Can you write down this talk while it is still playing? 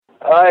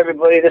Hi,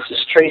 everybody. This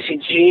is Tracy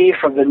G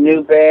from the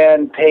new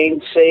band Pain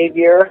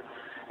Savior,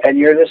 and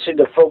you're listening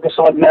to Focus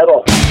on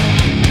Metal.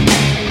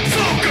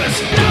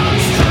 Focus on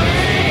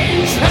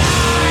strange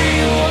highways.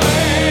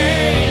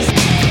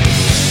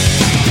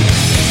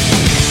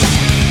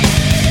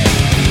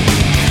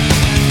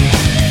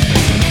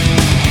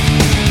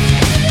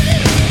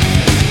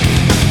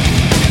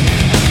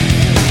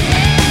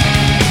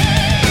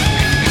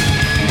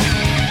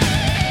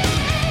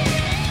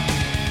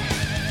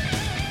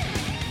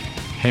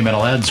 Hey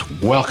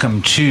Metalheads,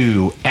 welcome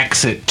to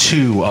Exit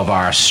 2 of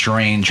our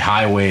Strange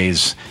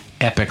Highways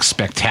epic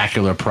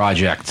spectacular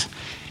project.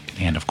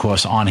 And of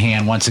course, on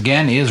hand once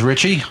again is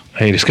Richie.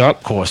 Hey, Scott.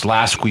 Of course,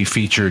 last week we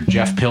featured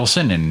Jeff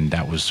Pilson, and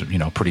that was,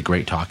 pretty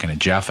great talking to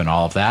Jeff and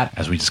all of that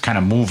as we just kind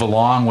of move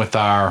along with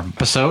our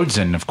episodes.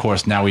 And of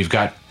course, now we've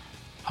got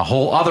a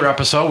whole other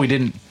episode we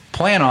didn't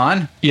plan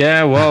on.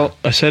 Yeah, well,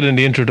 I said in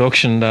the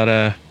introduction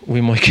that we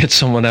might get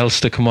someone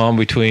else to come on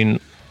between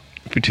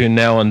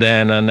now and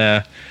then,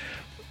 and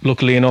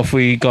luckily enough,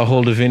 we got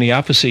hold of Vinny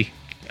Appice.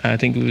 I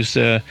think it was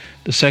the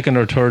second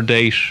or third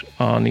date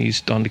on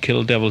the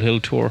Kill Devil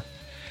Hill tour,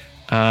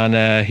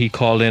 and he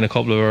called in a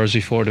couple of hours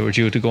before they were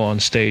due to go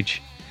on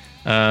stage,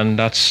 and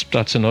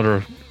that's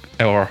another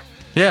hour.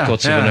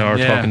 Guts of an hour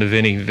talking to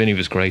Vinny. Vinny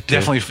was great too.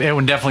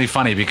 Definitely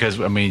funny because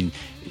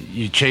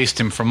you chased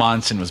him for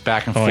months and was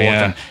back and forth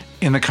and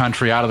in the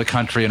country, out of the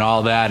country, and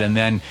all that, and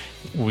then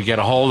we get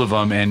a hold of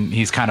him and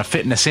he's kind of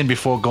fitting us in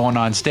before going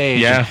on stage.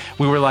 Yeah, and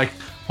we were like,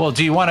 well,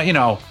 do you want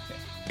to,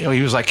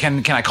 he was like,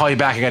 can I call you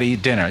back? I got to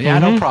eat dinner. Yeah,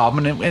 no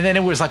problem. And then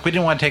it was like, we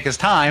didn't want to take his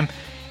time.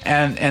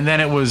 And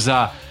then it was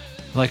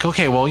like,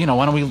 okay, well,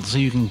 why don't we, so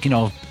you can,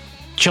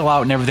 chill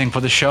out and everything for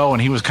the show.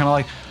 And he was kind of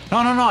like, no,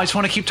 I just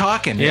want to keep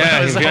talking.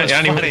 Yeah,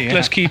 funny.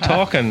 Let's keep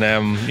talking.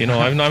 I'm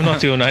not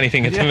doing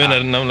anything at the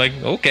minute. And I'm like,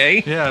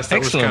 okay. Yeah, so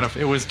excellent.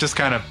 it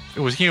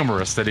was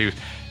humorous that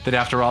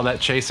after all that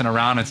chasing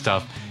around and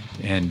stuff,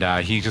 and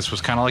he just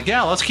was kind of like,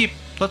 yeah, let's keep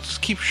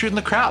shooting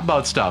the crap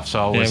about stuff.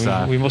 So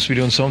we must be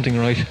doing something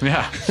right.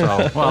 Yeah.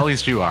 So well, at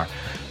least you are.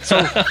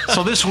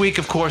 So this week,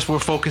 of course, we're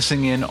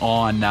focusing in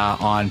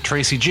on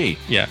Tracy G.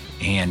 Yeah.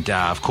 And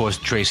of course,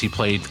 Tracy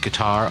played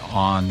guitar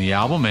on the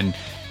album,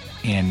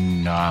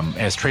 and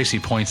as Tracy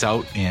points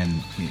out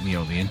in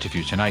the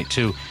interview tonight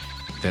too,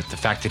 that the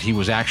fact that he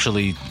was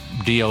actually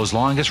Dio's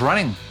longest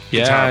running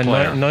guitar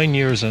player. 9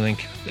 years, I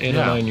think, 8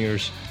 or 9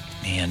 years.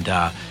 And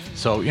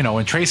so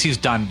and Tracy's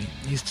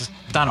he's just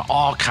done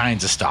all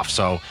kinds of stuff.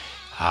 So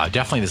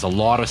definitely there's a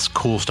lot of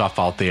cool stuff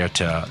out there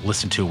to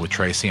listen to with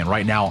Tracy. And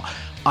right now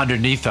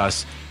underneath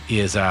us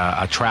is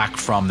a track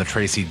from the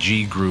Tracy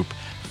G group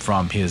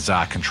from his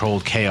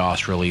Controlled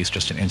Chaos release,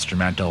 just an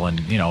instrumental, and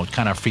it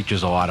kind of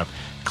features a lot of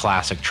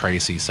classic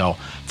Tracy. So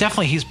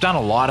definitely he's done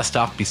a lot of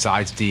stuff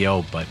besides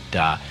Dio, but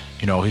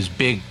his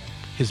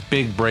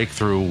big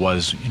breakthrough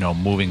was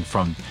moving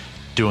from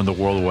doing the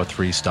World War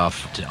III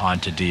stuff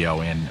onto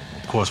Dio. And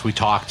of course we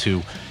talked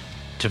to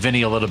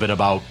Vinny a little bit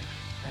about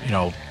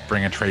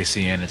bringing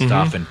Tracy in and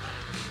stuff, and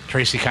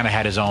Tracy kind of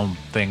had his own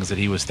things that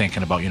he was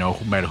thinking about,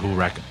 who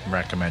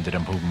recommended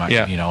him, who might,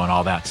 and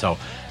all that. So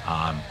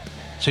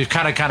so you've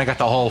kind of got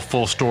the whole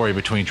full story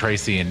between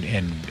Tracy and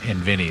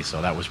Vinny,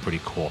 so that was pretty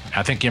cool.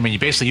 I think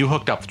you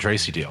hooked up the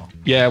Tracy deal.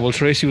 Yeah, well,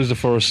 Tracy was the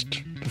first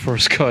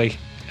guy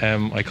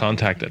I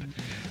contacted,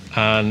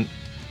 and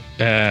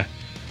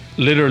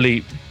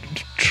literally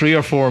 3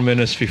 or 4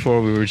 minutes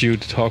before we were due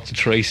to talk to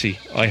Tracy,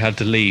 I had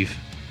to leave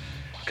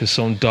because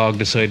some dog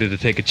decided to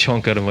take a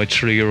chunk out of my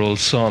 3-year-old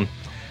son,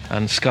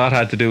 and Scott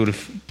had to do it.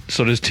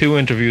 So there's 2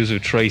 interviews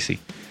with Tracy.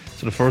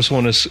 So the first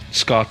one is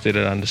Scott did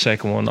it, and the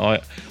second one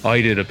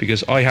I did it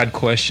because I had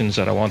questions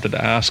that I wanted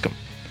to ask him,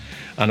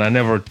 and I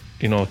never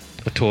I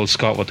told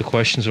Scott what the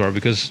questions were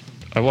because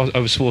I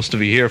was supposed to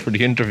be here for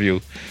the interview.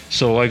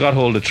 So I got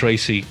hold of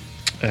Tracy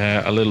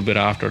a little bit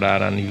after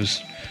that, and he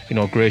was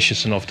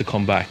gracious enough to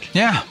come back.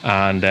 Yeah.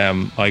 And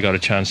I got a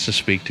chance to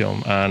speak to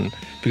him, and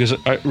because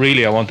I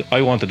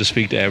wanted to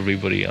speak to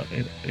everybody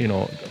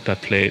that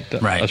played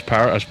right. as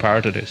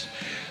part of this.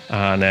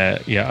 And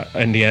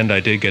in the end I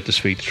did get to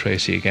speak to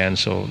Tracy again,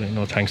 so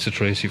thanks to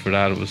Tracy for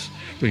that. It was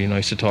really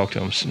nice to talk to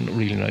him. He's a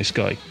really nice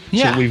guy.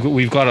 Yeah. So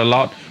we've got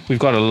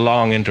a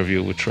long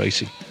interview with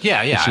Tracy.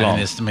 Yeah. It's long.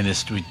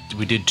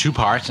 We did 2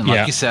 parts, and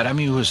like you said,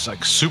 he was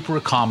like super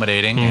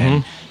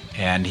accommodating,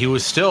 and he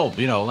was still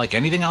like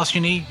anything else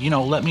you need,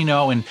 let me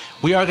know. And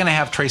we are going to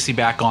have Tracy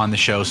back on the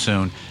show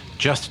soon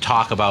just to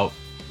talk about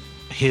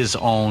his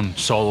own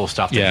solo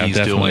stuff that he's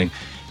definitely doing.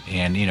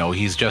 And,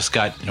 he's just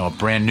got, a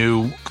brand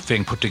new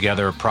thing put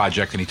together, a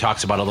project, and he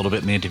talks about it a little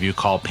bit in the interview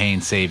called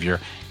Pain Savior.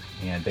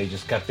 And they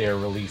just got their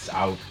release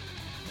out.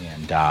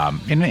 And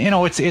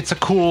it's a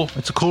cool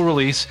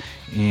release.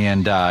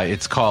 And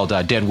it's called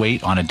Dead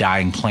Weight on a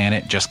Dying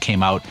Planet. Just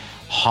came out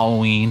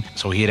Halloween.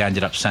 So he had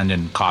ended up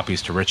sending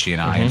copies to Richie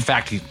and I. In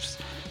fact, he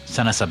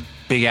sent us a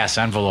big ass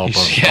envelope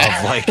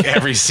of like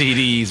every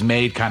CD he's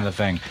made, kind of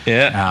thing.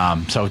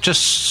 Yeah. So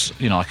just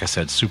like I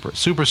said,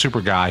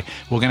 super guy.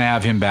 We're gonna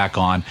have him back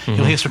on.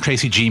 You'll hear some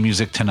Tracy G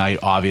music tonight,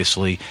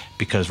 obviously,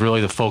 because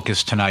really the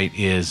focus tonight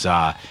is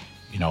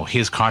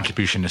his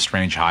contribution to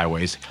Strange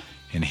Highways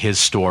and his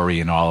story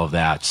and all of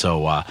that.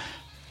 So I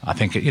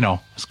think, we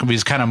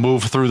just kind of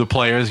move through the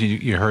players.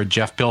 You heard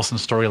Jeff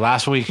Pilson's story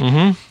last week.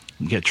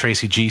 Mm-hmm. You get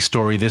Tracy G's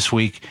story this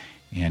week.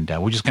 And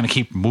we're just going to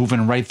keep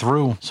moving right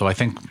through. So I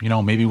think,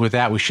 maybe with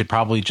that, we should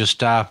probably just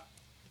dive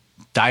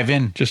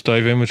in. Just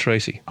dive in with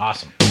Tracy.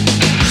 Awesome.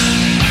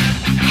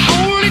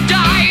 Holy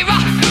dive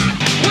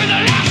with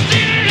a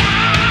lasting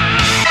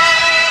life.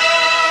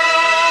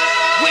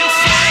 We'll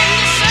find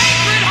the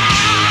sacred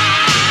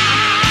heart.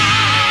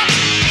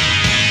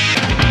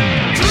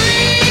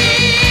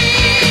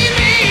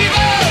 Dream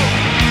evil.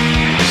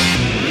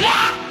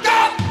 Locked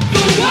up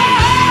the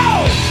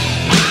world.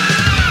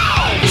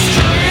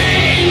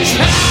 Strange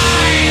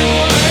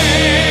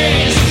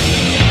highways.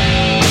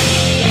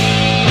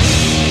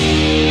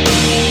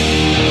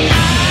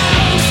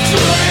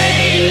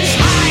 Strange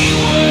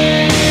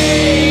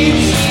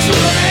highways.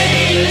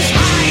 Strange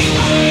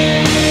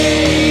highways.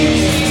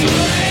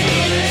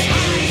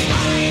 Strange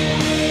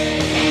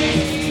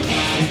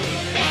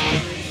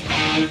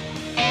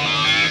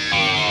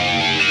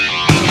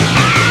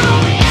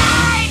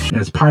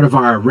As part of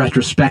our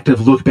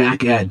retrospective look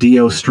back at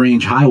Dio's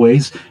Strange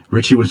Highways,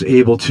 Richie was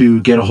able to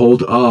get a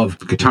hold of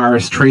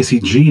guitarist Tracy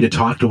G to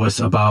talk to us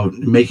about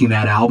making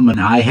that album,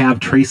 and I have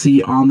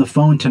Tracy on the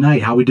phone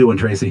tonight. How we doing,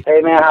 Tracy? Hey,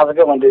 man, how's it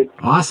going, dude?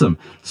 Awesome.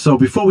 So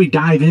before we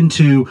dive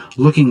into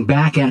looking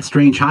back at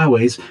Strange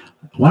Highways,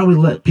 why don't we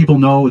let people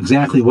know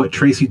exactly what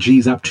Tracy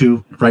G's up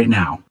to right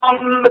now?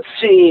 Let's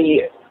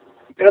see.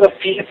 Got a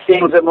few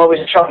things I'm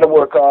always trying to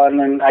work on,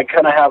 and I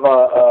kind of have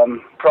a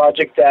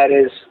project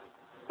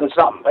it's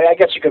not, I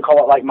guess you could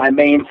call it like my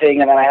main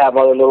thing, and then I have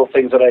other little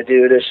things that I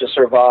do to just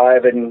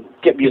survive and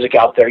get music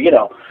out there,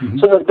 Mm-hmm.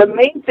 So the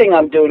main thing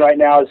I'm doing right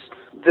now is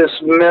this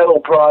metal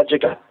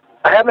project.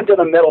 I haven't done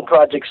a metal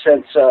project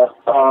since,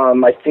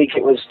 I think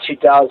it was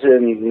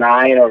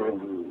 2009 or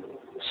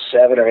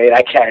 7 or 8.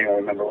 I can't even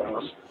remember when it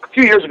was. A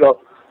few years ago.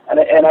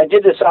 And I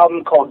did this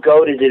album called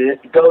Goated, and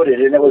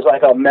it was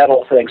like a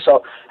metal thing.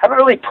 So I haven't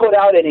really put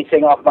out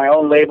anything off my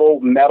own label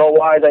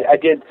metal-wise.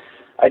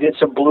 I did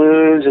some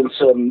blues and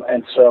some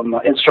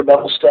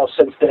instrumental stuff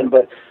since then,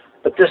 but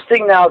this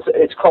thing now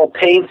it's called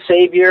Pain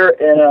Savior,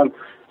 and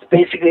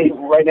basically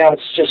right now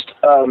it's just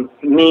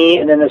me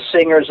and then the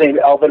singer's named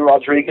Elvin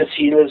Rodriguez.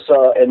 He lives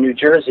in New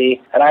Jersey,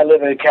 and I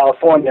live in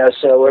California,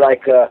 so we're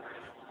like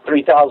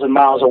 3,000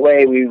 miles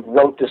away. We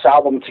wrote this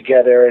album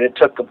together, and it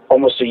took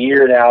almost a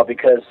year now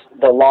because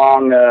the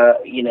long,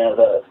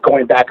 the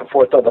going back and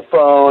forth on the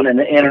phone and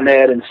the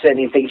internet and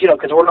sending things,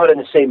 because we're not in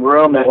the same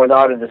room and we're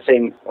not even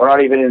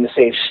in the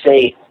same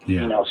state,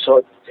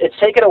 so it's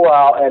taken a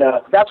while, and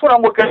that's what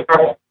I'm working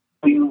on.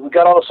 We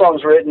got all the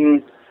songs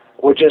written.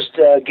 We're just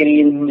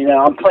getting,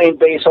 I'm playing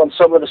bass on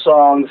some of the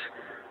songs.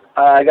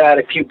 I got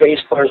a few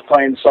bass players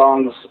playing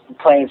some of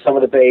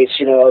the bass.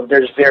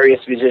 There's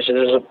various musicians.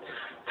 There's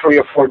 3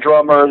 or 4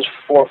 drummers,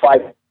 4 or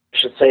 5, I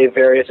should say,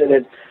 various, and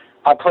then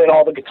I played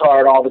all the guitar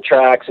and all the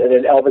tracks, and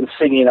then Elvin's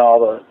singing all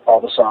the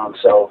songs.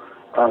 So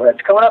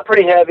it's coming up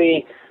pretty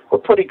heavy. We're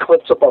putting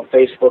clips up on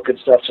Facebook and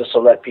stuff just to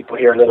let people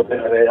hear a little bit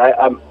of it.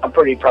 I'm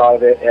pretty proud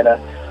of it, and I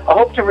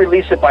hope to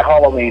release it by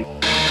Halloween.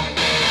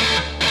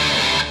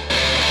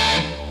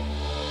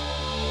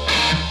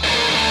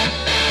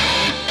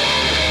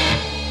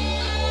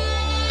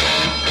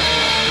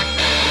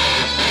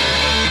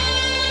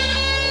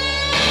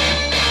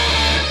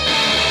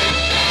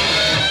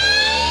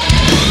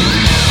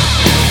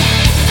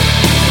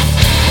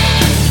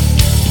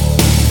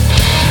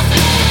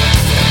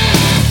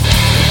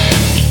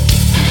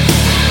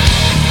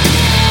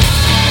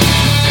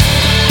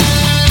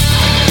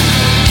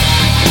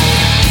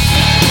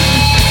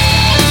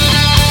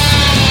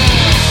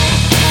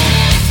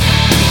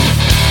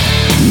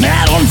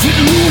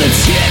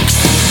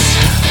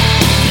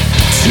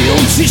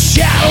 The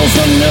shadows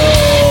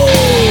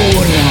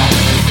unknown,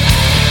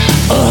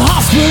 a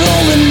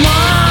hospital in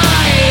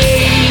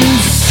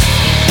minds,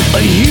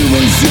 a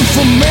human suit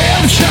for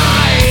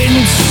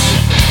mankind.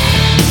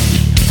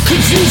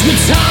 Confused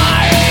with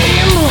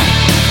time,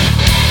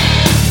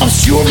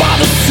 obscured by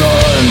the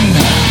sun,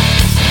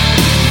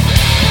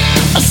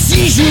 a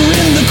seizure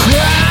in the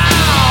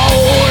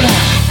crowd,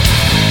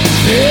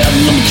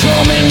 and them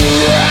coming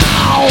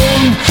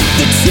around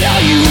to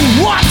tell you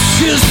what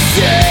to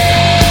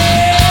say.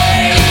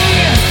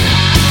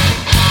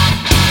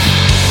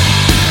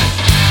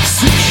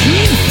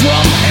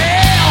 From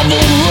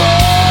ever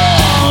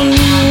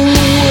running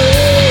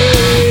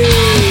away.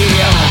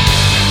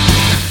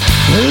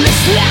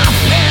 Let's laugh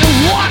and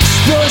watch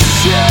the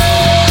show.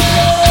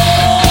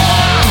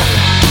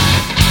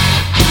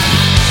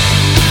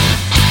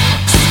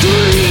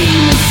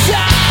 Scream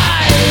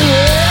inside,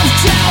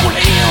 left out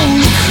in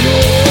the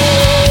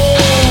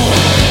cold.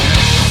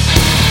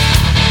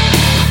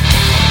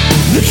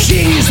 The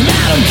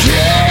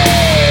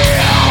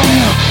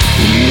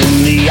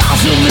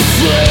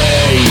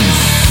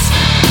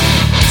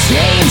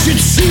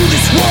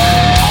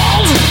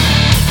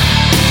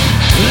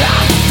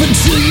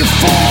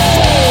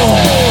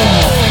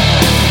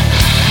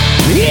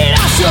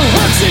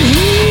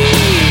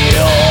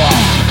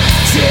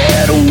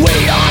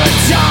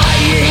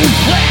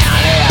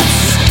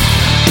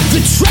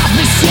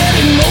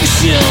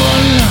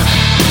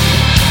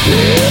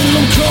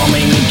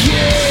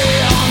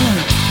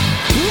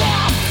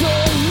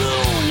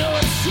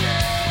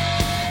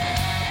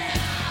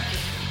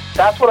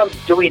that's what I'm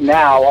doing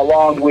now,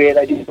 along with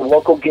I do a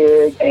local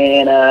gig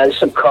and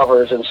some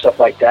covers and stuff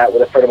like that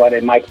with a friend of mine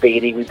named Mike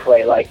Beatty. We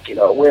play like, you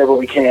know, wherever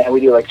we can. We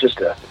do like just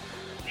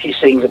he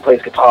sings and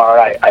plays guitar.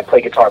 I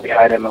play guitar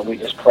behind him, and we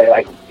just play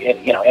like,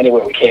 you know,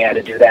 anywhere we can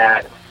to do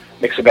that.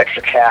 Make some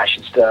extra cash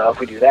and stuff.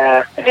 We do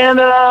that. And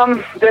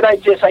then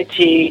I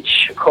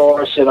teach, of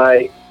course, and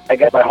I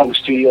got my home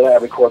studio that I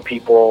record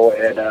people,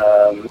 and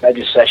I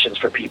do sessions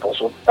for people.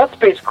 So that's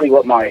basically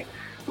what my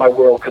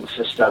world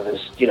consists of, is,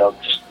 you know,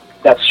 just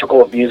that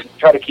circle of music.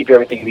 Try to keep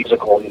everything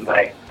musical in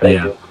my that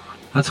I do.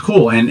 That's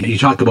cool. And you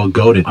talk about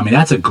Goated. I mean,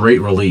 that's a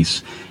great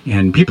release.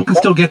 And people can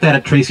still get that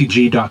at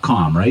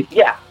tracyg.com, right?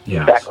 Yeah,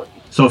 exactly.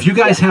 So if you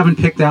guys haven't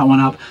picked that one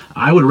up,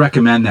 I would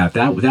recommend that.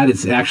 That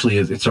is actually,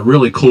 it's a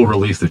really cool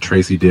release that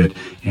Tracy did.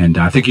 And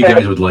I think you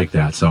guys would like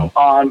that. So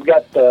we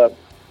got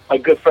a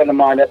good friend of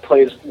mine that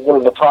plays one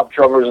of the top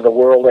drummers of the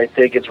world, I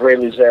think. It's Ray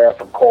Luzera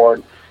from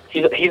Korn.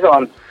 He's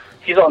on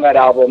that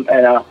album,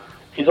 and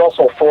he's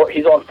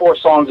on 4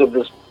 songs of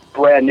this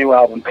brand new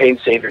album, Pain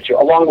Savior, too,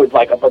 along with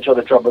like a bunch of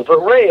other drummers.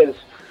 But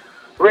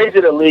Ray's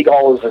in a league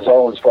all of his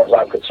own, as far as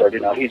I'm concerned. You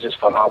know, he's just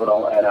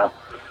phenomenal, and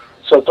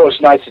so it's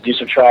always nice to do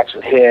some tracks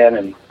with him,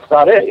 and that's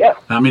about it. Yeah.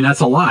 I mean, that's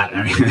a lot.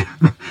 I mean,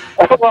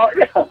 well,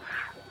 yeah.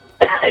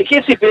 It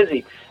keeps you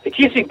busy. It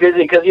keeps you busy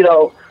because, you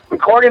know,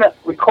 recording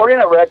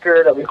a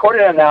record,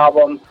 recording an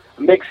album,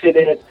 mixing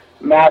it,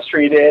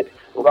 mastering it,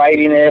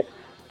 writing it,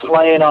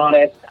 playing on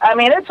it. I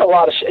mean, it's a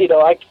lot of shit. You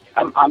know,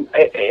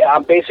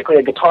 I'm basically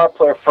a guitar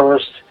player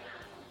first,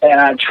 and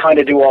I'm trying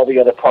to do all the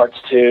other parts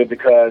too,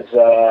 because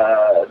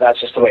that's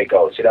just the way it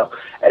goes, you know.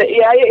 And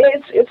yeah,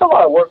 it's a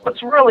lot of work, but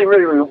it's really,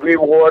 really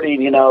rewarding,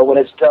 you know, when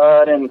it's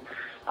done. And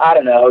I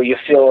don't know, you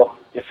feel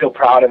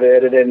proud of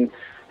it, and then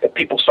if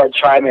people start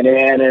chiming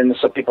in, and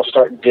some people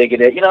start digging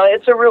it, you know,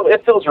 it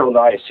feels real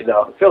nice, you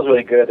know. It feels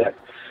really good.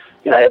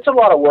 You know, it's a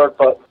lot of work,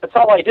 but it's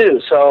all I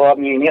do. So I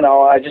mean, you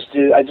know, I just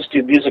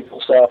do musical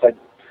stuff. I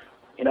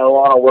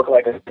want to work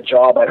like a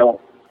job I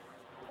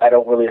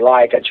don't really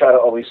like. I try to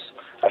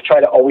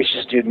always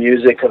just do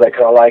music because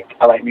I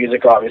like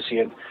music, obviously,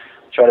 and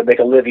try to make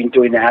a living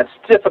doing that.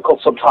 It's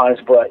difficult sometimes,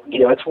 but, you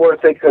know, it's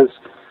worth it, because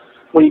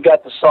when you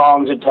got the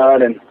songs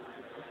done, and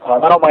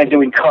I don't mind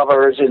doing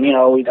covers, and, you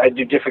know, I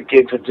do different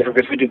gigs with different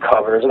groups. We do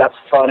covers, and that's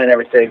fun and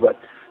everything, but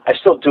I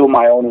still do it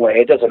my own way.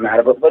 It doesn't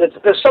matter, but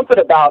there's something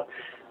about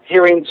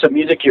hearing some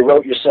music you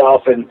wrote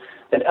yourself, and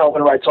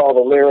Elvin writes all the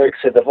lyrics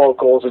and the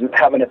vocals and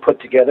having it put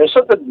together. There's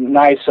something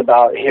nice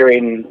about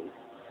hearing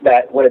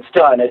that when it's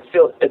done.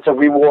 It's a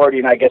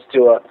rewarding, I guess,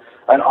 to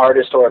an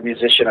artist or a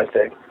musician, I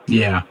think.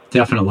 Yeah,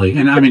 definitely.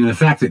 And I mean, the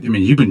fact that, I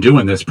mean, you've been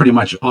doing this pretty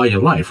much all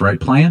your life, right?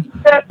 Playing?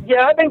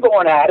 Yeah, I've been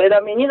going at it. I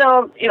mean, you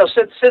know,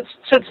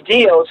 since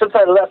Dio, since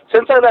I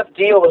left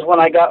Dio was when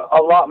I got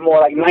a lot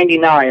more, like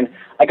 99.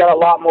 I got a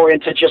lot more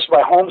into just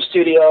my home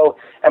studio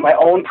and my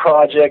own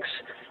projects,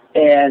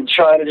 and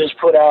trying to just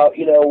put out,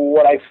 you know,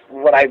 what I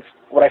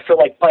feel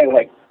like playing,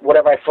 like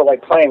whatever I feel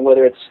like playing,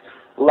 whether it's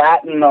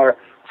Latin or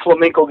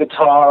flamenco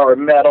guitar or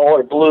metal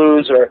or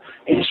blues or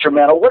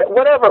instrumental,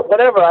 whatever.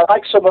 I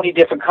like so many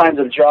different kinds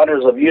of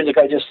genres of music.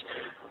 I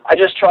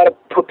just try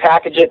to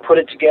package it, put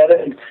it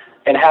together,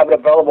 and have it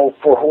available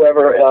for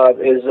whoever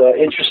is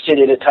interested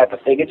in it, type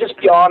of thing. And just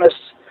be honest,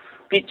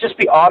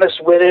 be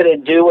honest with it,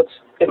 and do what's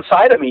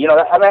inside of me. You know,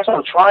 that's what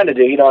I'm trying to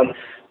do. You know.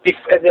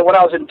 And then when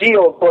I was in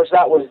Dio, of course,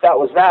 that was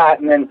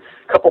that, and then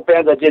a couple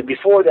bands I did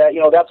before that.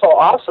 You know, that's all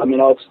awesome. You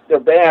know, they're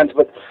bands,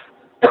 but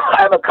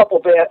I've had a couple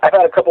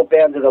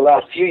bands in the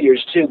last few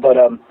years too. But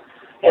and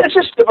it's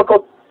just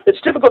difficult. It's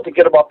difficult to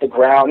get them off the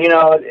ground. You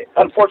know,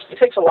 unfortunately,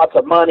 it takes lots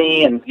of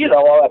money and, you know,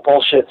 all that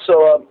bullshit.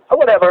 So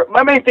whatever.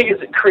 My main thing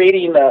is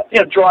creating,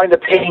 drawing the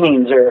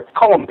paintings, or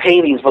call them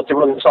paintings, but they're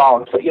really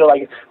songs. But, you know,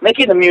 like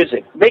making the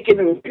music, I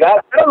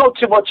don't know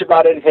too much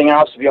about anything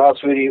else, to be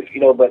honest with you, you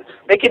know, but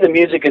making the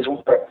music is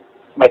where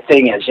my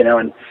thing is, you know,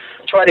 and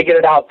try to get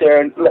it out there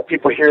and let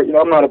people hear it. You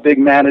know, I'm not a big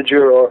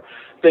manager or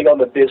big on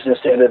the business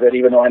end of it,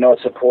 even though I know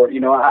it's important.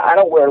 You know, I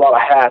don't wear a lot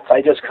of hats.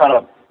 I just kind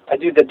of, I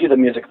do the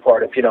music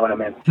part, if you know what I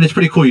mean. And it's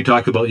pretty cool you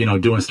talk about, you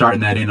know, starting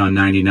that in on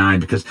 99,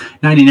 because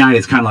 99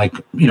 is kind of like,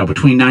 you know,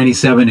 between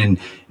 97 and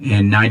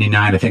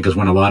 99, I think, is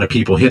when a lot of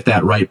people hit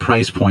that right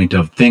price point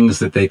of things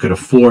that they could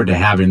afford to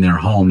have in their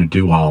home to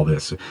do all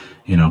this,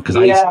 you know, because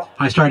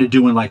I started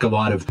doing like a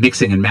lot of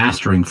mixing and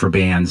mastering for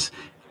bands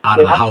out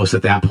of the house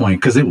at that point,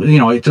 because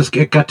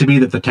it got to be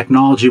that the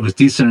technology was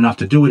decent enough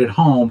to do it at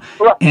home,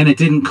 and it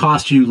didn't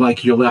cost you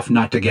like your left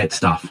nut to get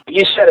stuff.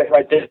 You said it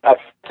right there.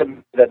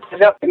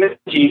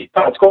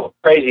 It's going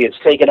crazy. It's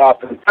taken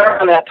off, and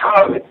around that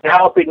time, it's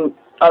helping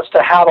us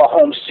to have a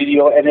home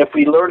studio. And if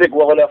we learn it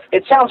well enough,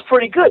 it sounds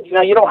pretty good. You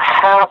know, you don't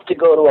have to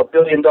go to $1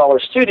 billion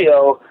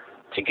studio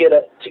to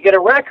get a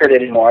record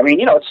anymore. I mean,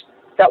 you know,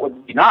 that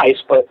would be nice,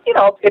 but, you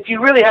know, if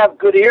you really have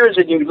good ears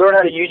and you learn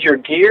how to use your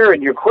gear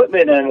and your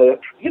equipment and,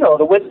 you know,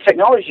 the way the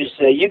technology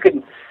say, you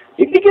can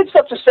get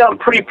stuff to sound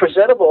pretty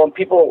presentable, and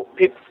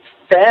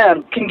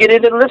fans can get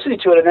into listening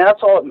to it, and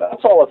that's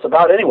all it's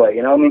about anyway,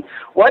 you know. I mean,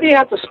 why do you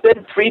have to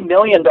spend $3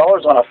 million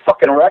on a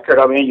fucking record?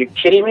 I mean, are you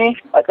kidding me?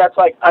 Like, that's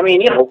like, I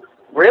mean, you know,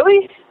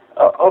 really?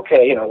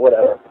 Okay, you know,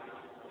 whatever.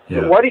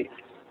 Yeah. Why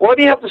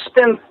do you have to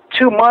spend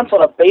 2 months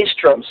on a bass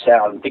drum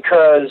sound?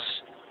 Because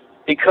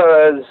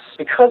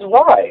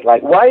why?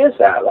 Like, why is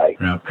that? Like,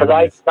 because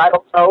I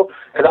don't know,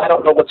 because I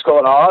don't know what's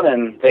going on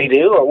and they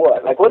do, or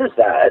what? Like, what is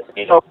that?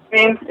 You know, I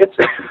mean, it's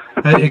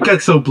It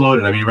got so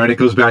bloated. I mean, right? It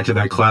goes back to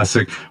that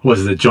classic. What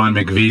is it John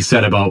McVie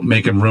said about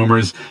making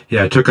rumors?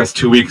 Yeah, it took us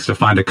 2 weeks to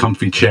find a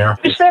comfy chair.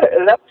 You said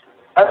it.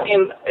 I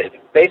mean,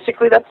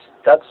 basically, that's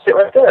it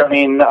right there. I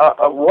mean,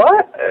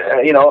 what?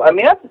 You know, I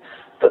mean,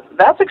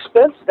 that's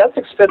expensive. That's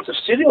expensive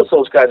studios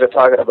those guys are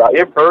talking about.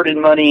 You're burning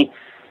money.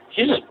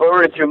 You just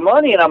burning through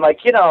money, and I'm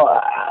like, you know,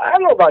 I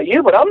don't know about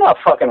you, but I'm not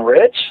fucking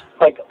rich.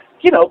 Like,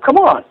 you know, come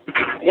on.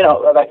 You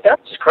know, like,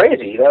 that's just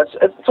crazy.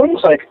 It's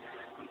almost like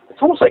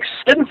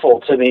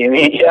sinful to me. I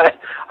mean, yeah,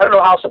 I don't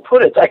know how else to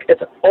put it. It's like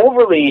it's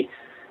overly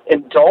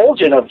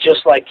indulgent of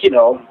just like, you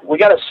know, we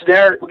got a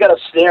snare,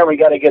 we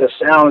got to get a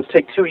sound. It's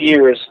take 2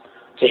 years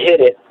to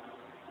hit it.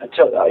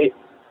 Until are you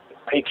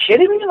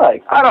kidding me?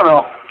 Like, I don't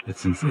know.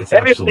 It's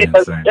absolutely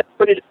insane.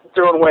 Everybody does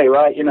their own way,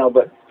 right? You know,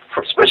 but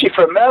especially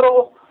for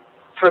metal,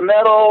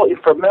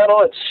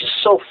 it's just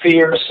so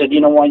fierce, and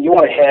you know, when you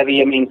want it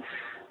heavy. I mean,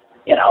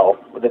 you know,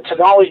 with the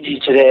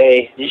technology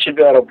today, you should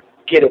be able to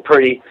get it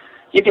pretty.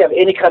 If you have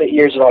any kind of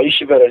ears at all, you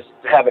should be able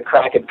to have it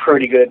cracking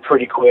pretty good,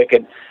 pretty quick,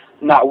 and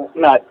not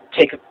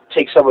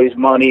take somebody's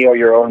money or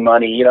your own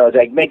money. You know,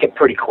 like make it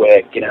pretty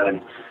quick. You know,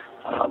 and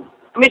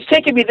I mean, it's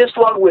taken me this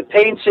long with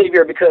Pain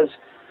Savior because,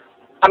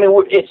 I mean,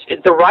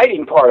 it's the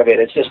writing part of it.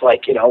 It's just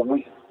like, you know,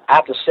 we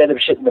have to send him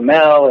shit in the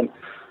mail, and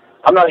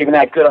I'm not even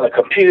that good on the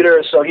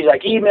computer, so he's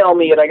like, email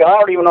me, and I go, I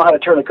don't even know how to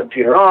turn the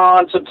computer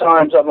on.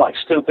 Sometimes I'm like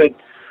stupid.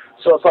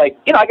 So it's like,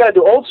 you know, I got to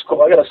do old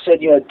school. I got to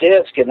send you a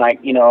disc, and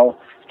like, you know,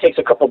 it takes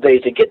a couple of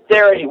days to get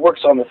there. He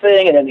works on the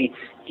thing, and then he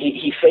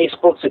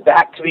Facebooks it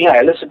back to me.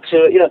 I listen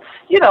to it.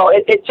 You know,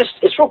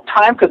 it's real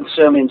time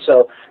consuming.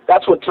 So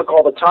that's what took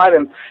all the time.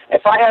 And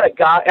if I had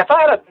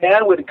a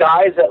band with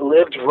guys that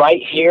lived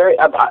right here,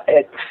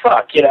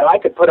 you know,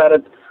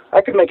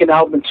 I could make an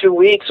album in 2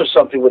 weeks or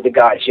something with the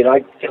guys, you know.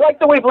 Like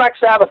the way Black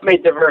Sabbath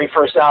made their very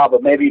first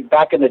album, maybe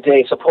back in the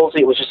day.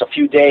 Supposedly it was just a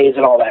few days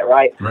and all that,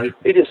 right? Right.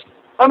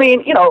 I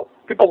mean, you know,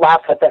 people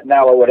laugh at that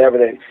now or whatever.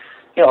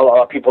 You know, a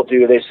lot of people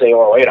do. They say,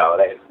 oh, you know,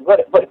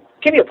 but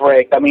give me a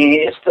break. I mean,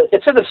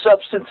 it's in the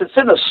substance. It's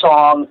in the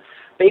song.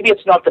 Maybe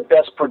it's not the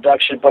best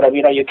production, but I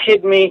mean, are you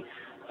kidding me?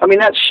 I mean,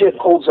 that shit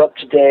holds up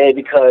today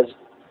because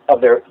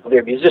of their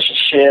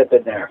musicianship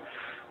and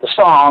the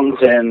songs.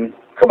 And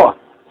come on,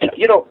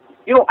 you know,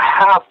 you don't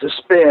have to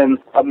spend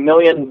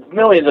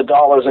millions of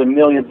dollars and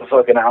millions of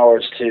fucking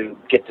hours to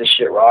get this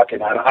shit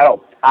rocking.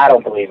 I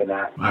don't believe in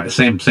that.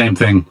 Same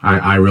thing.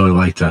 I really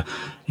like to.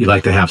 You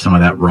like to have some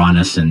of that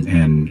rawness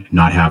and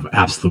not have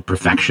absolute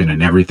perfection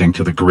and everything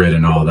to the grid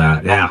and all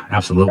that. Yeah,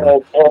 absolutely.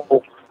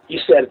 Oh, you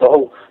said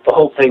the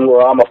whole thing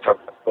where I'm a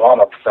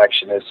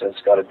perfectionist.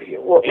 It's got to be.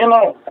 Well, you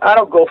know, I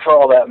don't go for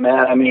all that,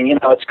 man. I mean, you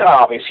know, it's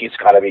got to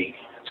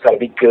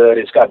be good.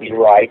 It's got to be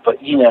right.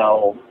 But you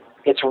know,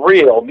 it's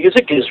real.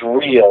 Music is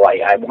real.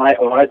 I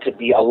want it to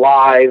be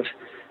alive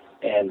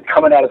and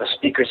coming out of the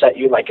speakers at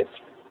you like it's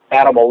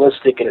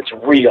animalistic and it's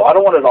real. I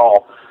don't want it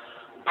all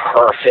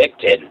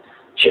perfect and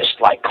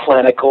just like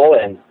clinical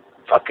and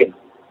fucking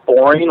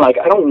boring. Like,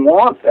 I don't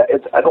want that.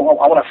 I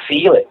want to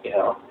feel it, you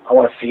know. I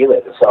want to feel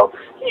it. So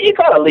you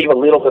got to leave a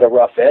little bit of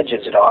rough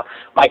edges, you know.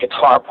 My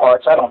guitar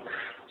parts,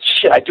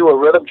 I do a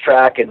rhythm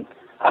track and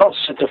I don't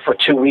sit there for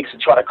 2 weeks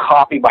and try to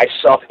copy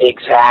myself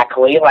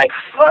exactly. Like,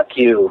 fuck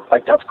you.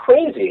 Like, that's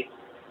crazy.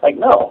 Like,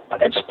 no.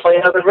 I just play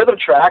another rhythm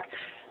track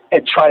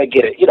and try to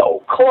get it, you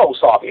know, close,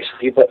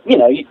 obviously. But, you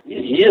know, you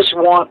just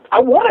I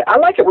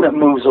like it when it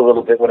moves a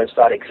little bit, when it's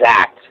not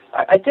exact.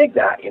 I dig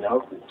that, you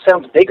know. It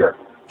sounds bigger.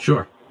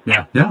 Sure.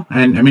 Yeah.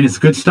 And, I mean, it's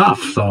good stuff.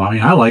 So, I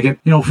mean, I like it.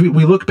 You know, if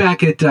we look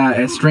back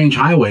at Strange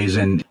Highways,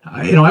 and,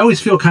 you know, I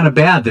always feel kind of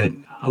bad that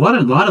a lot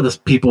of those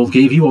people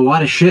gave you a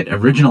lot of shit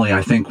originally,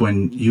 I think,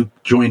 when you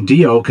joined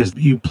Dio, because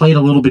you played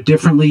a little bit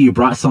differently. You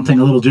brought something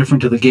a little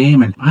different to the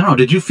game. And I don't know,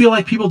 did you feel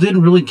like people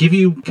didn't really give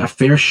you a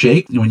fair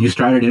shake when you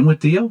started in with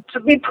Dio? To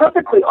be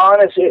perfectly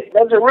honest,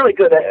 that's a really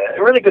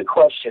good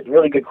question.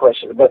 Really good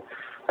question. But,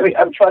 I mean,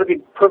 I'm trying to be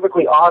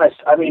perfectly honest.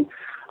 I mean,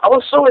 I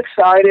was so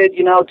excited,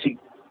 you know, to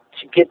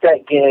get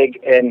that gig,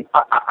 and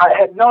I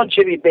had known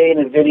Jimmy Bain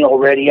and Vinny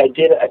already. I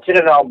did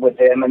an album with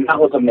them, and that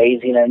was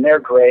amazing, and they're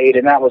great,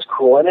 and that was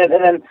cool. And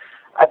then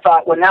I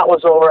thought, when that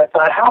was over, I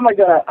thought, how am I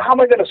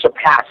gonna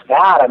surpass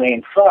that? I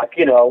mean, fuck,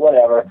 you know,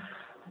 whatever.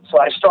 So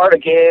I start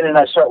again, and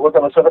I start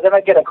working on myself. But then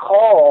I get a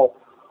call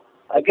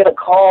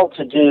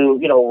to do,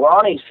 you know,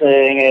 Ronnie's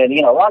thing, and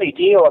you know, Ronnie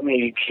Dio. I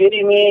mean, are you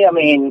kidding me? I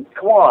mean,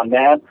 come on,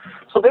 man.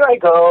 So there I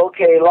go.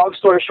 Okay, long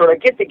story short, I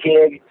get the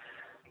gig.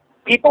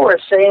 People are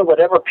saying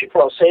whatever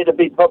people are saying to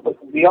me, but to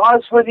be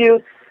honest with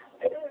you,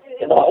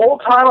 the whole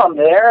time I'm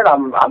there and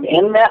I'm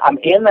in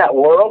that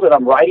world, and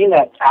I'm writing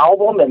that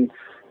album, and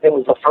it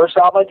was the first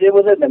album I did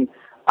with it, and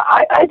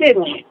I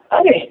didn't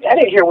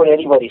hear what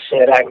anybody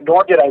said,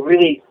 nor did I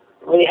really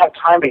have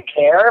time to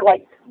care,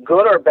 like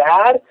good or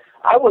bad.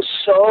 I was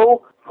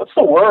so what's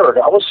the word?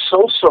 I was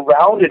so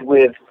surrounded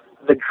with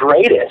the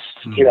greatest,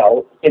 you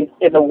know,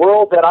 in the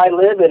world that I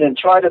live in, and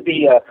try to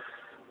be a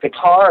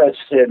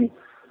guitarist and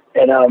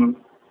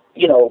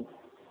you know,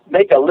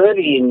 make a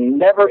living.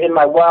 Never in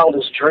my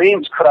wildest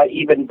dreams could I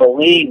even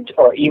believed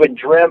or even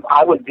dreamt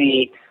I would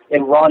be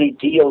in Ronnie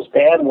Dio's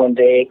band one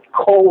day,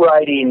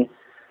 co-writing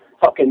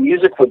fucking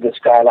music with this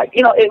guy. Like,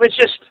 you know, it was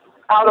just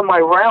out of my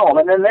realm.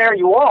 And then there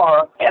you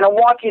are, and I'm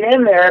walking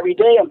in there every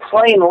day and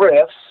playing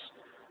riffs.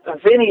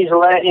 Vinny's,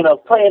 you know,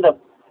 playing the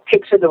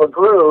kicks into a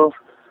groove.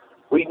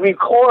 We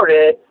record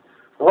it.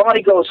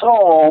 Ronnie goes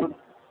home.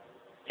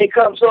 He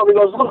comes over. He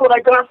goes, "Look what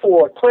I got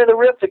for it. Play the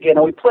riff again."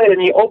 And we play it,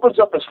 and he opens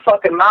up his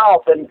fucking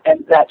mouth, and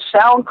that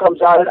sound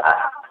comes out. And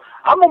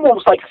I'm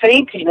almost like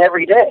fainting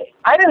every day.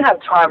 I didn't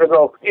have time to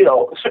go, you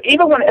know. So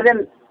even when, and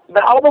then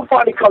the album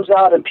finally comes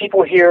out, and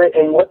people hear it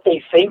and what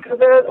they think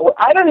of it,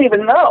 I don't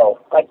even know.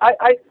 Like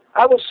I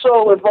was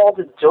so involved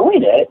in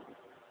doing it,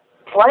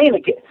 playing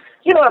the,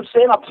 you know what I'm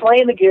saying? I'm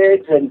playing the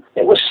gigs, and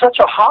it was such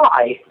a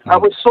high. I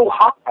was so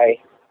high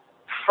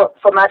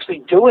from actually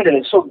doing it,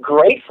 and so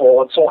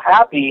grateful and so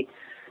happy.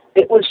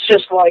 It was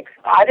just like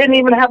I didn't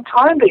even have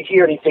time to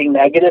hear anything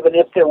negative, and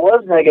if there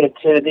was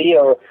negativity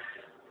or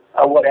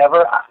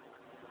whatever,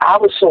 I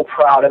was so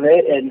proud of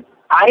it, and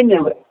I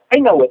knew it. I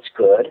know it's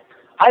good.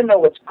 I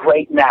know it's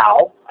great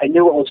now. I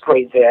knew it was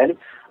great then.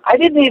 I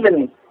didn't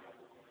even,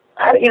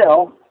 you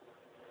know.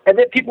 And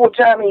then people would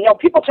tell me, you know,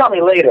 people tell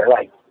me later,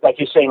 like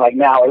you're saying, like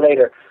now or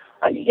later,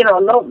 you know,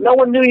 no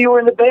one knew you were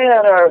in the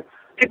band, or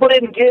people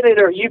didn't get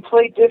it, or you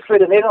played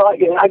different, and they don't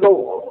like it. And I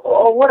go,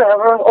 oh,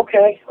 whatever,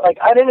 okay. Like,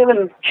 I didn't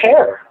even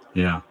care.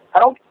 Yeah. I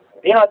don't,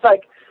 you know, it's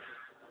like,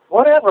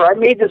 whatever. I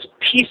made this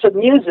piece of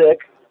music.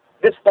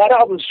 That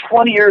album's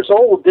 20 years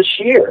old this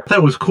year.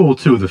 That was cool,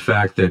 too, the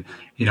fact that,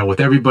 you know, with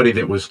everybody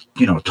that was,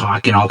 you know,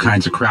 talking all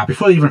kinds of crap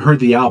before they even heard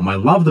the album, I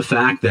love the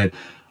fact that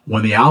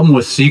when the album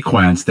was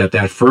sequenced,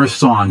 that first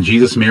song,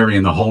 Jesus, Mary,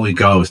 and the Holy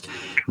Ghost,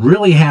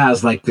 really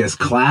has like this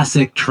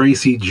classic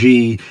Tracy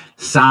G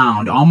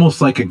sound,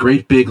 almost like a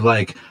great big,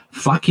 like,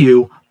 fuck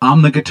you,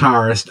 I'm the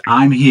guitarist,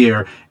 I'm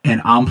here,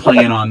 and I'm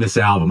playing on this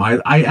album.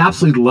 I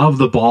absolutely love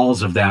the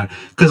balls of that,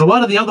 because a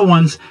lot of the other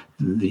ones,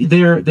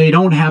 they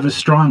don't have as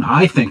strong,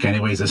 I think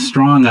anyways, as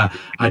strong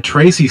a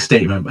Tracy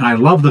statement. And I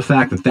love the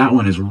fact that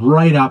one is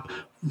right up,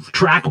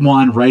 track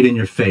one, right in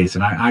your face,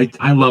 and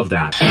I love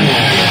that.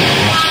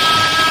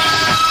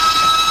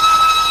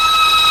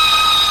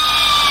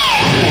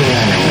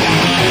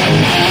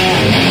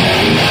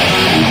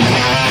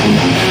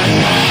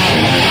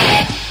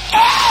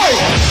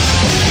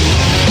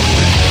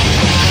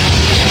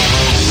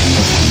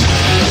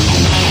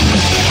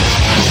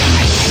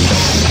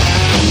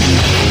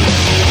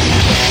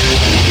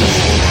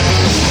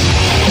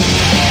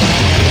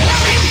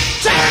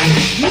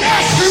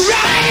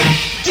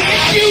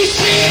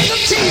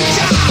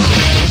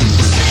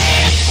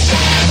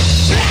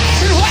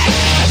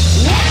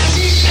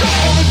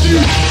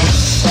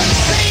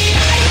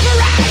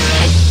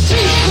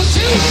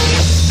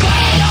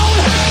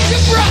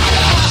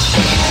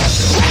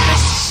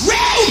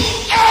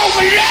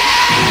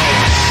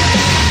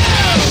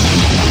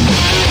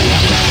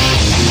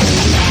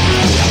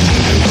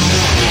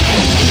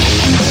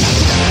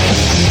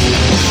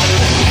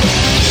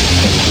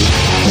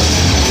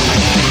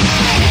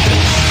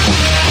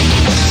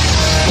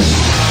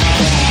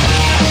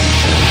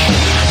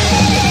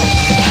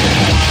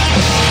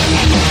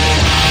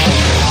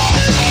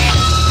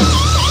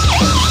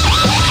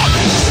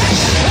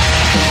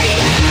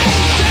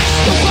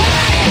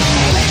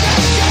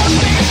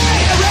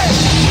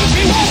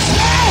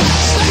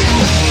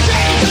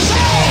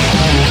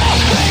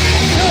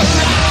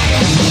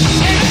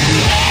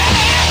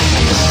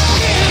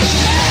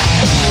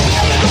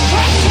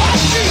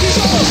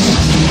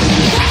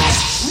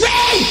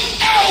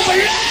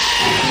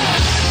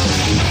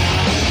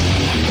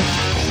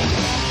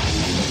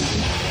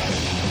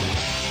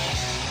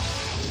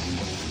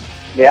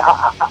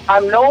 Yeah,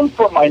 I'm known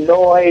for my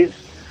noise.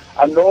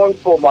 I'm known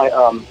for my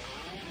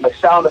my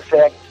sound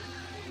effects,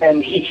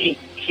 and he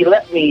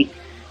let me,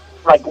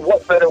 like,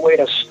 what better way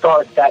to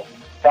start that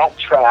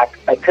track?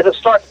 Because it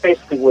starts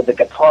basically with the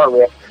guitar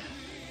riff,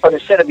 but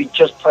instead of me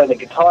just playing the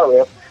guitar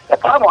riff,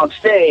 if I'm on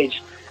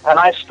stage and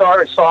I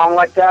start a song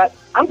like that,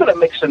 I'm going to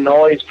make some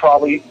noise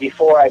probably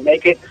before I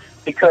make it,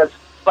 because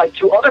like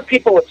to other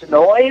people it's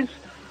noise,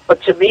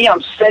 but to me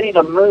I'm setting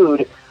a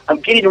mood. I'm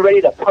getting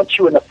ready to punch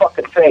you in the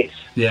fucking face.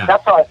 Yeah.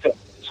 That's how I feel.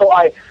 So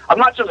I'm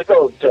not just gonna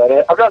go da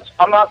da.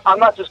 I'm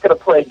not just gonna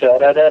play da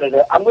da da da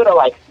da. I'm gonna,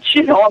 like,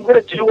 you know, I'm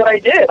gonna do what I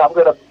did. I'm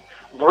gonna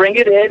bring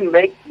it in,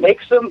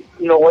 make some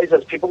noise,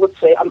 as people would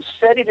say. I'm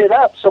setting it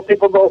up so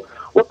people go,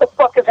 what the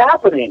fuck is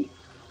happening?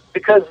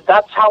 Because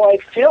that's how I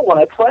feel when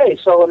I play.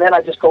 So, and then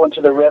I just go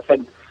into the riff,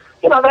 and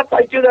you know,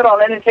 I do that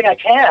on anything I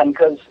can,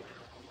 because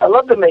I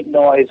love to make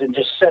noise and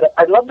just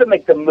I love to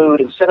make the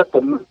mood and setting up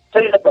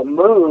the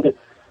mood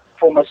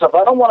for myself.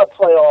 I don't want to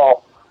play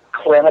all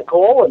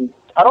clinical, and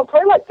I don't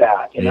play like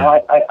that. You know,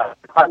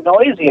 I'm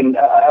noisy, and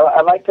I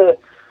like to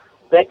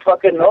make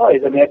fucking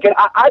noise. I mean, again,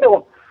 I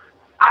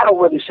I don't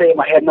really say in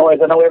my head noise.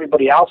 I know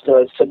everybody else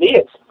does. To me,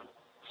 it's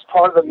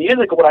part of the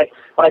music. When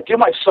I do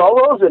my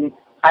solos and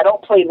I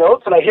don't play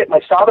notes and I hit my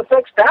sound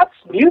effects, that's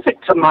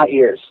music to my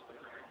ears.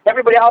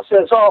 Everybody else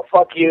says, "Oh,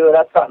 fuck you,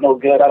 that's not no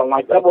good. I don't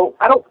like that." Well,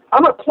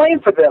 I'm not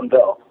playing for them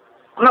though.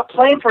 I'm not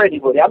playing for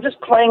anybody. I'm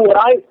just playing what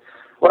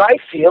I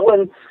feel,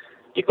 and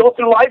you go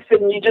through life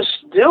and you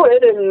just do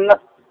it, and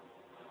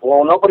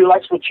well, nobody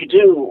likes what you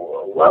do.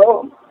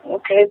 Well,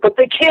 okay, but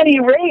they can't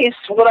erase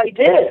what I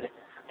did.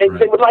 They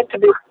would like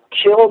to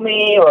kill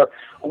me or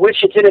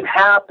wish it didn't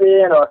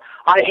happen, or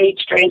I hate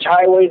Strange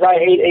Highways, I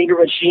hate Anger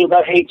Machines,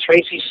 I hate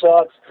Tracy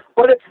Sucks,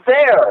 but it's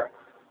there.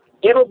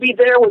 It'll be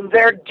there when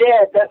they're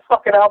dead. That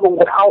fucking album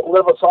would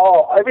outlive us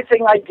all.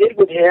 Everything I did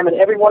with him and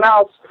everyone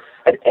else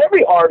and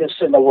every artist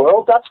in the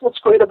world, that's what's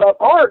great about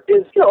art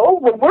is,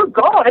 when we're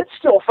gone, it's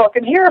still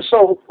fucking here.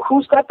 So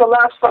who's got the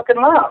last fucking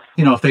laugh?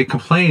 If they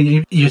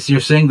complain, you're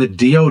saying that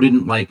Dio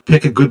didn't,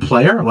 pick a good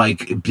player?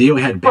 Like, Dio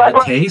had bad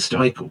taste?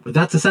 Like,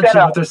 that's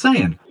essentially what they're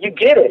saying. You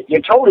get it.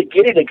 You're totally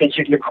getting it because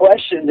your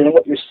questions and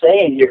what you're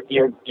saying,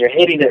 you're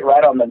hitting it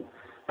right on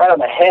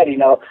the head,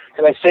 because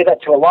I say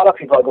that to a lot of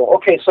people. I go,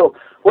 okay, so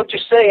what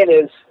you're saying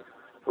is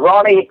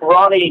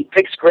Ronnie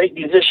picks great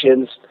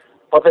musicians,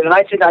 but in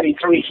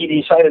 1993 he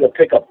decided to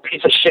pick a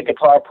piece of shit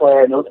guitar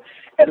player and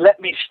let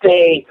me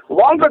stay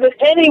longer than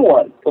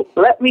anyone.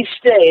 Let me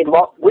stay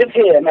with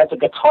him as a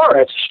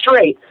guitarist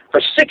straight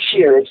for 6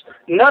 years.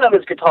 None of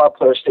his guitar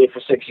players stayed for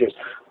 6 years,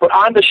 but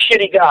I'm the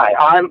shitty guy.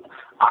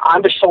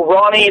 So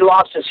Ronnie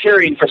lost his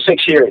hearing for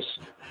 6 years.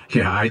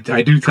 Yeah,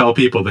 I do tell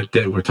people that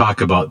we're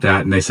talking about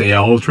that, and they say,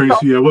 "Oh,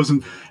 Tracy, I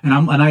wasn't," and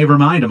I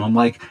remind them, I'm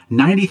like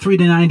 93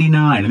 to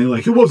 99, and they're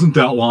like, "It wasn't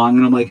that long,"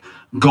 and I'm like,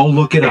 "Go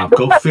look it up,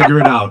 go figure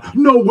it out."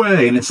 No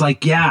way, and it's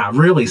like, yeah,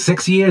 really,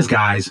 6 years,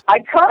 guys.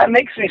 It kind of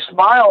makes me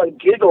smile and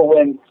giggle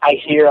when I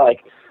hear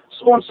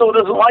so and so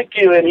doesn't like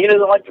you, and he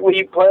doesn't like the way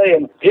you play,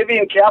 and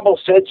Vivian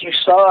Campbell said you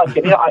suck,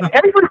 and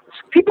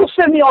people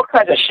send me all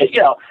kinds of shit,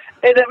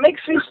 and it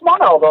makes me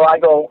smile. Though I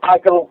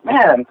go,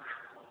 man.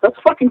 That's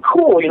fucking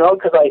cool,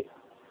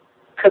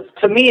 because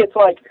to me it's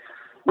like,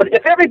 but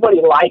if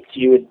everybody liked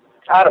you,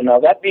 I don't know,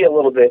 that'd be a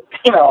little bit,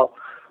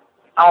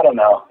 I don't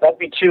know, that'd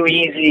be too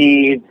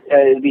easy,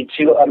 it'd be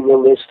too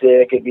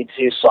unrealistic, it'd be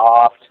too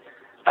soft.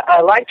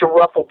 I like to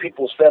ruffle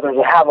people's feathers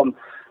and have them,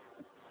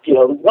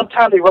 one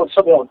time they wrote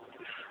something like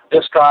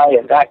this guy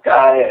and that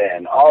guy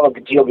and all of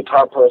the Dio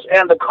guitar players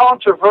and the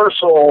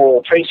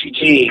controversial Tracy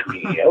G.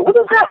 What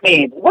does that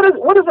mean? What does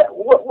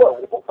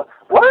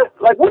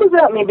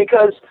that mean?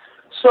 Because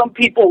some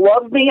people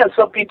love me and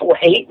some people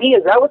hate me.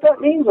 Is that what that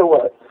means or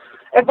what?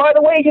 And by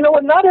the way,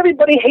 not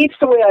everybody hates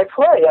the way I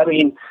play. I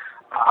mean,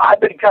 I've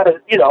been kind of,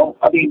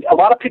 a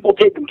lot of people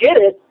didn't get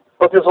it,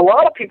 but there's a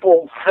lot of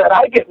people that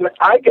I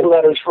get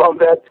letters from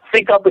that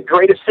think I'm the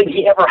greatest thing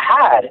he ever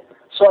had.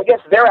 So I guess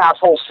they're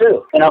assholes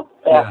too,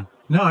 Yeah.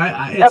 No,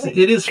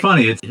 it is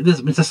funny.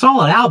 It's a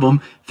solid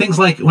album. Things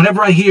like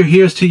whenever I hear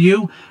 "Here's to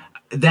You,"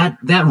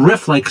 that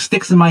riff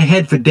sticks in my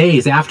head for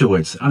days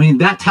afterwards. I mean,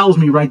 that tells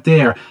me right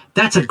there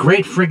that's a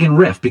great friggin'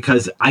 riff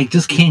because I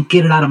just can't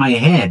get it out of my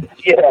head.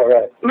 Yeah,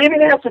 right. Maybe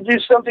they have to do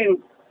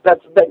something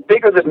that's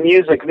bigger than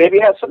music. Maybe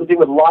it has something to do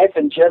with life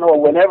in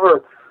general.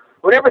 Whenever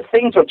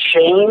things are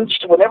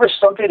changed, whenever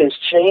something is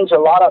changed, a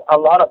lot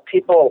of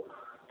people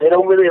they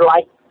don't really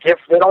like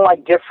they don't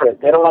like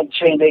different. They don't like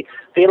change.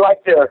 They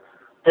like their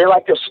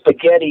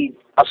spaghetti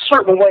a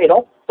certain way.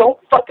 Don't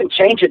fucking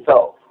change it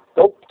though.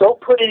 Don't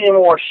put any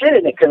more shit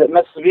in it because it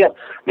messes me up.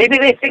 Maybe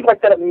they think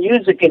like that of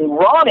music, and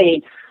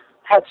Ronnie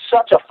had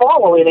such a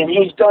following, and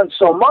he's done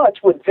so much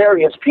with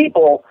various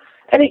people.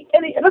 And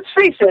let's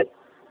face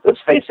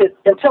it,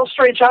 until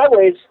Strange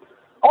Highways,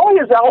 all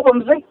his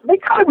albums, they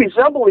kind of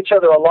resemble each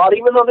other a lot,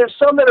 even though there's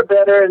some that are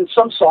better and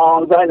some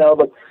songs, I know,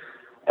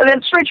 and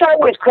then Strange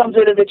Highways comes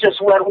in and it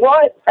just went,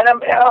 what? And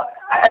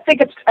I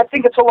think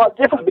it's a lot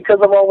different because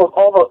of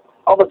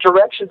all the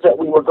directions that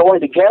we were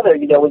going together,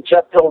 with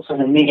Jeff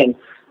Pilson and me and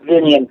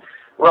Vinny and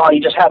Ronnie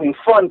just having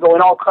fun,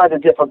 going all kinds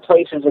of different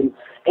places, and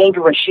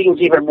Anger Machines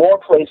even more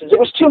places. It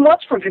was too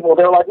much for people.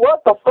 They're like,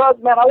 what the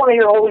fuck, man? I want to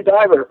hear Holy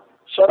Diver.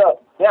 Shut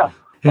up. Yeah.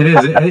 It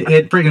is.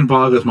 It friggin'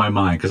 boggles my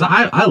mind because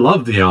I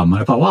love the album.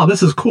 I thought, wow,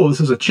 this is cool.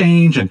 This is a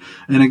change. And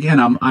again,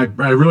 I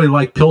really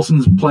like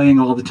Pilson's playing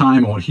all the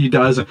time and what he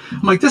does. And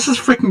I'm like, this is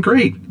freaking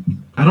great.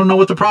 I don't know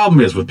what the problem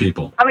is with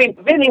people. I mean,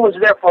 Vinny was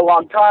there for a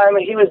long time.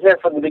 He was there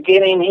from the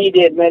beginning. He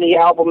did many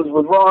albums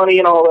with Ronnie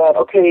and all that.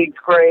 Okay,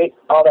 great.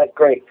 All that,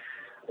 great.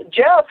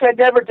 Jeff had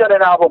never done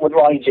an album with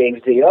Ronnie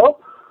James Dio.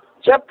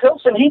 Jeff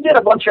Pilson, he did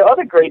a bunch of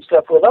other great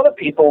stuff with other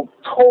people.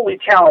 Totally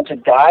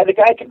talented guy. The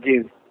guy could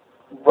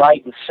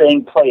write and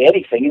sing, play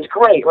anything. He's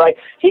great, right?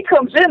 He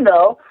comes in,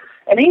 though,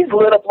 and he's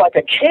lit up like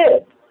a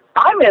kid.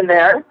 I'm in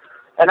there,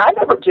 and I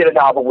never did an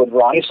album with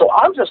Ronnie, so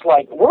I'm just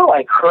like, we're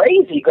like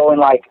crazy going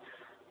like,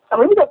 I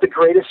mean, we got the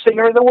greatest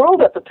singer in the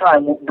world at the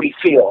time, we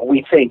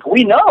think,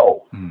 we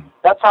know.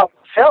 That's how it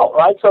felt,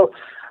 right? So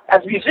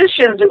as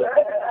musicians,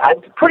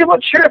 I'm pretty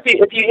much sure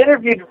if you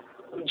interviewed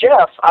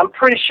Jeff, I'm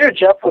pretty sure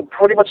Jeff would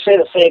pretty much say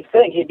the same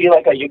thing. He'd be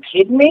like, are you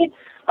kidding me?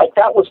 Like,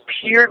 that was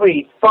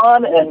purely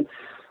fun, and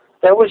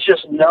there was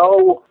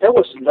no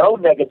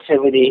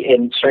negativity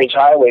in Strange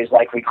Highways.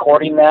 Like,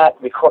 recording that,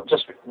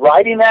 just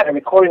writing that and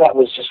recording that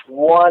was just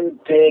one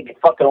big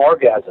fucking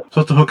orgasm.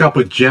 Supposed to hook up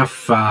with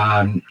Jeff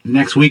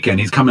next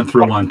weekend. He's coming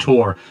through on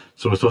tour,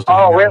 so we're supposed to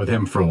hang out with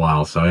him for a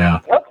while. So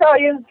yeah, he'll tell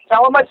you.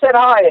 Tell him I said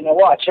hi, and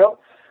watch. He'll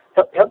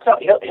tell.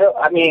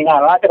 I mean,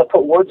 I'm not going to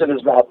put words in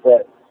his mouth,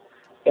 but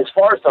as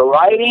far as the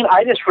writing,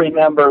 I just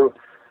remember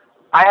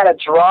I had to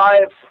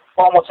drive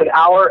almost an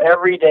hour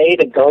every day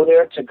to go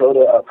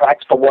to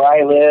practice from where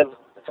I live.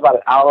 It's about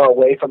an hour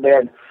away from there,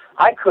 and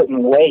I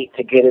couldn't wait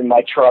to get in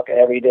my truck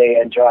every day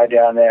and drive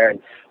down there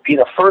and be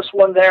the first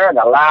one there and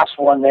the last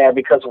one there,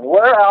 because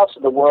where else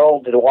in the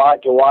world do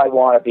I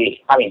want to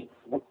be? I mean,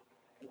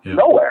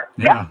 nowhere.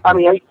 Yeah. I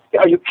mean,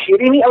 are you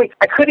kidding me? I mean,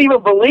 I couldn't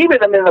even believe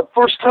it. I mean, the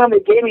first time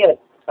they gave me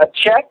a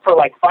check for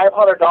like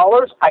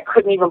 $500, I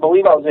couldn't even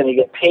believe I was going to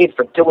get paid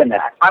for doing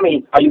that. I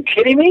mean, are you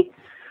kidding me?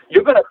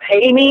 You're going to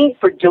pay me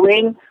for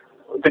doing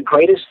the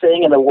greatest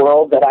thing in the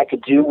world that I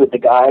could do with the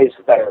guys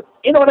that are,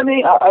 you know what I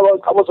mean? I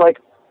was like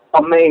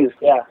amazed,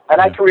 yeah.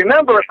 And I can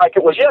remember it like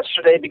it was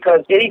yesterday,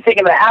 because anything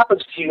that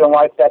happens to you in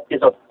life that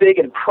is a big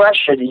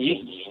impression,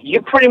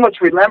 you pretty much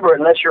remember it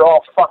unless you're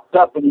all fucked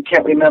up and you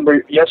can't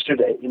remember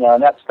yesterday, you know,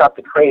 and that's not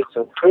the craze.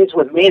 So craze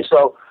with me,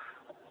 so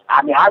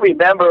I mean, I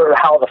remember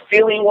how the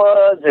feeling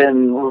was,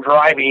 and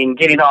driving,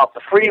 getting off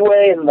the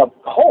freeway, and the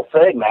whole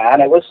thing,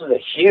 man. It was a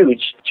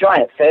huge,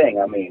 giant thing.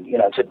 I mean, you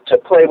know, to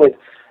play with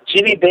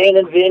Jimmy Bain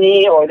and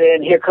Vinny, or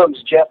then here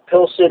comes Jeff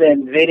Pilson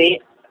and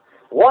Vinny,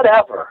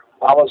 whatever.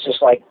 I was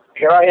just like,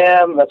 here I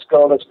am, let's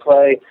go, let's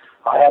play.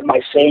 I had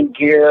my same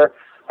gear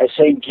I've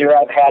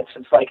had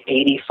since like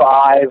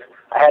 85.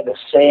 I had the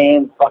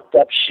same fucked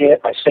up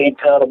shit, my same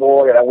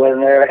pedalboard, and I went in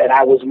there, and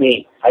I was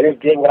me. I just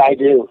did what I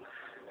do.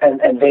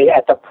 And they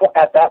at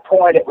that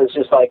point, it was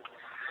just like,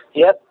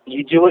 yep,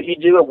 you do what you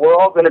do, and we're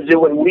all going to do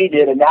what we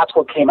did, and that's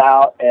what came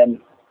out. And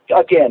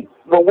again,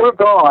 when we're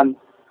gone,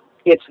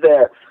 it's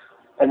there.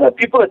 And the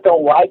people that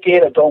don't like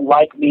it or don't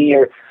like me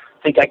or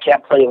think I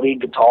can't play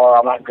lead guitar,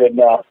 I'm not good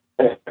enough,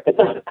 it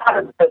doesn't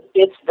matter.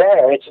 It's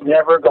there. It's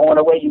never going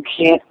away. You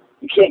can't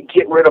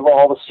get rid of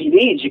all the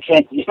CDs.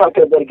 You're not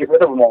going to be able to get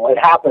rid of them all. It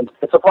happened.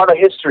 It's a part of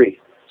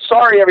history.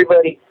 Sorry,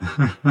 everybody.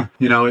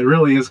 You know, it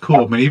really is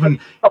cool. But even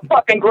a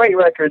fucking great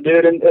record,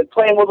 dude. And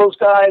playing with those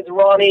guys,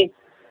 Ronnie,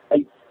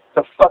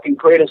 the fucking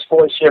greatest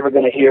voice you're ever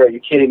going to hear. Are you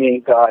kidding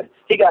me? God,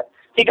 he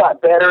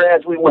got better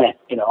as we went.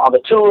 You know, on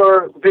the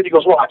tour, Vinny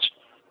goes, watch.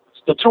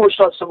 The tour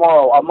starts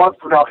tomorrow. A month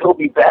from now, he'll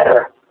be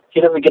better.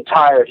 He doesn't get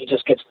tired. He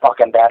just gets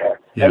fucking better.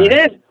 Yeah. And he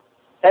did.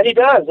 And he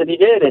does. And he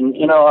did. And,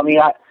 you know, I mean,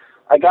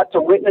 I got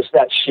to witness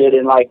that shit,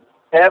 and, like,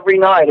 every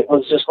night it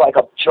was just like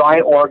a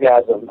giant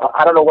orgasm.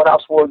 I don't know what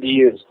else word to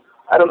use.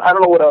 I don't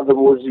know what other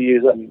words to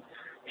use. I mean,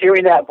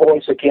 hearing that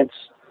voice against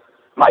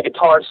my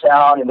guitar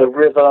sound and the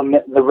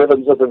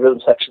rhythms of the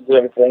rhythm sections and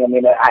everything, I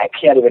mean, I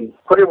can't even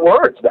put it in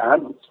words,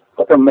 man. It's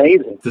fucking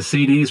amazing. The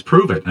CDs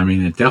prove it. I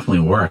mean, it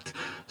definitely worked.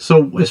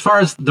 So as far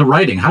as the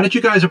writing, how did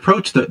you guys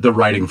approach the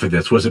writing for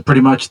this? Was it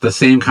pretty much the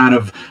same kind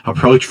of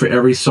approach for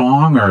every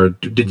song, or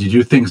did you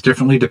do things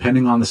differently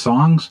depending on the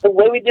songs? The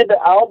way we did the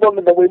album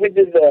and the way we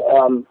did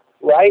the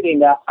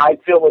writing, I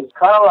feel, was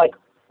kind of like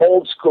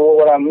old school.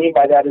 What I mean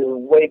by that is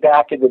way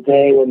back in the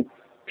day when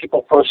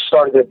people first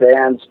started their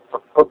bands,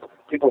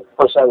 people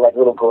first had like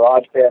little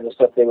garage bands and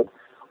stuff, they would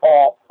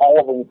all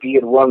of them would be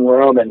in one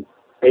room and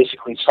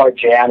basically start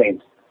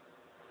jamming.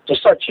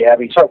 Just start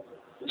jamming, start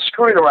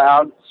screwing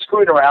around,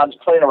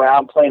 just playing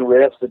around, playing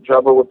riffs. The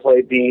drummer would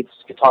play beats,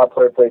 guitar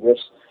player would play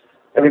riffs.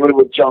 Everybody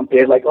would jump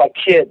in like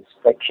kids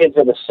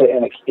in a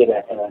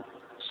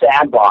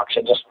sandbox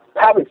and just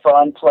having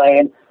fun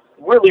playing.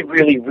 Really,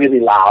 really, really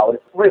loud.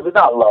 Really,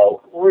 not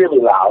low, really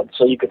loud,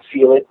 so you could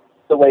feel it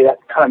the way that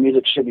kind of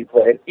music should be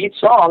played. Each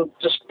song,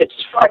 it's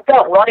fucked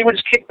up. Ronnie would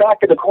just kick back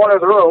in the corner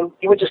of the room.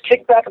 He would just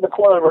kick back in the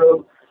corner of the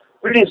room,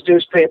 reading his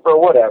newspaper or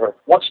whatever.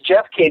 Once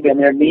Jeff came in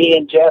there, me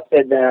and Jeff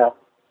and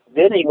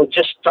Vinny would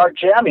just start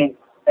jamming.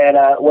 And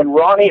when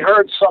Ronnie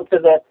heard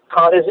something that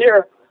caught his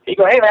ear, he'd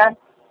go, hey, man,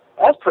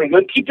 that's pretty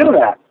good. Keep doing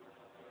that.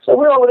 So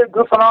we're over there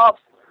goofing off,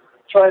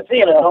 trying to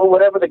see,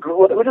 whatever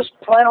we're just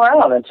playing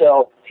around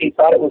until he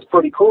thought it was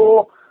pretty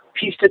cool,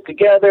 pieced it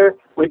together,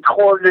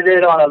 recorded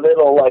it on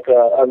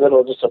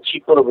just a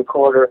cheap little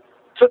recorder,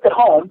 took it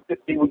home.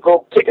 He would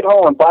go take it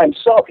home, and by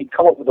himself, he'd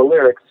come up with the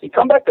lyrics. He'd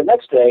come back the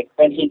next day,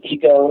 and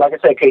he'd go, like I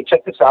said, okay,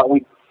 check this out.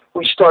 We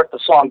start the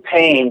song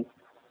Pain,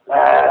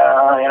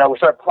 we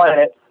start playing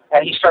it,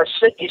 and he starts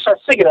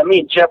singing, and me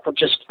and Jeff would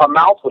just, our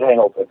mouth would hang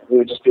open. We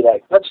would just be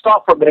like, let's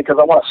stop for a minute, because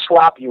I want to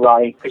slap you,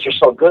 Ronnie, because you're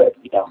so good,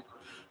 you know.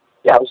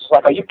 Yeah, I was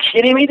like, are you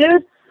kidding me,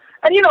 dude?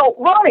 And,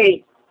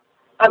 Ronnie,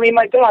 I mean,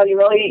 my God,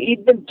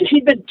 he'd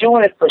been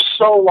doing it for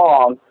so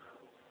long.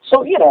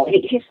 So,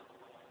 he's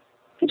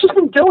just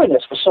been doing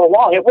this for so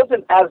long. It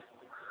wasn't as,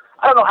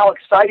 I don't know how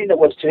exciting it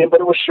was to him,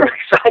 but it was sure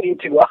exciting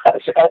to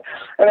us.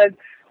 And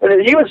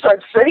then he would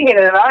start singing,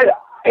 and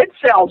it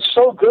sounds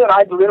so good,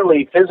 I'd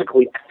literally,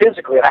 physically,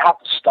 I have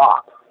to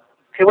stop.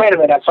 Hey, wait a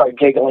minute, I started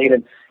giggling,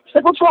 and She's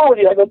like, what's wrong with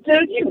you? I go,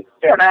 dude,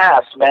 you're an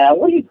ass, man.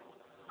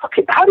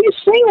 How do you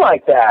sing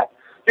like that?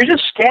 You're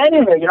just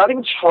standing there. You're not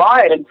even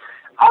trying. And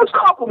I was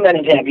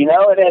complimenting him,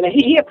 and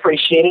he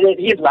appreciated it.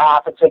 He'd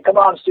laugh and say, come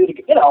on,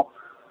 dude,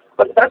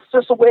 But that's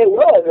just the way it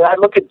was. And I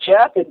look at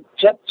Jeff, and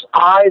Jeff's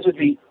eyes would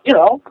be,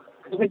 because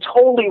we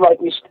totally,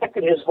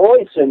 respected his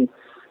voice and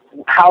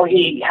how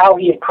he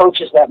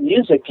approaches that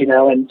music,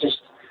 and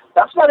just,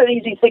 that's not an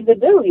easy thing to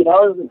do,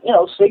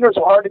 Singers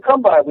are hard to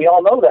come by. We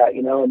all know that,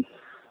 and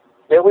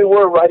there we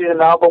were writing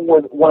an album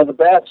with one of the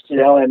best,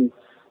 and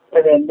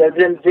then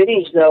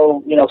Vinny's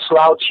no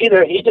slouch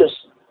either. He just,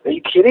 are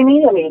you kidding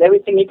me? I mean,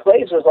 everything he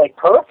plays is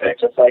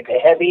perfect. It's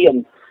heavy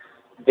and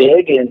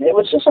big, and it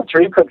was just a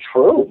dream come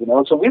true,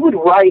 So we would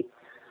write.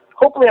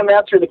 Hopefully, I'm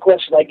answering the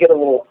question. I get a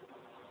little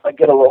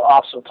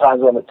off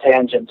sometimes on the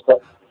tangents,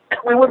 but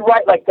we would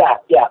write like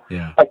that, yeah.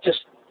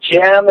 Just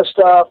jam the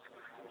stuff.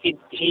 He'd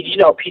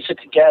piece it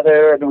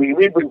together, and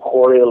we'd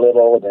record it a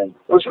little, and then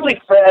it was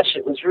really fresh.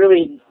 It was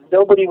really,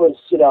 nobody was,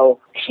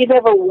 he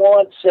never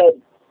once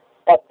said,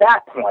 at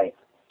that point,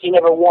 he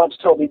never once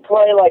told me,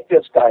 play like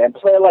this guy and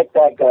play like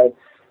that guy.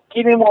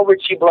 Give me more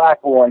Richie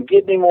Blackmore,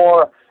 give me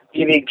more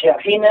B.B. King.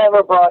 He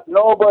never brought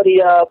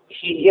nobody up.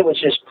 It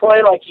was just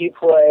play like you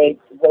play,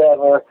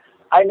 whatever.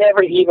 I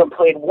never even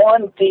played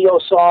one Dio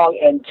song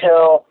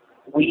until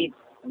we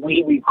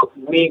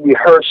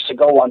rehearsed to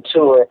go on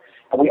tour,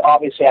 and we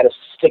obviously had to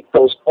stick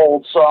those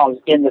old songs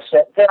in the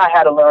set. Then I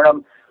had to learn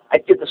them. I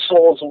did the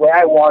solos the way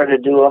I wanted to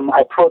do them. I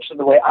approached them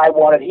the way I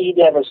wanted. He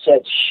never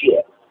said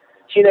shit.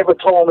 He never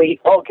told me,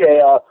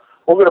 okay,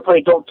 we're going to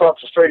play Don't Talk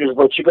to Strangers,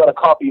 but you got to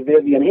copy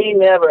Vivian. He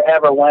never,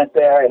 ever went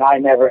there, and I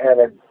never,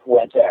 ever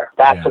went there.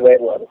 That's the way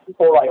it was.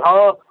 People were like,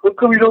 how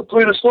come you don't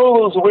play the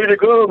solos? The way to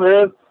go,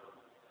 man.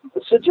 I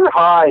said, you're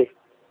high.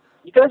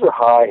 You guys are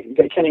high. You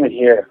guys can't even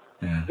hear.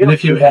 Yeah. And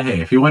if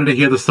you wanted to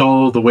hear the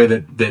solo the way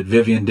that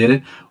Vivian did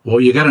it,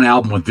 well, you got an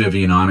album with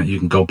Vivian on it. You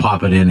can go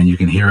pop it in and you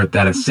can hear it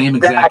that same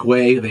exact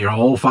way your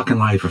whole fucking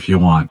life if you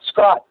want.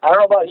 Scott, I don't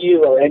know about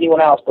you or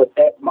anyone else, but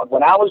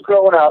when I was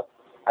growing up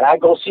and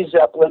I'd go see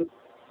Zeppelin,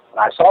 and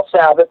I saw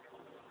Sabbath,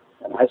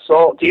 and I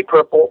saw Deep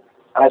Purple,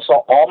 and I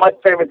saw all my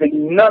favorite things,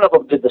 none of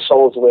them did the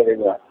solos the way they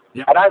went.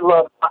 Yep. And I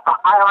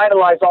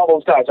idolized all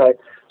those guys, right?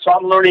 So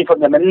I'm learning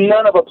from them, and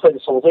none of them played the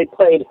solos. They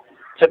played.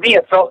 To me,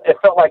 it sounded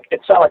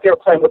like they were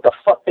playing what the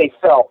fuck they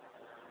felt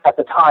at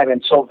the time,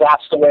 and so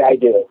that's the way I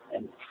do it.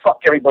 And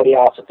fuck everybody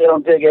else. If they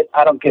don't dig it,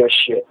 I don't give a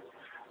shit.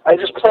 I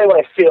just play what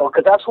I feel,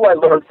 because that's who I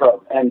learned from.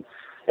 And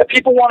if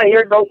people want to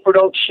hear note for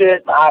note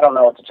shit, I don't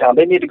know what to tell them.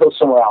 They need to go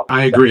somewhere else.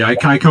 I agree. I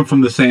come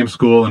from the same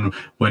school, and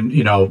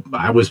when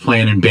I was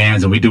playing in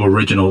bands and we do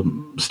original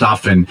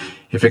stuff, and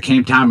if it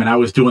came time and I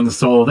was doing the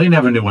solo, they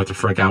never knew what the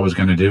frick I was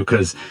going to do,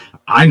 because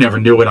I never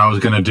knew what I was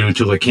going to do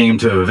until it came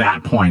to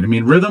that point. I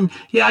mean, rhythm,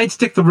 I'd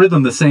stick the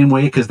rhythm the same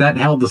way because that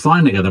held the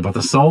song together, but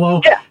the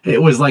solo,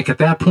 it was like at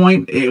that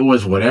point, it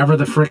was whatever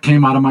the frick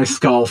came out of my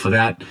skull for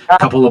that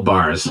couple of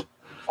bars.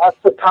 That's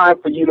the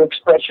time for you to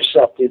express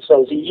yourself, dude.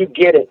 So you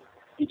get it.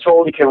 You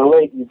totally can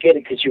relate. You get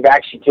it because you've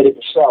actually did it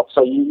yourself.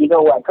 So you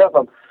know where I come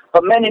from.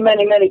 But many,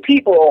 many, many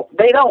people,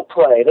 they don't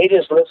play. They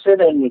just listen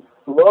and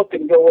look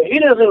and go, well, he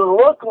doesn't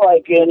look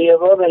like any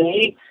of them,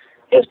 and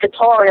his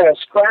guitar has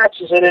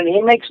scratches in it, and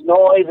he makes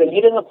noise, and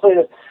he doesn't play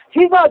this.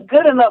 He's not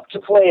good enough to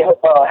play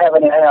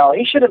Heaven and Hell.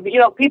 He should have,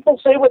 people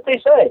say what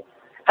they say.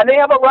 And they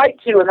have a right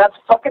to, and that's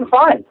fucking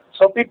fine.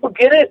 Some people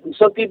get it, and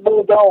some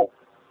people don't.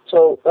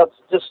 So that's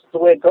just the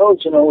way it goes,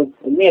 with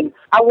me. And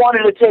I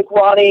wanted to take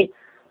Ronnie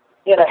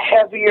in a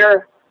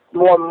heavier,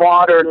 more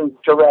modern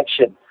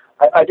direction.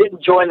 I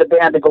didn't join the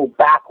band to go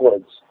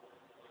backwards.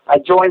 I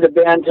joined the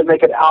band to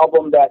make an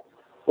album that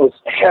was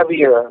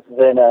heavier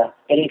than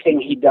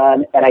anything he'd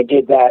done, and I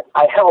did that.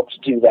 I helped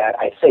do that,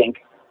 I think,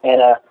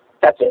 and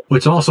that's it.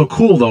 What's also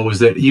cool, though, is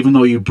that even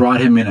though you brought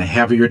him in a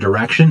heavier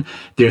direction,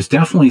 there's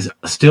definitely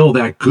still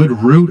that good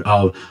root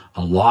of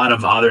a lot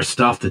of other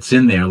stuff that's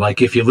in there.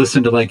 Like if you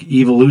listen to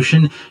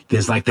Evolution,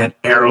 there's that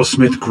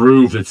Aerosmith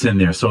groove that's in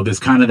there. So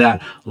there's kind of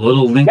that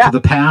little link to the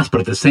past,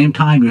 but at the same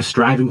time, you're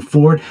striving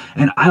forward.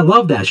 And I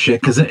love that shit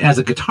because as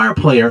a guitar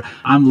player,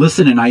 I'm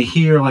listening, I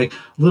hear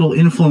little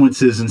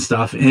influences and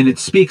stuff, and it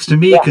speaks to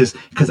me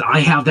because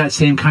I have that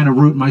same kind of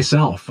root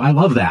myself. I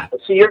love that.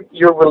 So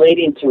you're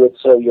relating to it,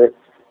 so you're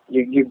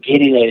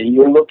getting it, and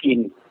you're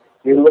looking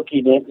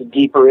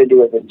deeper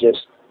into it than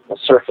just the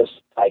surface,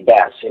 I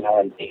guess, And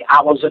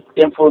I was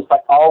influenced by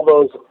all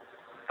those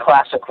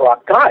classic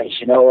rock guys,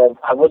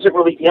 I wasn't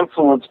really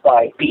influenced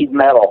by speed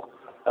metal.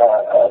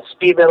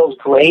 Speed metal's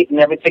great and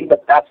everything,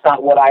 but that's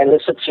not what I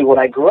listened to when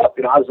I grew up.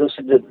 I was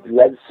listening to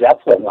Led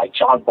Zeppelin, like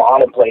John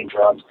Bonham playing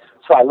drums.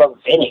 So I love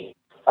Vinny,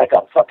 like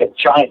a fucking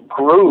giant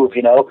groove,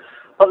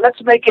 But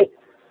let's make it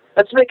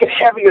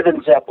heavier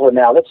than Zeppelin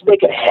now. Let's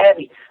make it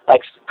heavy,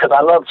 because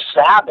I love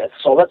Sabbath.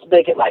 So let's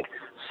make it like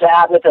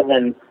Sabbath and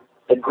then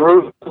the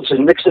grooves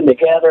and mix them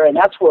together. And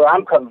that's where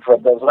I'm coming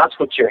from. That's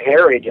what you're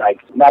hearing.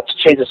 Not to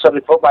change the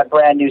subject, but my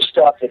brand new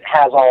stuff, it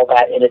has all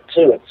that in it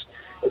too.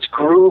 It's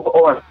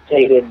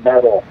groove-orientated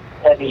metal,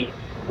 heavy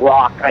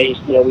rock. We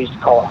used to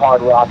call it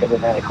hard rock, and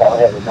then they call it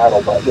heavy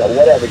metal, but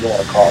whatever you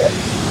want to call it.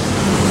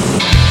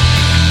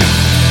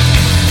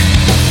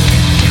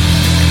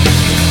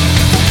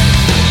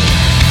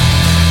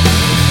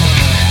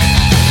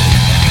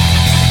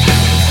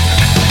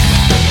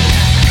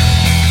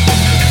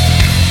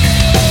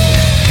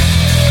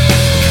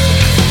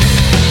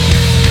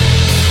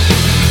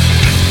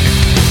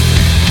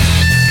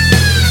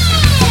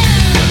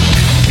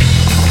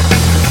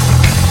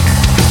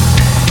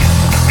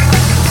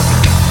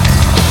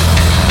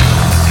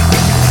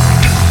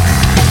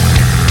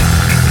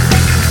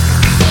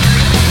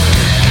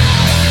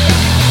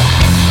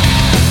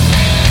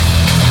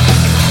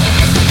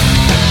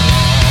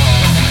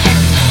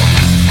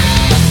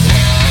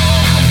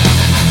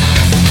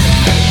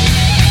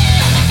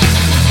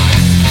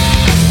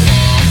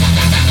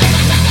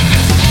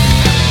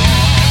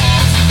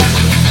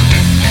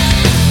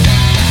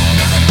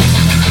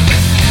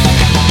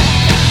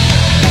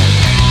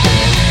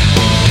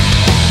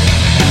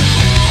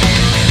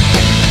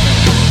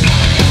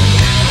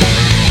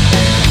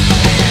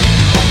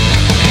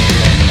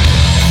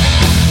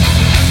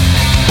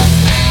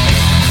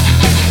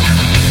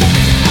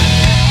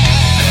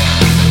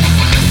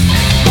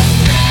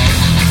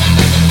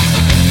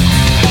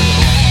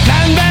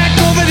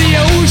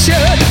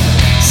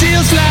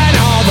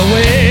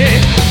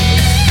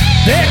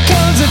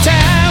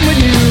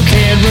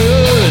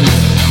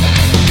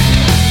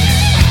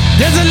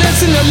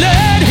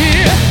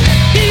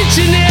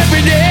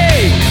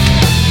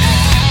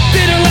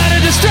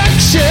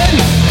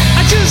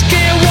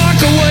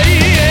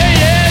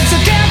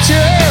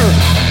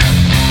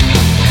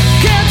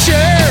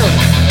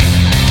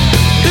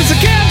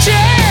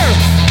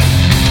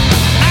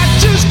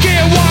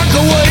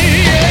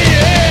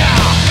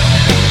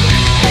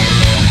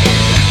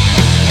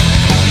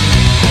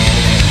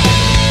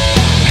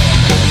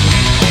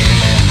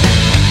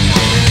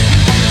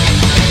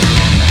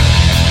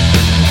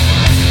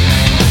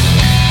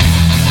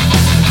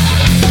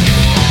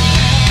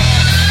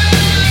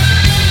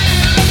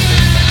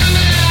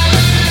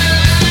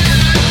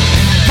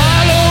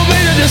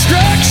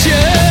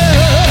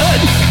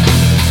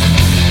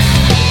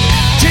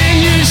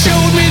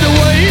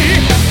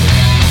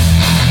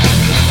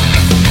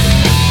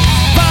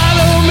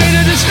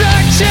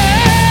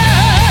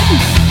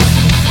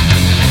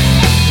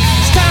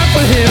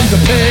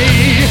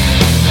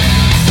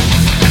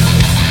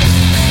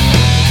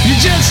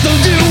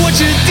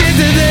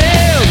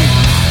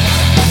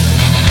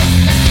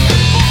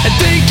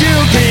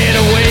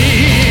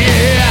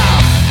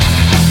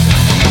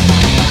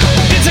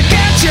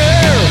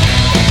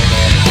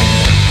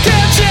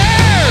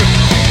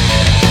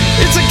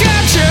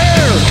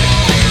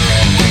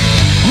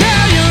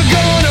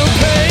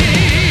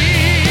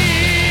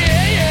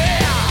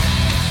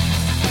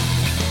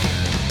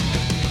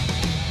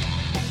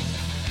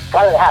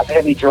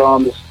 Heavy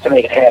drums to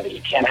make it heavy.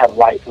 You can't have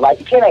light.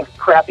 You can't have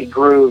crappy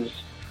grooves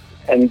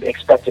and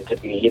expect it to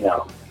be,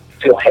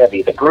 feel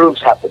heavy. The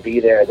grooves have to be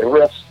there. The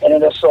riffs and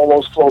then the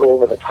solos float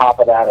over the top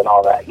of that and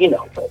all that,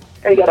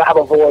 But you got to have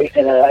a voice,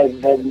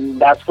 and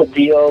that's what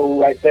Dio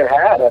right there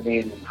had.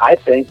 I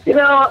think,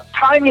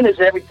 timing is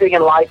everything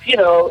in life.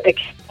 It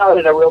came out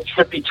in a real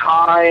trippy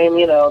time.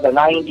 The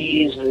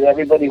 '90s.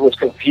 Everybody was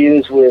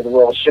confused with,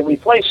 well, should we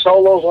play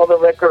solos on the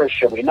record or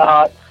should we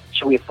not?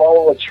 Should we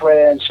follow a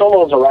trend?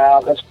 Solos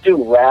around. Let's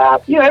do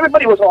rap.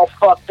 Everybody was all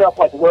fucked up.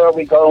 Like, where are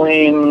we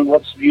going?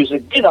 What's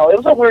music? It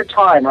was a weird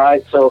time,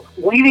 right? So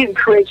we didn't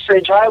create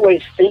Strange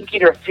Highways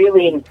thinking or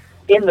feeling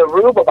in the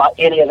room about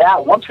any of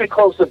that. Once we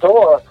closed the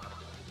door,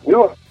 we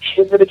were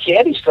kids at a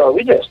candy store.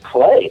 We just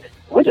played.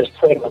 We just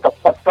played what the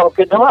fuck felt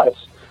good to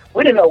us.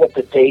 We didn't know what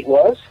the date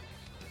was.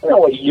 We didn't know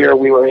what year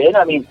we were in.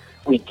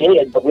 We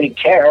did, but we didn't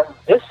care.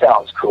 This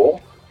sounds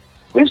cool.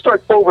 We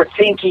start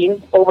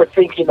overthinking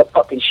the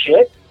fucking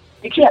shit.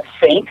 You can't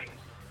think.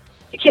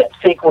 You can't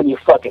think when you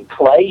fucking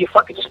play. You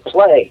fucking just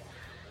play.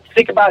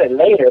 Think about it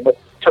later, but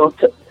to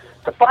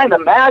find the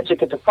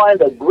magic and to find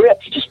the grip,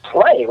 you just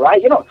play,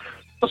 right?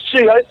 Let's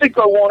see, I think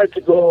I wanted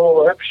to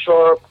go F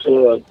sharp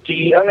to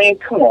D.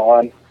 Come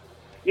on.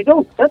 You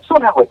don't. That's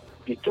not how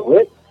you do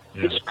it.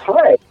 Yeah. You just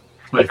play.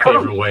 My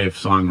favorite way of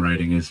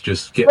songwriting is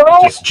just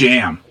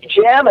jam.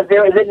 Jam, and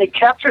then you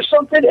capture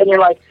something, and you're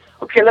like,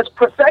 okay, let's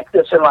perfect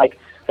this, and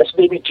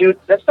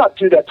let's not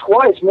do that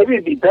twice. Maybe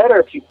it'd be better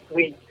if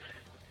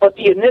but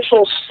the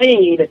initial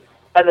seed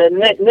and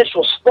the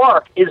initial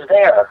spark is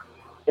there,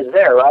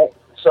 right?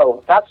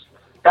 So that's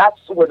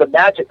where the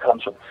magic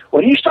comes from.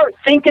 When you start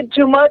thinking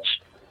too much,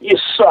 you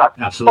suck.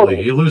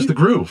 Absolutely. You lose the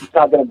groove. It's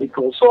not going to be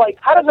cool. So,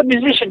 how does a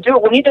musician do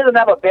it when he doesn't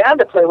have a band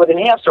to play with and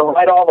he has to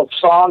write all the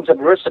songs and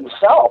riffs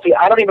himself?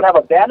 I don't even have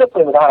a band to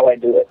play with. How do I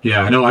do it?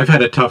 Yeah, I know. I've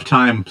had a tough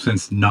time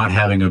since not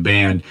having a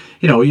band.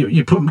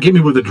 You get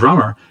me with a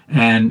drummer,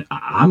 and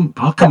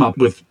I'll come up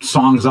with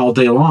songs all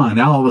day long.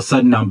 Now, all of a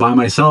sudden, I'm by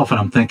myself, and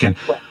I'm thinking,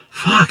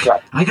 fuck,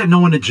 I got no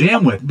one to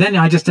jam with. Then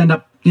I just end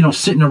up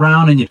sitting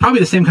around and you probably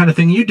the same kind of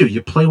thing you do.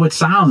 You play with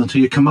sounds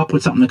until you come up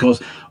with something that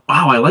goes,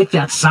 wow, I like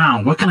that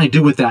sound. What can I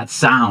do with that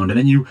sound? And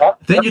then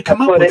you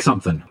come up with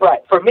something. Right.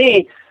 For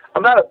me,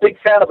 I'm not a big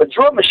fan of a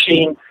drum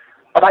machine,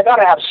 but I got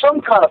to have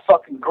some kind of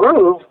fucking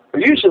groove.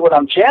 Usually when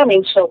I'm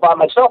jamming, so by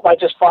myself, I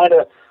just find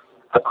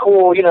a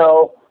cool,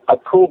 a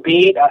cool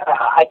beat.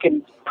 I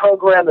can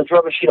program the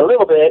drum machine a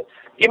little bit,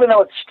 even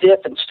though it's stiff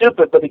and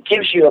stupid, but it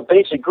gives you a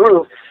basic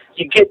groove.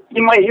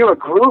 You might hear a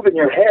groove in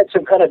your head,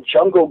 some kind of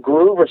jungle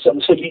groove or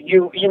something. So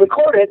you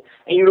record it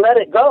and you let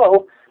it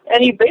go,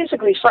 and you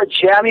basically start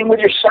jamming with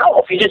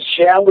yourself. You just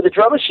jam with the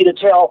drum machine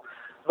until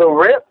the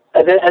rip,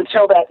 and then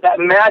until that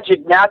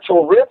magic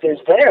natural riff is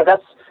there.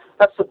 That's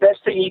the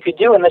best thing you could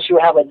do, unless you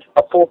have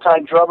a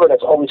full-time drummer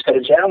that's always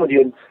going to jam with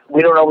you, and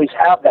we don't always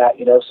have that,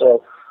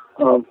 So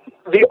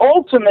the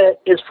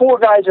ultimate is 4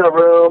 guys in a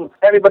room,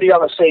 everybody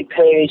on the same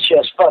page,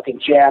 just fucking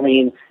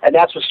jamming, and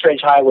that's what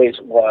Strange Highways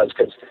was,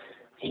 because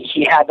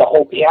he had a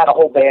whole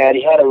band,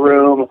 he had a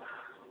room,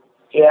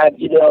 he had,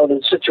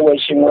 the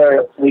situation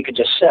where we could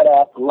just set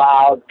up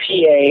loud,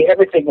 PA,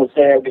 everything was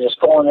there. We could just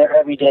go in there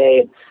every day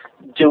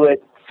and do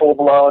it full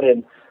blown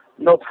and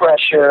no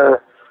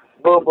pressure.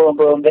 Boom, boom,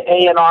 boom. The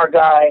A&R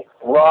guy,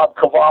 Rob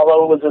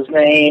Cavallo was his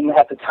name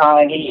at the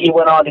time. He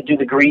went on to do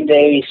the Green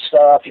Day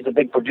stuff. He's a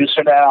big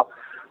producer now.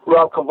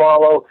 Rob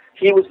Cavallo,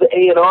 he was the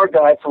A&R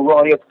guy for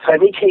Ronnie at the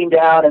time. He came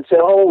down and said,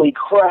 holy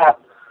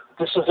crap,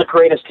 this is the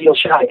greatest deal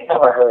shit I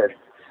ever heard.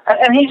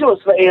 And he was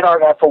the A&R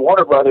guy for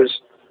Warner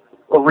Brothers,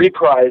 a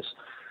Reprise.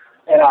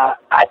 And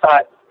I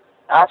thought,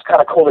 that's kind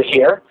of cool to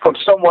hear from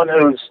someone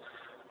who's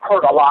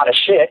heard a lot of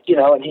shit,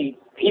 and he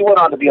went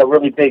on to be a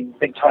really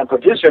big-time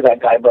producer,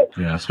 that guy. But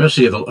yeah,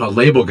 especially a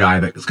label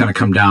guy that's going to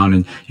come down,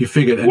 and you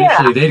figure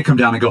initially they'd come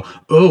down and go,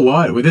 oh,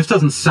 what? Well, this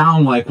doesn't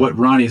sound like what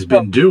Ronnie's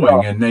been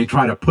doing, and they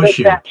try to push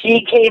you.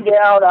 He came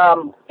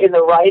down in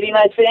the writing,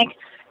 I think,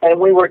 and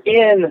we were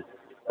in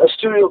a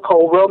studio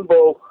called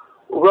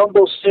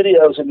Rumble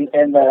Studios in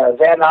Van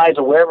Nuys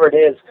or wherever it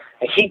is.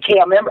 And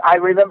I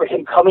remember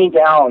him coming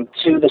down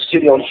to the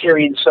studio and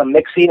hearing some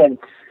mixing, and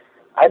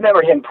I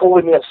remember him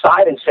pulling me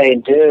aside and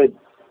saying, dude,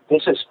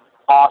 this is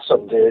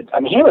awesome, dude. I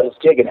mean, he was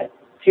digging it.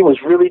 He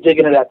was really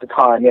digging it at the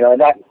time, and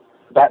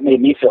that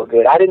made me feel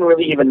good. I didn't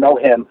really even know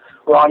him.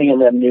 Ronnie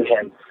and them knew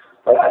him,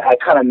 but I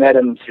kind of met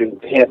him through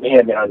him,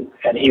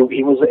 and he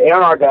was an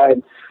A&R guy.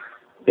 And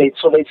they'd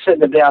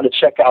send him down to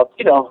check out,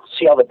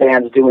 see how the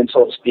band's doing,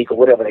 so to speak, or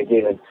whatever they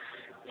did. And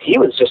he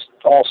was just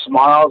all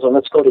smiles and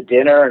let's go to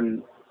dinner,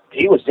 and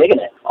he was digging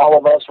it. All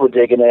of us were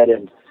digging it,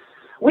 and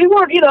we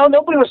weren't,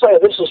 nobody was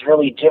like, this is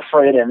really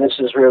different, and this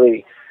is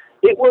really,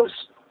 it was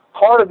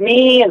part of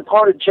me and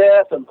part of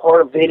Jeff and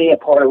part of Vinny and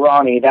part of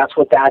Ronnie. That's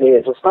what that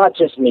is. It's not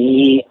just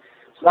me.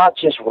 It's not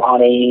just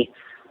Ronnie.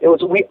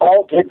 We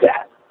all did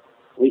that.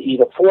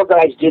 The 4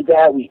 guys did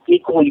that. We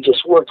equally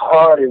just worked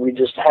hard, and we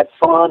just had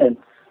fun, and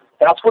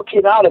that's what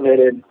came out of it.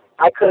 And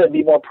I couldn't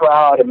be more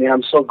proud. I mean,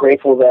 I'm so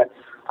grateful that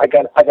I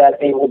got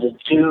able to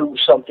do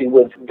something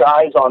with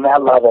guys on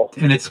that level.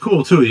 And it's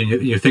cool, too,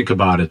 you think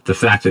about it, the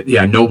fact that,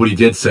 nobody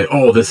did say,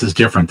 oh, this is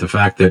different. The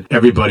fact that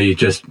everybody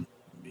just,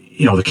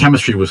 the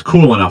chemistry was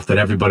cool enough that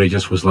everybody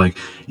just was like,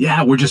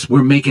 yeah,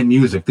 we're making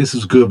music. This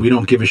is good. We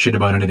don't give a shit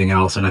about anything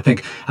else. And I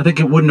think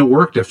it wouldn't have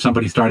worked if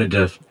somebody started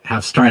to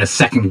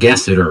second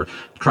guess it or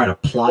try to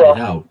plot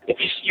it out.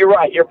 You're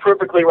right. You're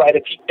perfectly right.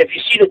 If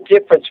you see the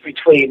difference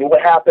between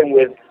what happened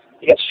with,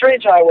 you got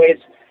Strange Highways,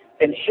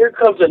 and here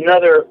comes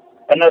another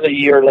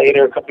year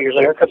later, a couple years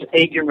later, comes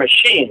 8 Year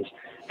Machines.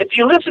 If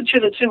you listen to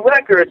the 2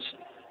 records,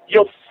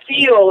 you'll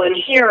feel and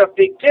hear a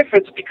big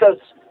difference because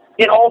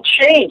it all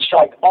changed.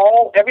 Like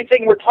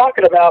everything we're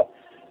talking about,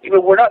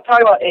 we're not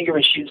talking about 8 Year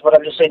Machines, but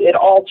I'm just saying it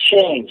all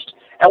changed.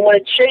 And when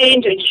it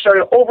changed and you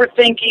started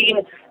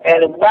overthinking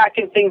and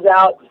whacking things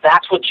out,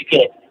 that's what you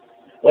get.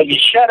 When you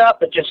shut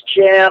up and just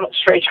jam,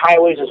 Strange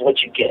Highways is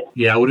what you get.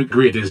 Yeah, I would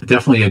agree. There's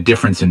definitely a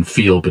difference in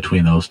feel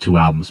between those 2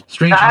 albums.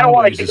 Strange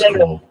Highways is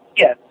cool.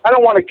 Yeah, I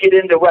don't want to get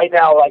into right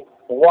now like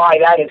why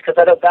that is, because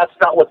that's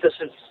not what this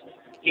is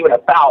even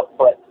about.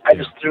 But I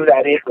just threw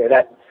that in there.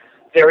 That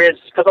there is,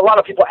 because a lot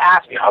of people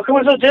ask me, how come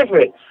it's so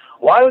different?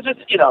 Why was it?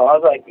 I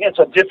was like, it's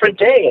a different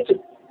day.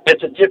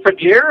 It's a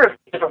different year,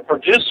 a different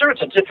producer.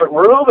 It's a different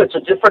room. It's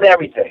a different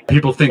everything.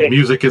 People think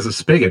music is a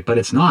spigot, but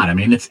it's not. I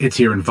mean, it's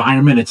your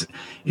environment.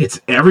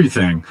 It's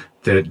everything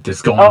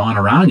that's going on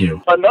around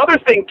you. Another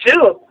thing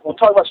too, we'll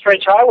talk about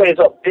Strange Highways.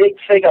 A big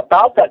thing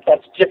about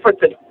that's different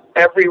than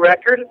every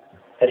record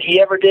that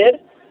he ever did.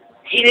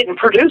 He didn't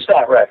produce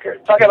that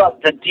record. Talking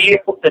about the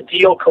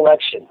Dio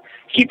collection.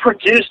 He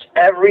produced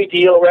every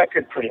Dio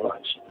record pretty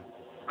much.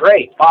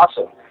 Great,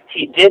 awesome.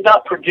 He did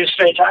not produce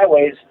Strange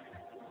Highways,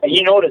 and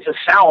you notice it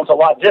sounds a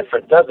lot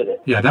different, doesn't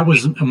it? Yeah, that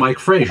was Mike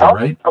Frazier,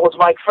 right? That was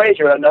Mike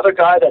Frazier, another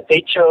guy that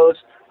they chose.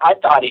 I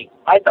thought he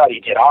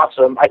did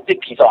awesome. I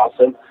think he's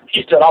awesome.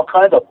 He's done all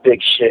kinds of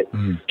big shit.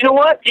 You know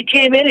what? He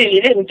came in and he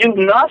didn't do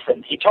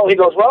nothing. He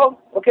goes, well,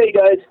 okay,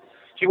 guys.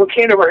 He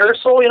came to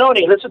rehearsal, and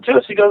he listened to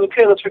us. He goes,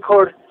 okay, let's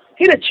record.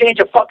 He didn't change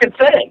a fucking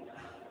thing.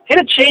 He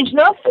didn't change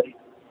nothing.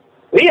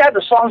 We had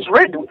the songs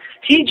written.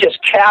 He just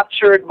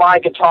captured my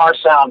guitar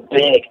sound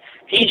big.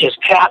 He just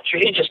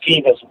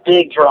gave us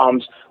big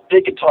drums,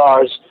 big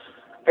guitars,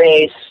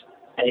 bass,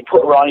 and he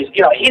put Ronnie's, he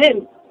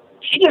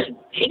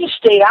just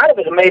stayed out of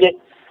it and made it,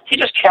 he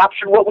just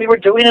captured what we were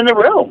doing in the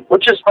room,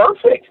 which is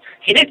perfect.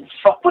 He didn't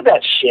fuck with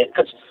that shit,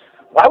 because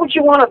why would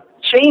you want to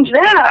change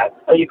that?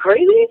 Are you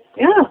crazy?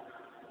 Yeah.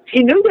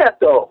 He knew that,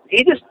 though.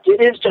 He just did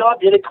his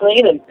job, did it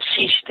clean, and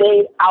he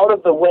stayed out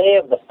of the way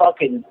of the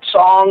fucking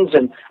songs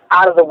and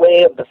out of the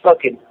way of the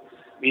fucking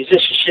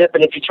musicianship.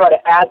 And if you try to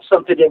add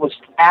something, it was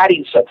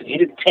adding something. He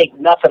didn't take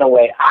nothing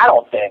away, I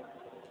don't think,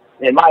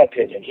 in my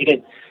opinion. He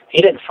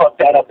didn't fuck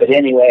that up in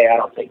any way, I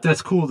don't think.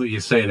 That's cool that you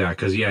say that,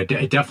 because, yeah,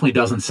 it definitely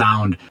doesn't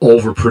sound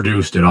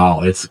overproduced at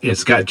all.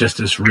 It's got just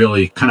this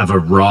really kind of a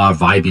raw,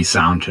 vibey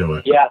sound to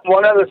it. Yeah,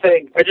 one other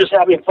thing. We're just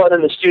having fun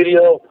in the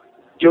studio,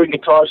 doing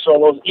guitar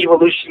solos.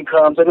 Evolution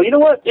comes. I go, you know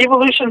what?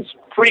 Evolution's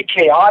pretty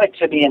chaotic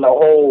to me in that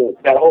whole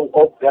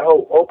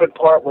open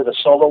part where the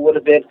solo would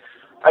have been.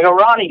 I go,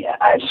 Ronnie,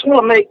 I just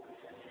want to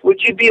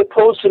would you be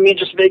opposed to me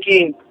just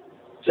making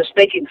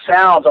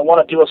sounds? I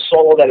want to do a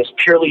solo that is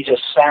purely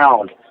just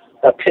sound.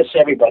 That piss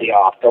everybody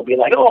off. They'll be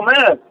like, "Oh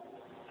man,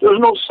 there's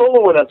no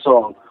solo in that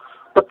song,"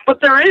 but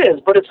there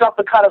is. But it's not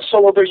the kind of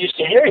solo they're used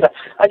to hearing.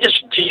 I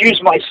just to use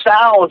my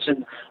sounds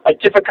and like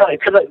different kind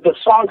because the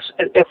songs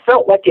it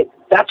felt like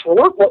that's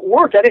what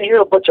worked. I didn't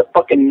hear a bunch of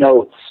fucking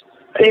notes.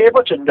 I didn't hear a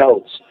bunch of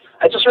notes.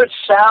 I just heard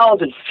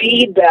sounds and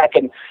feedback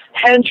and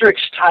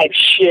Hendrix type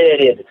shit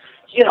and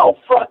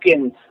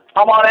fucking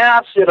I'm on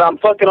acid. I'm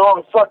fucking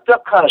all fucked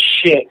up kind of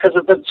shit because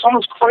if the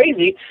song's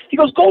crazy, he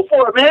goes, "Go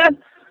for it, man.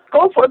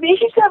 Go for it."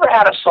 He's never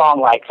had a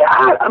song like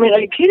that. I mean, are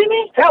you kidding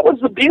me? That was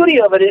the beauty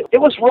of it. It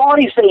was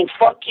Ronnie saying,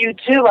 "Fuck you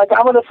too." Like,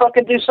 I'm going to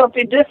fucking do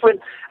something different.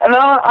 And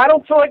I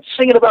don't feel like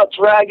singing about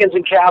dragons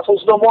and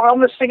castles no more. I'm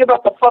going to sing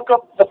about the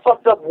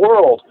fucked up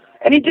world.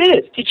 And he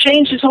did. He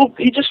changed his whole,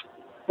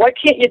 why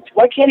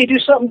can't he do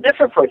something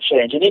different for a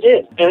change? And he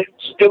did. And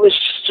it was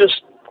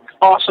just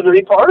awesome to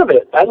be part of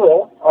it. That's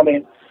all. I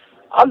mean,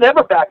 I'll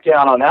never back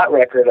down on that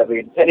record. I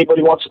mean,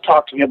 anybody wants to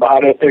talk to me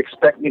about it, if they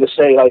expect me to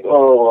say, like,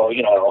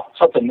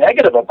 something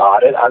negative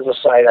about it, I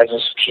just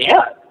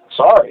can't.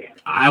 Sorry.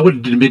 I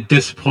would have been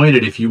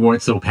disappointed if you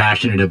weren't so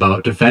passionate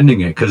about defending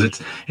it, because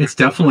it's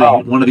definitely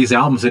one of these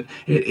albums that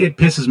it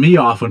pisses me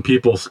off when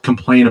people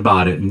complain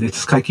about it, and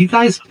it's like, you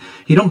guys,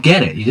 you don't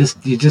get it.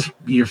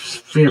 You're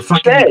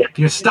fucking,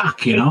 you're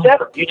stuck. You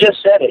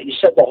just said it. You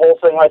said the whole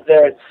thing right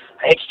there.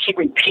 I keep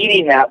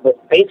repeating that,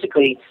 but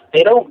basically,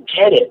 they don't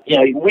get it.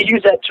 We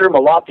use that term a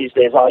lot these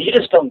days. "Oh, you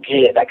just don't get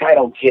it. That guy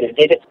don't get it."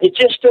 They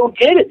just don't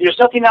get it. There's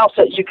nothing else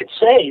that you could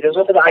say. There's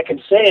nothing I can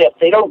say. If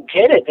they don't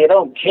get it, they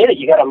don't get it.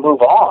 You got to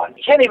move on.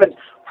 You can't even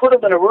put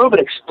them in a room and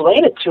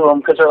explain it to them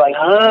because they're like,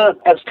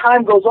 As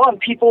time goes on,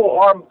 people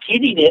are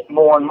getting it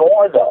more and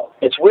more, though.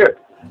 It's weird.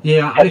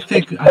 Yeah, I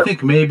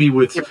think maybe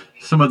with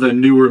some of the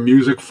newer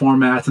music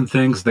formats and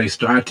things, they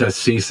start to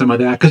see some of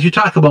that. Because you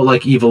talk about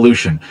like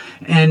Evolution,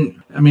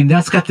 and I mean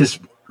that's got this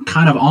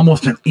kind of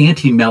almost an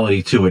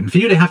anti-melody to it. And for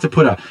you to have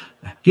to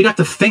you'd have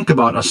to think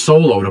about a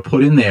solo to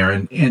put in there,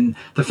 and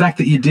the fact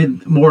that you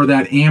did more of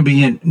that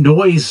ambient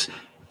noise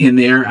in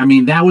there, I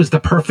mean, that was the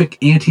perfect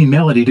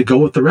anti-melody to go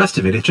with the rest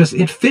of it.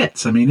 It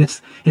fits. I mean,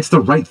 it's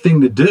the right thing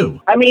to do.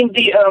 I mean,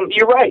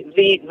 you're right.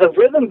 The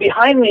rhythm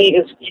behind me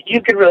is, you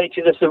can relate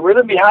to this, the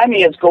rhythm behind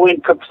me is going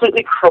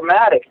completely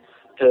chromatic.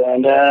 It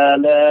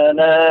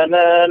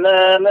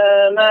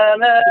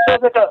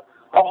sounds like a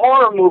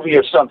horror movie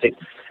or something.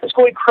 It's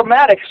going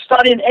chromatic. It's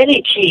not in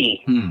any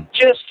key.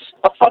 Just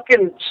a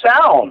fucking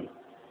sound.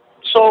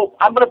 So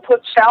I'm going to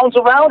put sounds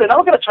around it.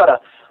 I'm going to try to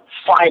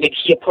find a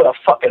key and put a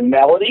fucking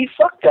melody.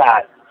 Fuck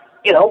that.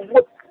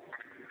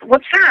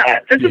 What's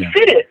that? Doesn't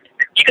fit it.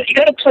 You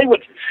got to play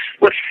what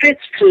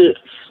fits to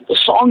the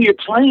song you're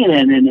playing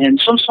in, and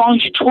some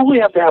songs you totally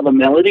have to have a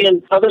melody,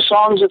 and other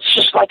songs it's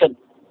just like an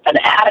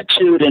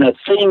attitude and a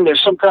thing.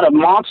 There's some kind of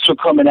monster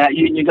coming at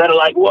you, and you got to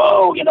like,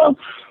 whoa,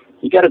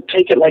 you got to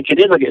take it like it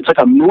is. Like it's like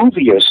a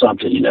movie or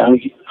something,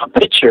 a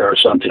picture or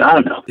something. I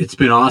don't know. It's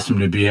been awesome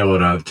to be able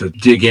to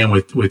dig in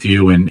with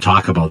you and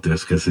talk about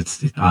this, because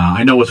it's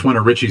I know it's one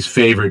of Richie's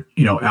favorite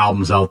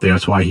albums out there.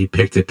 That's why he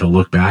picked it to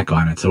look back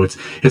on it. So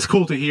it's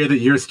cool to hear that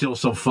you're still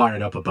so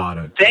fired up about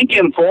it. Thank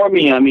him for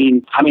me. I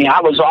mean, I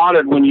was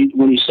honored when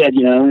you said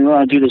we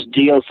want to do this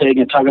deal thing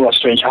and talk about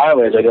Strange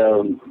Highways. I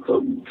go,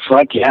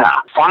 fuck yeah,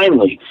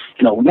 finally.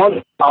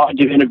 I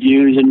do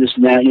interviews and this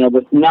and that,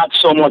 but not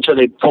so much are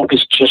they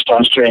focused just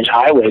on Strange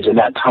Highways and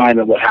that time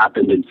and what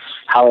happened and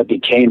how it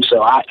became.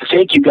 So I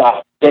thank you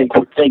guys. Thank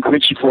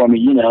Richie for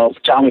me,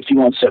 tell me if he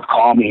wants to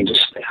call me and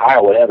just say hi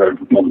or whatever.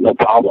 No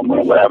problem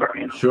or whatever,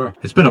 Sure.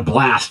 It's been a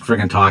blast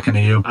friggin' talking to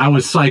you. I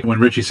was psyched when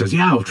Richie says,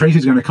 yeah,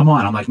 Tracy's going to come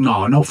on. I'm like,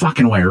 no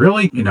fucking way.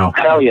 Really?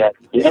 Hell yeah.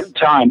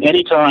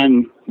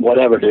 Anytime,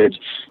 whatever, dude.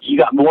 You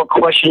got more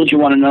questions you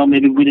want to know?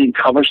 Maybe we didn't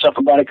cover stuff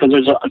about it because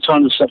there's a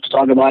ton of stuff to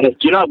talk about it.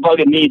 You're not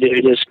bugging me,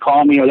 dude. Just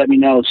call me or let me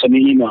know. Send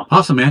me an email.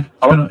 Awesome, man.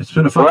 It's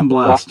been a fucking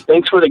blast. Well,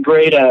 thanks for the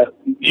great,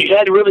 you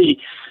had really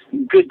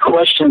good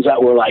questions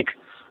that were like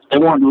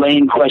weren't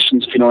lame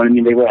questions, if you know what I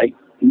mean. They were like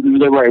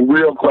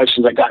real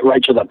questions. I got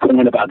right to the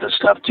point about this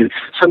stuff too.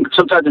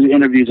 Sometimes in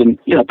interviews, and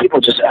people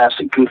just ask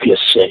the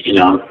goofiest shit.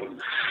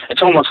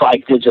 It's almost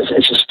like it's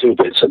just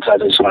stupid.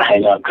 Sometimes I just want to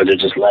hang up because they're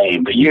just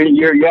lame. But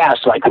you're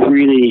asked like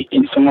really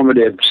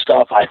informative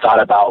stuff. I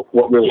thought about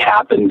what really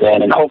happened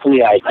then, and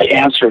hopefully I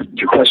answered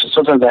your question.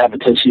 Sometimes I have a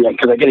tendency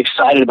because I get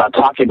excited about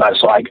talking about it,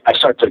 so I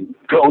start to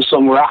go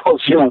somewhere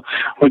else,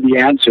 with the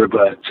answer.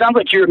 But it sounds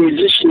like you're a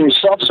musician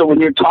yourself. So when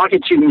you're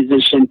talking to a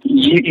musician,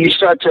 you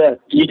start to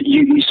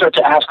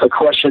ask a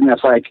question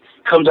that's like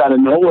comes out of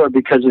nowhere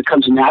because it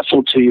comes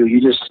natural to you.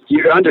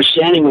 You're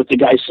understanding what the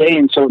guy's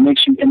saying, so it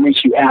makes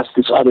you ask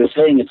this other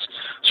thing. It's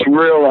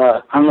real.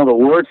 I don't know the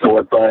word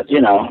for it, but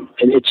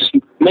it just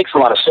makes a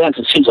lot of sense.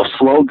 It seems to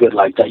flow good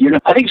like that.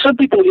 I think some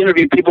people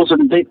interview people,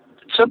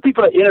 some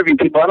people that interview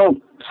people, I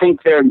don't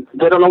think they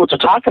don't know what they're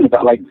talking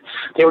about. Like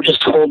they were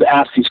just told to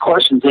ask these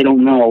questions. They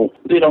don't know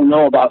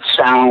about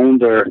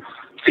sound or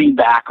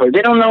feedback, or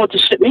they don't know what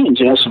this shit means.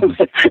 So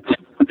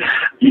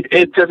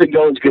it doesn't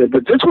go as good.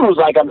 But this one was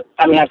like,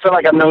 I feel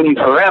like I've known you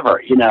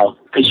forever.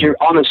 Because you're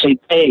on the same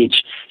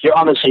page. You're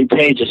on the same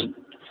page as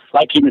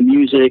liking the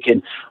music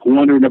and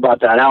wondering about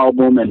that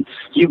album, and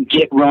you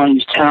get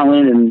Ronnie's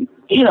talent, and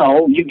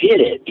you get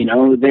it.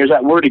 There's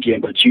that word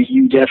again, but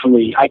you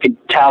definitely, I could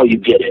tell you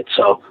get it.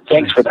 So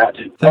thanks for that,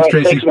 dude. Thanks,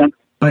 Tracy. Thanks, man.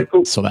 Bye.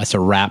 So that's a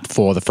wrap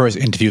for the first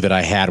interview that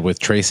I had with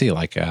Tracy.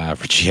 Like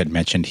Richie had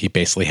mentioned, he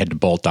basically had to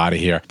bolt out of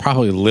here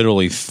probably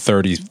literally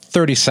 30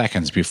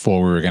 seconds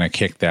before we were going to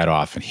kick that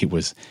off. And he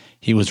was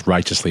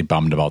righteously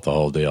bummed about the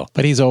whole deal.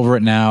 But he's over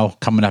it now.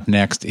 Coming up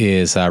next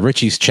is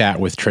Richie's chat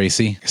with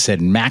Tracy. I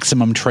said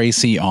Maximum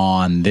Tracy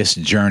on this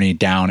journey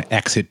down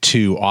Exit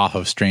 2 off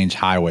of Strange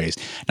Highways.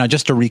 Now,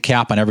 just to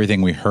recap on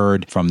everything we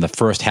heard from the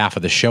first half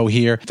of the show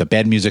here, the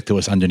bed music that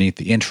was underneath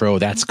the intro,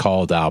 that's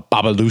called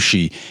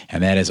Babalushi,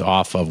 and that is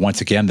off of,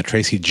 once again, the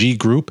Tracy G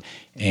Group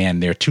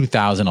and their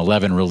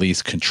 2011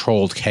 release,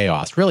 Controlled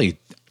Chaos. Really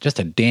just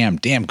a damn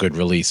good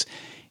release,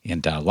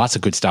 and lots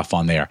of good stuff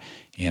on there.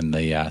 And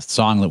the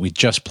song that we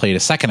just played a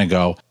second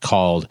ago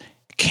called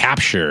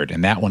Captured,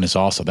 and that one is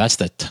also, that's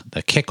the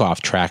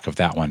kickoff track of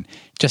that one.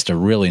 Just a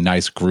really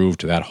nice groove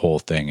to that whole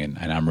thing, and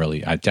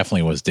I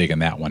definitely was digging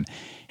that one.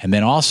 And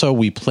then also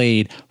we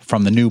played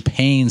from the new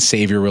Pain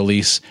Savior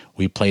release,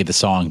 we played the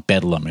song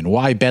Bedlam. And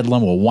why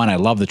Bedlam? Well, one, I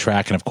love the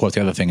track, and of course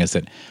the other thing is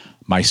that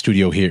my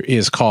studio here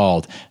is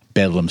called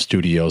Bedlam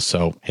Studios,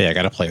 so hey, I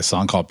got to play a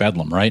song called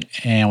Bedlam, right?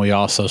 And we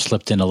also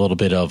slipped in a little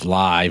bit of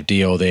live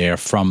Dio there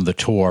from the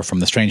tour,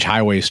 from the Strange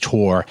Highways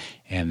tour,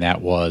 and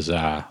that was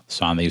a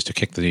song they used to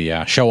kick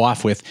the show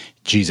off with,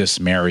 Jesus,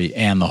 Mary,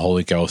 and the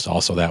Holy Ghost.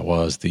 Also, that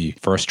was the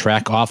first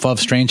track off of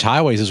Strange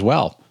Highways as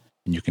well.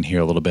 And you can hear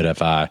a little bit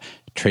of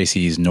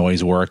Tracy's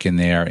noise work in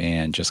there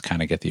and just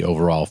kind of get the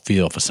overall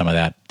feel for some of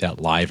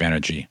that live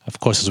energy.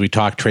 Of course, as we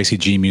talk Tracy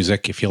G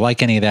music, if you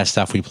like any of that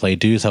stuff we play,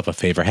 do yourself a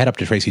favor, head up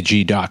to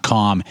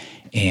tracyg.com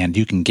and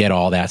you can get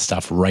all that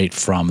stuff right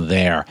from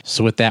there.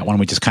 So with that one,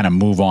 we just kind of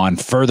move on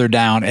further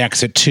down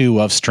Exit 2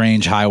 of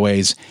Strange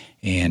Highways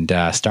and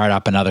start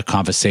up another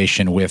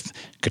conversation with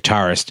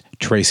guitarist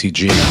Tracy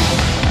G.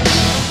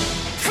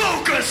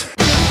 Focus!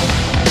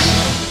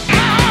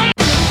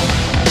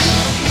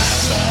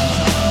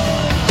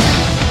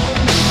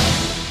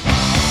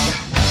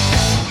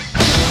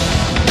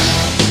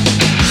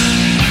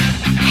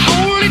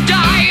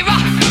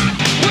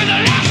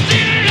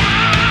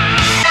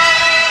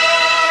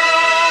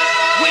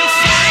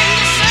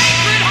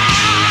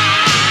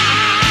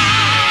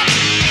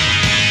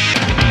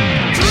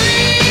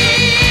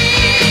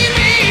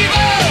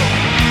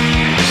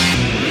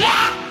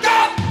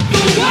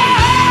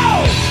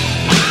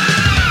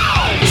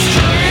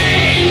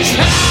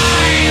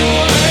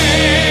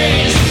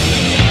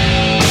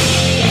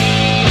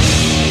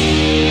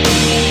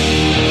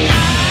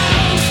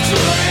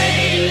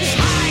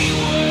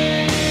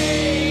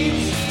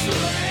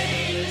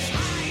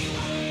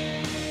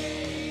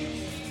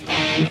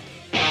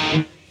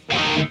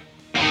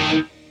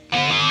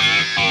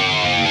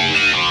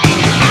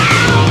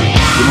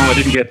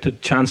 Get the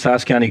chance to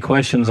ask any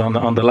questions on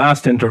the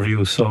last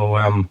interview, so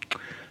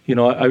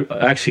I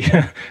actually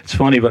it's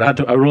funny,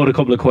 but I wrote a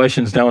couple of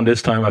questions down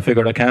this time. I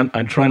figured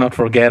I try not to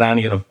forget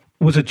any of them.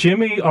 Was it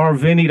Jimmy or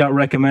Vinny that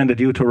recommended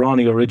you to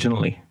Ronnie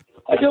originally?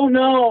 I don't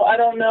know.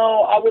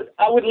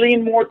 I would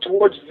lean more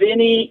towards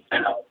Vinny.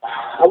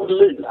 I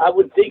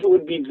would think it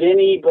would be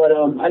Vinny, but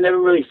I never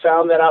really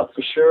found that out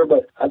for sure.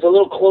 But I was a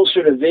little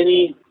closer to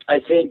Vinny, I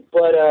think.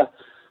 But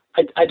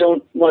I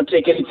don't want to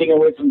take anything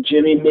away from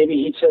Jimmy. Maybe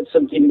he said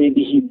something,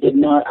 maybe he did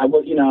not. I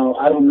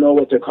don't know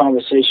what their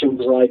conversation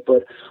was like,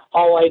 but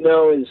all I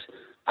know is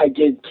I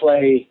did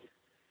play,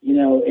 in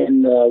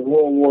the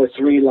World War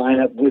III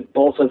lineup with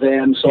both of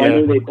them, so yeah. I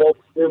knew they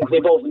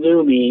both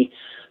knew me.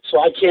 So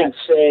I can't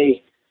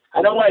say.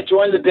 I know when I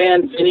joined the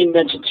band, Vinny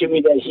mentioned to me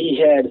that he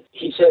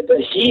said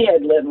that he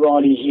had let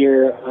Ronnie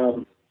hear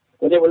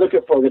when they were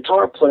looking for a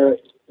guitar player.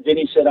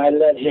 Vinny said I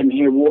let him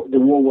hear the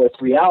World War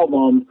III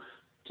album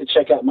to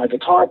check out my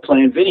guitar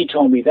playing. Vinny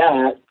told me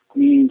that.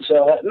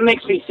 So that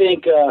makes me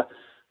think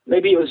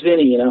Maybe it was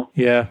Vinny, you know.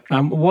 Yeah.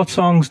 What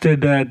songs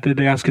did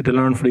they ask you to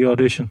learn for the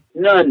audition?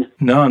 None.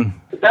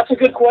 That's a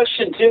good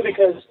question too,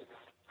 because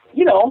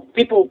you know,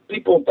 people.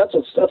 That's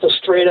a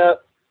straight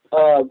up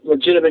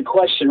legitimate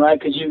question, right?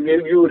 Because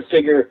you would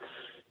figure,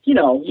 you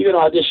know, you're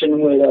gonna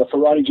audition with for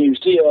Ronnie James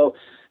Dio,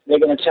 they're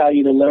gonna tell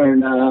you to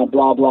learn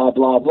blah blah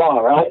blah blah,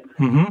 right?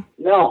 Mm-hmm.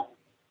 No,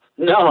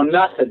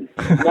 nothing.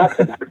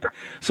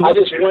 So I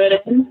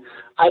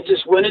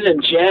just went in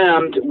and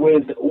jammed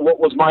with what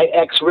was my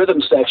ex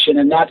rhythm section,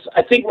 and that's,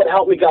 I think, what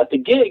helped me got the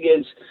gig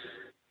is,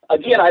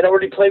 again, I'd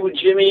already played with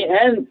Jimmy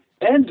and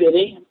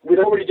Vinny. We'd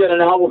already done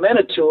an album and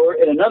a tour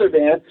in another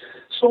band.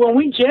 So when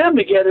we jammed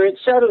together, it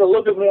sounded a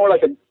little bit more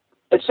like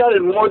it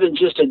sounded more than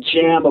just a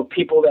jam of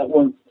people that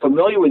weren't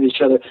familiar with each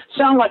other. It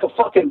sounded like a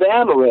fucking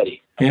band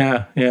already.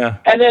 Yeah.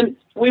 And then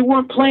we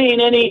weren't playing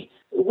any.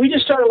 We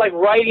just started like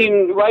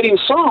writing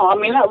songs. I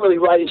mean, not really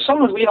writing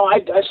songs. You know,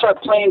 I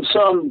started playing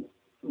some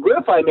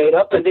riff I made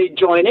up, and they'd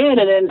join in,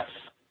 and then,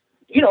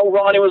 you know,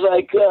 Ronnie was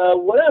like,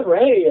 whatever,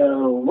 hey,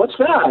 what's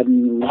that?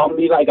 And I'll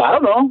be like, I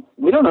don't know.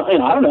 We don't know. You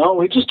know, I don't know.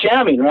 We're just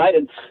jamming, right?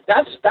 And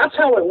that's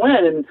how it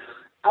went. And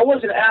I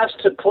wasn't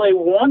asked to play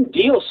one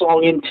Dio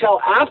song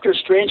until after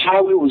Strange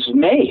Highway was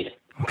made.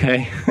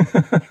 Okay.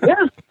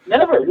 Yeah,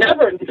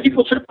 never.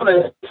 People trip on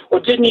it.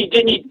 Well, didn't he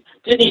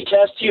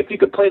test you if you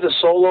could play the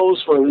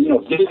solos for, you know,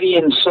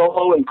 Vivian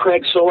solo and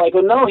Craig solo? I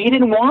go, no, he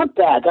didn't want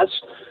that.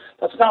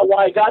 That's not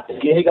why I got the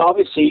gig.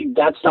 Obviously,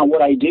 that's not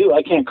what I do.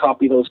 I can't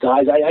copy those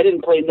guys. I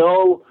didn't play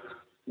no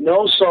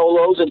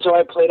solos until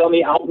I played on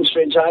the album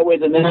Strange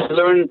Highways, and then I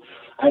learned.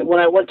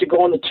 When I went to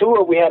go on the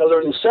tour, we had to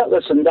learn the set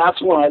list, and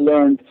that's when I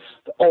learned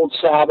the old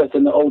Sabbath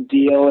and the old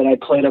Dio, and I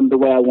played them the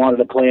way I wanted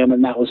to play them,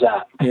 and that was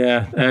that.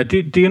 Yeah.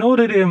 Do you know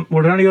that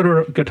were there any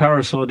other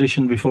guitarists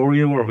auditioned before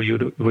you, or were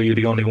you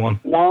the only one?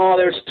 No,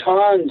 there's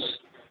tons.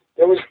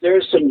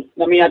 There's some.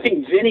 I mean, I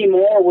think Vinnie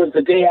Moore was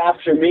the day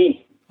after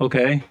me.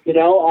 Okay. You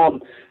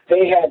know,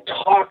 they had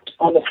talked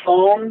on the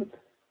phone,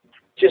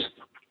 just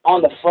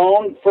on the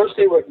phone. First,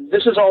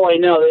 this is all I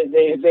know.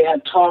 They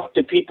had talked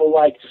to people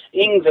like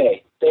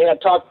Yngwie. They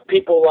had talked to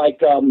people like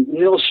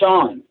Neil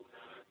Sean.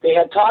 They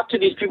had talked to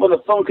these people on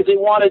the phone because they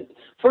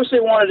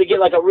wanted to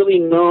get like a really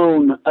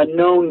known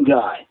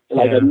guy,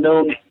 like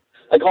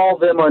like all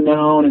of them are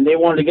known, and they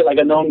wanted to get like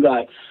a known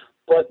guy.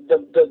 But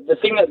the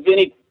thing that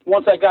Vinny,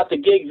 once I got the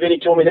gig, Vinny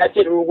told me that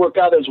didn't work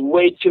out. There's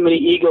way too many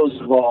egos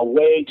involved,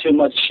 way too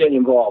much shit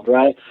involved,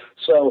 right?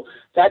 So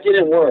that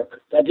didn't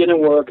work,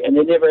 and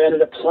they never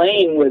ended up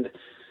playing with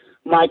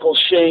Michael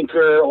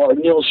Schenker or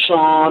Neil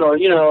Sean, or,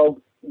 you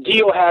know,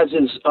 Dio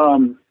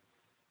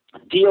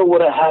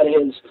would have had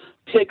his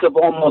pick of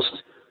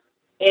almost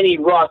any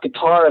rock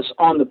guitarist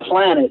on the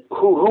planet.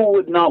 Who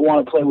would not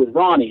want to play with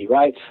Ronnie,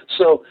 right?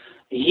 So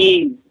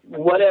they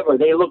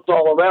looked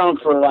all around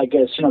for, I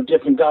guess, you know,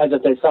 different guys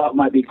that they thought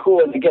might be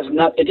cool. And I guess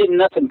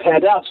nothing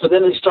panned out. So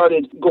then they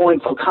started going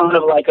for kind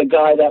of like a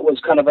guy that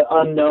was kind of an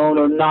unknown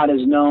or not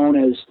as known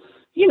as,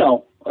 you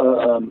know,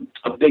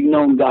 a big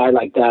known guy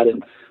like that.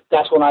 And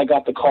that's when I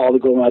got the call to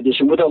go and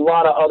audition with a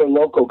lot of other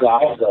local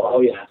guys, though.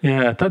 Oh, yeah.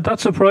 Yeah, that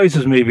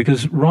surprises me,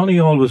 because Ronnie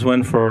always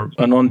went for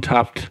an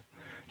untapped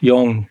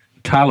young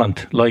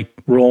talent like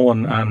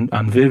Rowan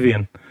and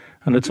Vivian.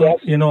 And it's, yes,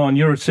 you know, and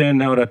you're saying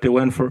now that they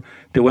went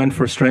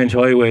for Strange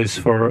Highways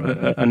for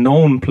a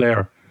known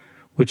player,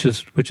 which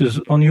is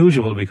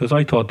unusual, because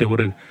I thought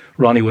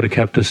Ronnie would have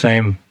kept the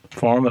same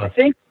formula. I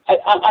think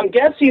I'm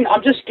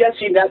just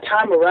guessing that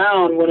time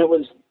around, when it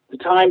was the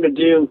time to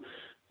do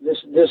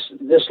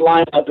this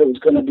lineup, it was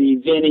going to be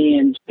Vinny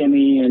and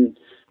Jimmy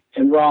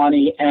and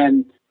Ronnie,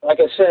 and like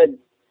I said,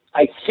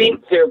 I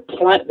think their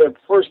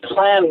first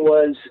plan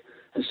was,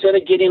 instead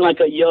of getting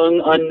like a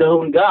young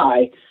unknown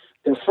guy,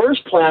 their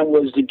first plan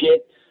was to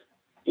get,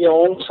 you know,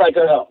 almost like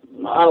I don't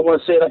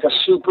want to say like a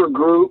super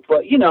group,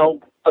 but, you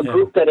know, a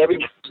group that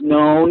everybody's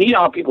known. You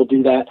know how people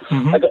do that.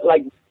 Mm-hmm.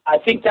 Like I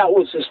think that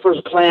was his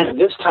first plan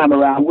this time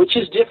around, which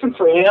is different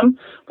for him,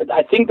 but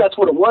I think that's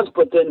what it was.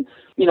 But then,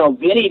 you know,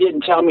 Vinny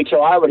didn't tell me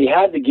till I already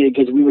had the gig,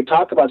 because we would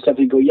talk about stuff.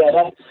 He'd go,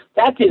 yeah,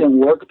 that didn't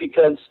work,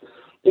 because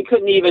they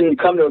couldn't even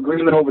come to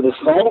agreement over the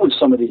phone with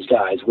some of these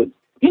guys. With,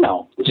 you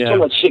know, there's so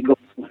much shit going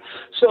on.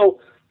 So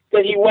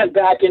then he went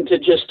back into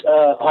just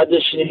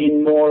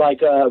auditioning more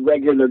like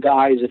regular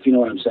guys, if you know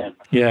what I'm saying.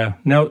 Yeah.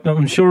 Now,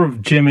 I'm sure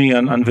Jimmy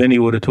and Vinny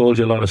would have told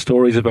you a lot of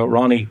stories about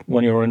Ronnie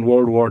when you were in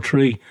World War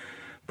III.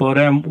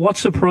 But what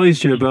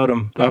surprised you about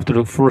him after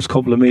the first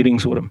couple of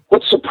meetings with him?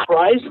 What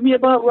surprised me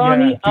about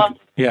Ronnie?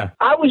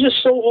 I was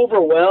just so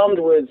overwhelmed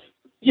with,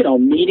 you know,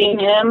 meeting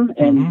him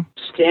and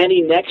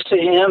standing next to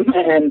him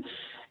and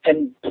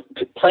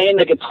playing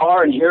the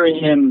guitar and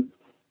hearing him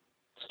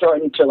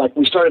starting to, like,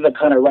 we started to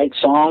kind of write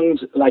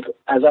songs, like,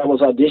 as I was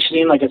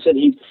auditioning. Like I said,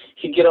 he'd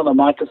get on the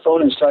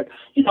microphone and start,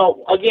 you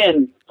know,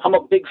 again, I'm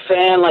a big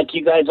fan, like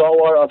you guys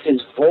all are, of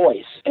his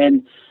voice.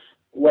 And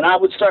when I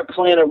would start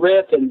playing a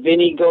riff and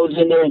Vinny goes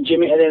in there and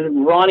Jimmy, and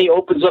then Ronnie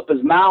opens up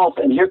his mouth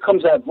and here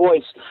comes that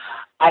voice,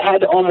 I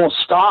had to almost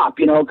stop,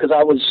 you know, because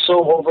I was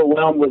so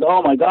overwhelmed with,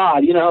 oh my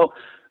God, you know,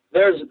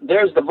 there's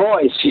the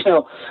voice, you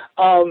know.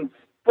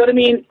 But I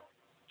mean,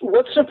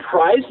 what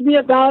surprised me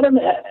about him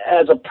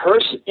as a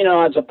person,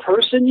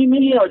 you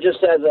mean, or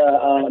just as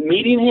a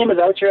meeting him? Is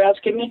that what you're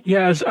asking me?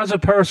 Yeah, as a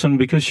person,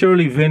 because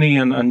surely Vinny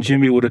and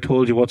Jimmy would have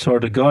told you what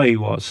sort of guy he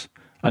was,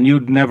 and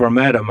you'd never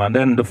met him. And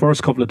then the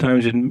first couple of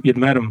times you'd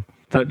met him,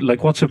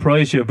 what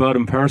surprised you about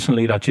him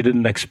personally that you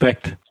didn't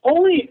expect?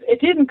 It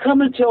didn't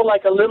come until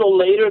like a little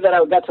later that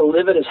I got to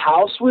live at his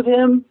house with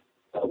him.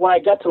 When I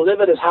got to live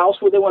at his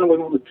house with him,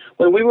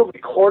 when we were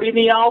recording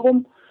the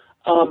album,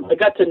 I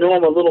got to know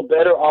him a little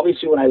better,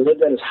 obviously, when I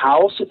lived at his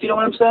house, if you know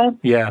what I'm saying.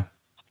 Yeah.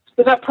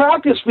 Because at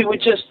practice, we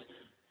would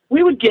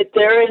get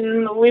there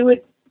and we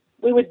would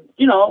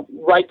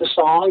write the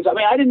songs. I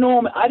mean, I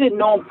didn't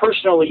know him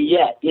personally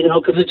yet,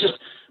 because it's just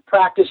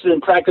practice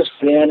and practice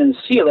then and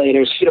see you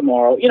later, see you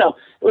tomorrow. It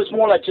was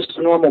more like just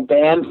a normal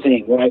band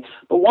thing, right?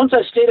 But once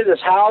I stayed at his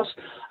house,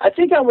 I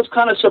think I was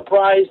kind of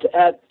surprised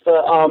at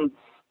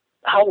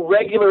how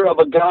regular of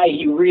a guy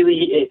he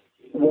really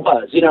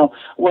was.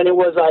 When it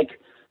was like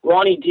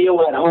Ronnie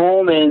Dio at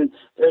home and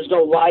there's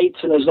no lights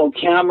and there's no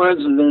cameras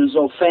and there's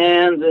no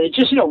fans and it's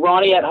just,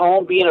 Ronnie at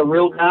home being a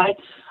real guy.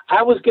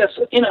 I was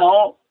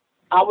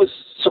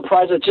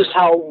surprised at just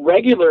how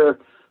regular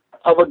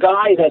of a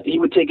guy that he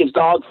would take his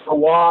dog for a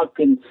walk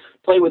and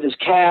play with his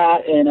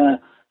cat and,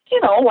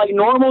 like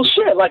normal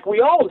shit, like we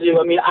all do.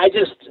 I mean, I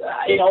just,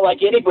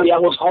 like anybody, I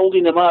was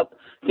holding him up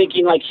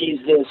thinking like he's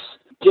this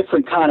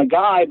different kind of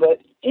guy. But,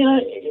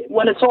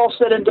 when it's all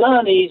said and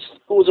done, he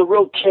was a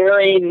real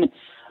caring,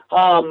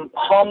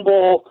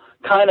 humble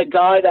kind of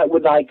guy that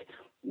would I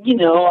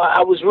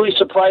was really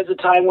surprised at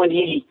the time when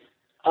he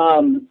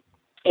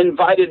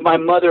invited my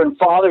mother and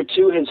father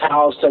to his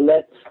house to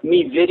let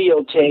me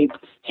videotape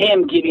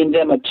him giving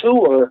them a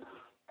tour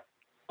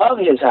of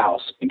his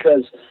house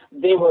because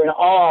they were in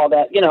awe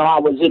that, I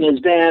was in his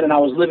band and I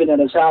was living in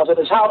his house and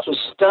his house was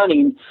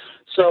stunning.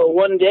 So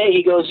one day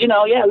he goes,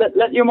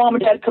 let your mom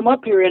and dad come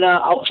up here and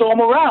I'll show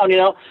them around,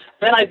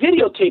 Then I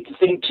videotaped the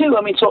thing too.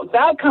 I mean, so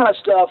that kind of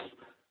stuff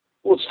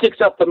what sticks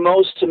up the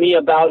most to me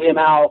about him,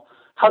 how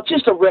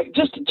just a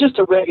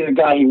regular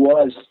guy he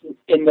was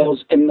in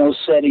those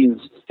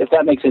settings, if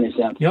that makes any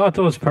sense. Yeah, it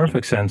does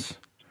perfect sense.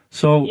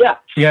 So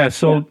yeah.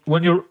 So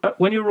when you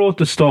wrote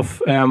the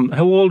stuff,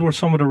 how old were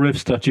some of the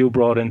riffs that you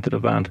brought into the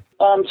band?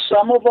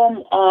 Some of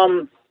them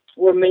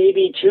were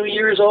maybe 2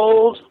 years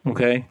old.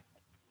 Okay.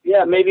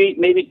 Yeah,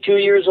 maybe 2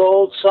 years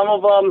old. Some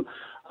of them,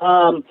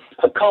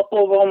 a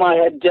couple of them, I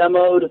had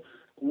demoed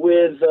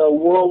with a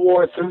World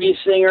War III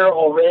singer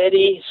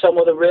already. Some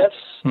of the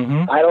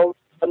riffs, I don't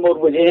demoed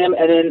with him,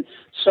 and then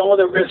some of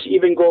the riffs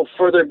even go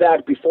further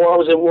back. Before I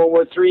was in World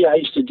War III, I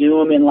used to do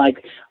them in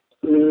like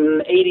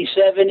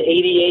 87,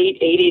 88,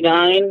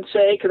 89,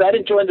 say, because I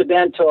didn't join the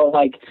band till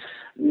like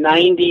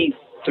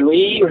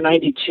 93 or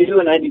 92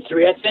 and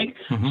 93, I think.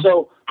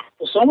 So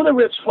some of the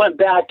riffs went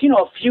back,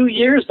 a few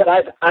years that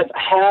I've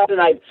had,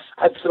 and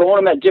I've thrown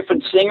them at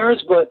different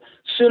singers. But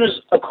as soon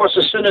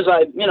as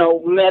I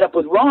met up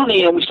with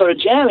Ronnie and we started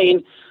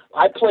jamming,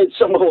 I played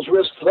some of those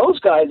riffs for those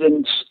guys,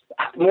 and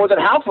more than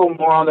half of them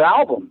were on the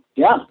album.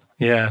 Yeah.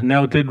 Yeah.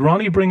 Now, did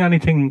Ronnie bring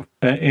anything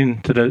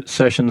into the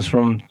sessions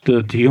from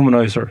the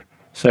Dehumanizer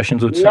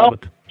sessions with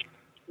Sabbath?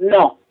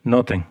 No.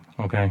 Nothing.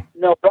 Okay.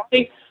 No,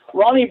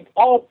 Ronnie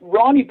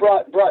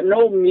brought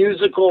no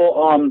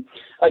musical.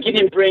 Like he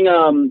didn't bring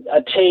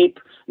a tape.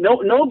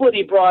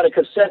 Nobody brought a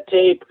cassette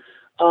tape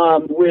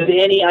with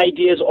any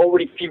ideas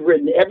already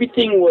pre-written.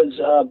 Everything was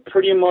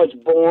pretty much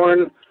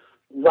born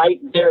right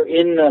there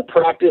in the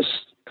practice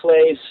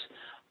place.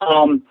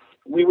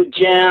 We would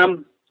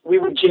jam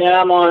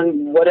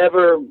on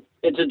whatever.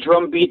 It's a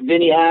drum beat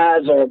Vinny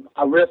has, or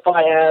a riff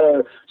I had,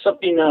 or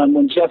something.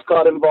 When Jeff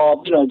got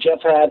involved,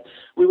 Jeff had.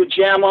 We would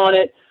jam on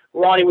it.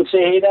 Ronnie would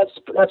say, "Hey,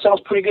 that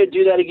sounds pretty good.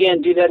 Do that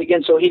again. Do that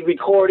again." So he'd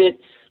record it,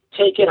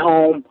 take it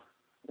home,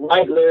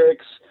 write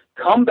lyrics,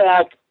 come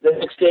back the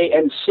next day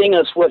and sing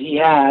us what he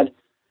had,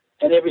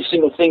 and every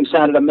single thing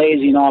sounded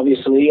amazing,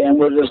 obviously. And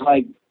we're just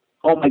like,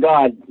 "Oh my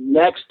God,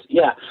 next,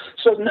 yeah."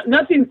 So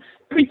nothing.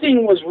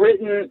 Everything was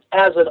written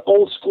as an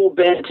old school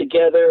band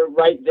together,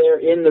 right there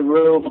in the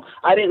room.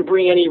 I didn't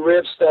bring any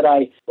riffs that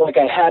I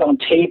had on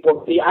tape.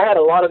 I had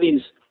a lot of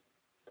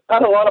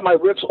my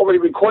riffs already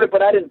recorded,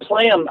 but I didn't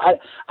play them. I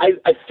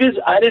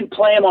didn't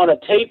play them on a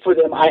tape for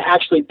them. I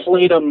actually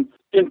played them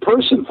in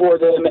person for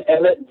them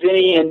and let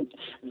Vinny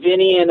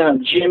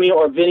and Jimmy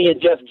or Vinny and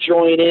Jeff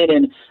join in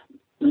and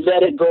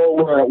let it go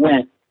where it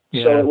went.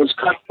 Yeah. So it was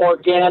kind of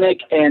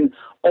organic and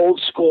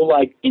old school,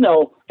 like, in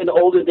the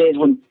olden days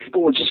when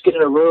people would just get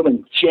in a room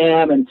and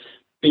jam and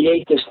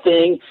create this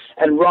thing.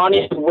 And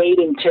Ronnie would wait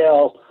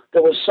until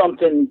there was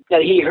something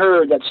that he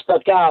heard that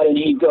stuck out, and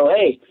he'd go,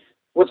 "Hey,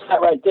 what's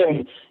that right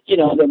there?"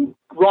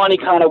 Ronnie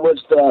kind of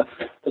was the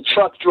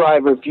truck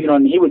driver,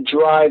 and he would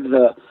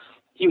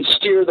he would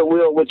steer the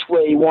wheel which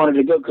way he wanted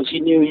to go because he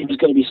knew he was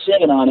going to be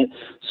singing on it.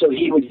 So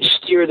he would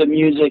steer the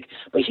music,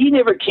 but he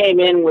never came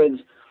in with,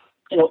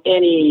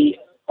 any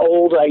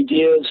old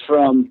ideas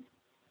from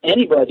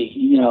anybody,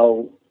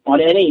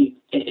 any,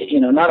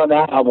 not on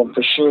that album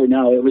for sure.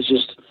 No, it was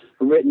just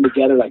written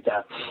together like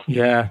that.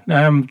 Yeah.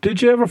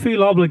 Did you ever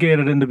feel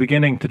obligated in the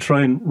beginning to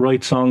try and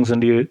write songs in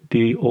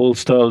the old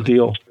style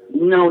Dio?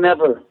 No,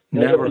 never.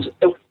 Never.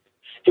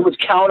 It was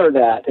counter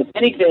that. If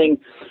anything,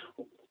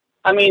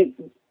 I mean,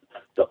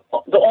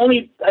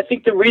 I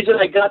think the reason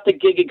I got the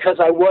gig because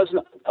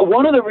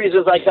one of the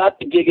reasons I got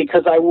the gig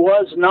because I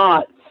was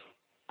not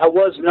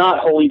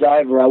Holy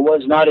Diver. I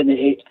was not in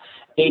the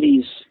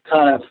 80s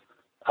kind of,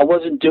 I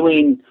wasn't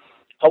doing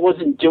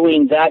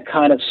that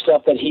kind of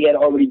stuff that he had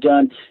already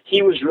done.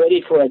 He was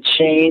ready for a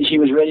change. He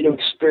was ready to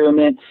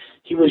experiment.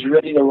 He was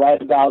ready to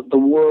write about the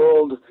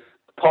world,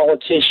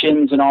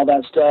 politicians and all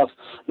that stuff,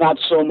 not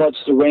so much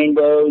the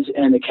rainbows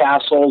and the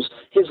castles.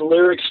 His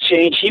lyrics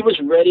changed. He was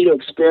ready to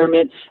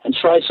experiment and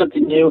try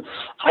something new.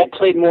 I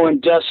played more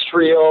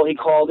industrial. He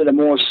called it a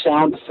more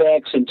sound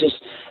effects and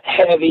just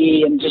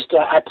heavy and just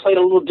I played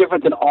a little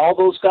different than all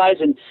those guys,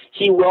 and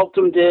he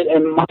welcomed it.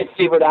 And my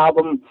favorite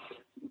album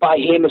by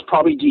him is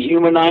probably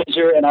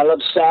Dehumanizer, and I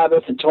love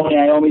Sabbath and Tony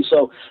Iommi.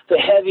 So the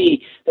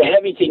heavy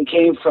thing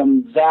came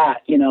from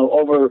that,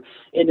 over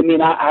into me.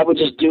 And I would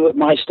just do it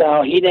my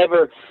style. He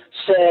never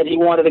said he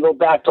wanted to go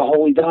back to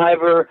Holy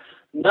Diver,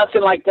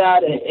 nothing like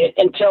that,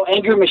 until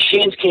Angry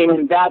Machines came,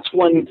 and that's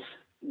when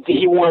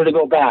he wanted to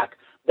go back.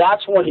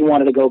 That's when he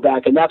wanted to go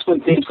back, and that's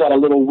when things got a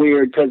little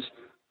weird because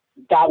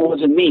that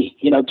wasn't me,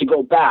 to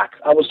go back.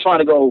 I was trying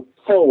to go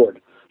forward.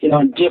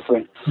 And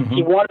different. Mm-hmm.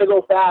 He wanted to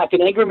go back,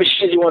 and Angry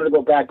Machines, he wanted to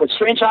go back. But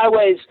Strange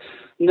Highways,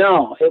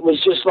 no. It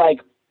was just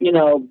like,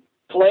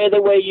 play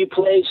the way you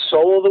play,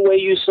 solo the way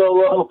you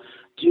solo,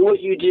 do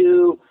what you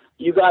do.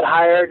 You got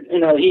hired.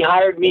 He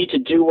hired me to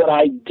do what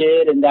I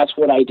did, and that's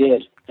what I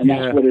did. And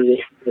that's what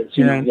it is.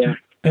 Yeah.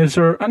 Is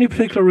there any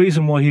particular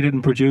reason why he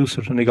didn't produce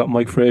it and he got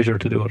Mike Frazier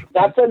to do it?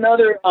 That's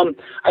another,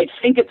 I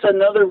think it's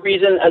another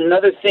reason,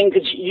 another thing,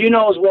 because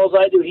as well as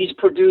I do, he's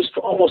produced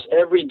almost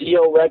every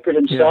Dio record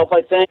himself,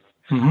 I think.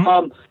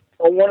 Mm-hmm.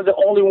 One of the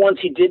only ones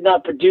he did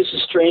not produce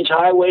is Strange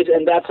Highways,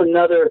 and that's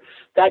another,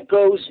 that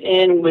goes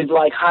in with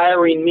like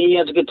hiring me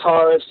as a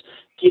guitarist,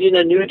 getting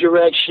a new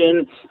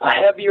direction, a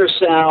heavier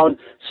sound,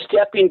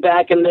 stepping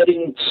back and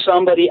letting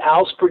somebody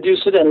else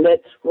produce it, and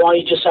let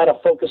Ronnie just had to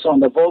focus on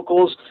the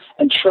vocals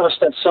and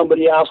trust that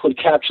somebody else would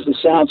capture the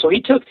sound. So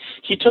he took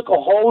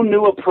a whole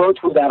new approach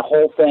with that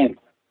whole thing.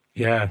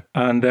 Yeah,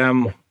 and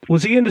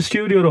was he in the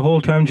studio the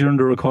whole time during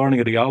the recording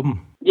of the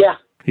album? Yeah.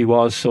 He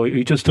was, so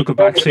he just took a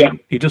back seat. Yeah.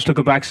 He just took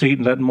a back seat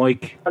and let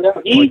Mike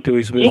do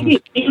his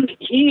business.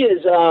 He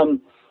is, to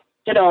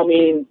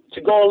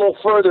go a little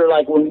further,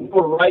 like when we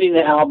were writing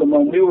the album,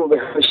 when we were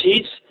rehearsing,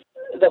 he's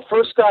the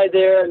first guy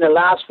there and the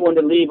last one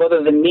to leave,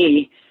 other than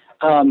me.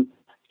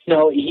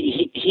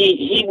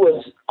 He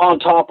was on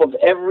top of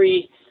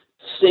every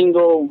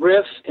single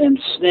riff and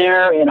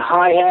snare and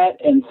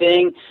hi-hat and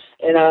thing.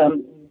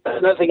 And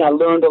another thing I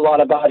learned a lot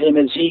about him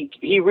is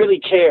he really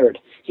cared.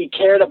 He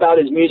cared about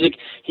his music.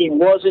 He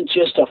wasn't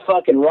just a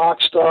fucking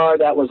rock star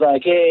that was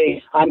like,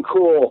 hey, I'm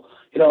cool.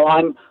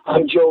 I'm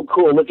Joe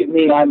Cool. Look at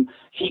me.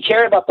 He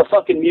cared about the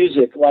fucking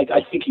music like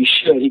I think he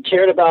should. He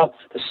cared about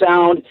the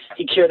sound.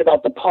 He cared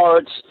about the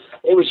parts.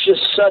 It was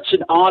just such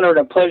an honor and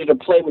a pleasure to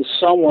play with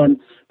someone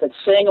that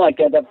sang like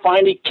that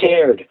finally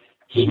cared.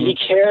 He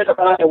cared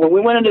about it. And when we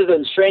went into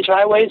the Strange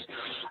Highways,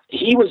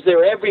 he was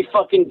there every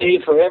fucking day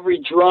for every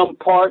drum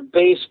part,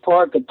 bass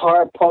part,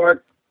 guitar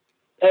part,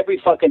 every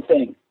fucking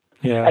thing.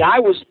 Yeah. And I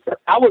was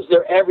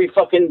there every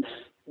fucking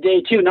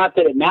day too. Not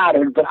that it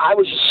mattered, but I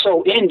was just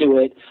so into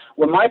it.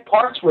 When my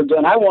parts were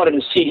done, I wanted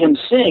to see him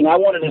sing. I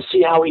wanted to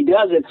see how he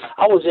does it.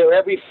 I was there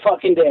every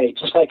fucking day,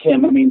 just like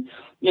him. I mean,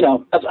 I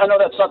know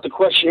that's not the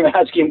question you're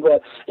asking,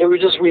 but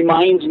it just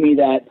reminds me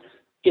that,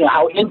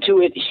 how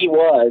into it he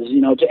was.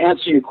 To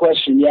answer your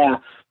question, yeah,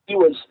 he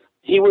was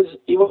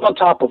on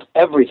top of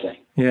everything.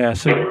 Yeah.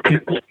 So,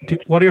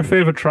 what are your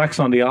favorite tracks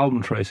on the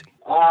album, Tracy?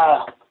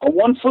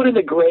 One Foot in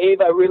the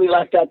Grave. I really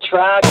like that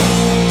track. 2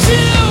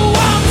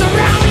 arms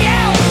around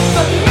you,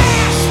 the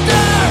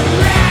master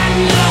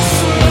and the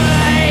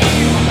slave.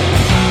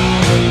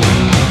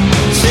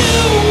 2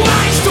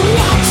 eyes to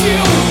watch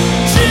you,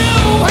 2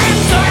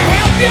 hands to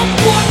help you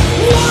put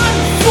 1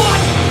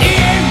 foot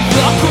in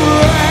the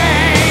grave.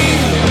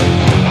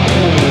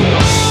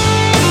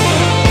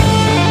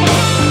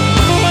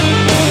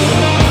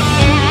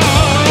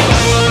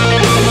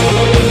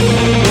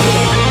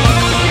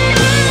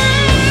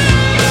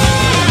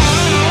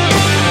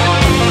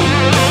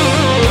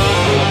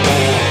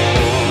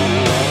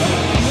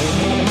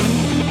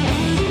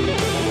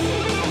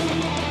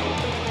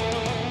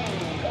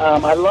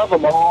 I love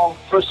them all.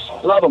 First,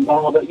 I love them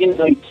all, but you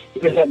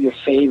can have your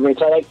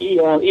favorites. I like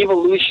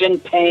Evolution,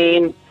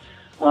 Pain,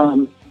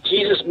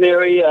 Jesus,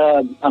 Mary.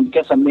 I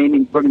guess I'm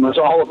naming pretty much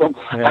all of them.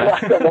 Yeah. I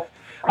like them all.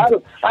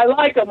 I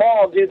like them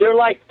all, dude. They're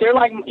like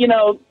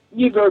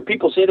you've heard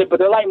people say that, but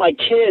they're like my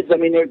kids. I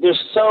mean, they're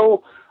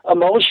so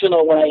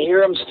emotional. When I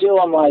hear them, still,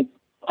 I'm like,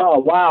 oh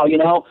wow,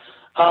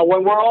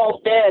 when we're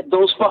all dead,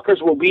 those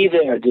fuckers will be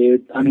there,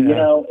 dude. I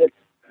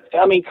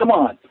mean, come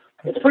on.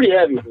 It's pretty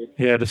heavy. Dude.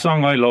 Yeah, the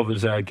song I love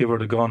is "Give Her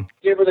the Gun."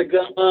 Give Her the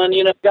Gun.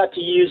 You know, got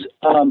to use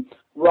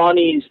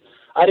Ronnie's.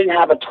 I didn't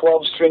have a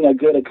 12-string, a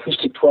good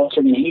acoustic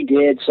 12-string, and he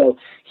did, so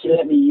he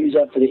let me use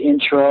that for the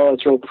intro.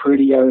 It's real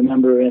pretty, I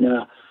remember. And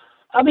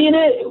I mean,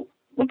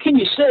 what can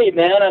you say,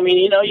 man? I mean,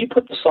 you know, you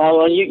put the song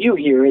on, you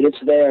hear it,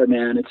 it's there,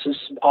 man. It's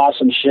just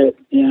awesome shit.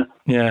 Yeah.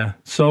 Yeah.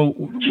 So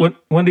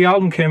when the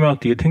album came out,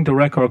 do you think the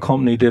record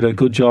company did a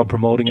good job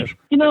promoting it?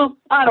 You know,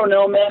 I don't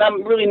know, man.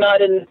 I'm really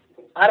not in.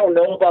 I don't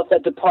know about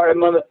that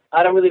department.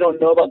 I don't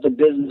know about the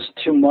business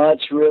too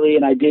much, really,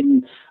 and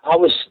I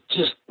was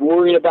just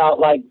worried about,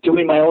 like,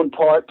 doing my own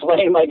part,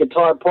 playing my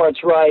guitar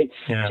parts right,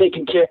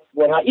 taking care of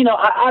what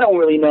I don't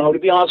really know. To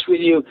be honest with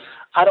you,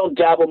 I don't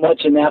dabble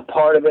much in that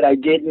part of it. I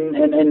didn't,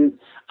 and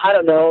I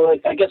don't know.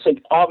 I guess,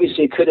 like,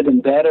 obviously it could have been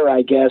better,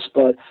 I guess,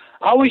 but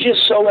I was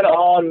just so in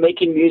awe and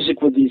making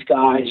music with these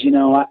guys, you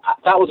know.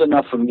 That was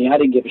enough for me. I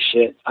didn't give a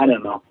shit. I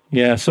don't know.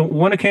 Yeah, so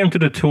when it came to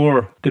the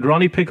tour, did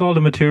Ronnie pick all the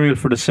material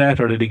for the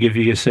set, or did he give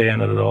you a say in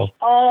it at all?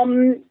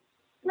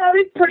 No,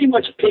 they pretty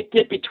much picked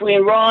it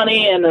between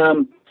Ronnie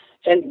and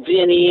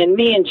Vinny and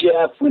me and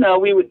Jeff. You know,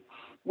 we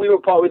were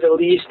probably the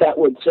least that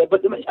would say.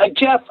 But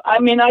Jeff, I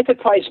mean, I could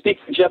probably speak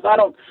for Jeff.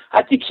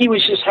 I think he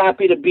was just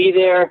happy to be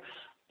there.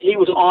 He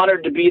was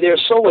honored to be there.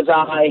 So was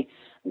I.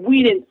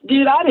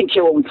 I didn't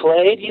care what we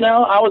played. You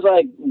know, I was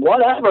like,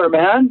 whatever,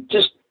 man.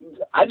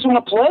 I just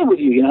want to play with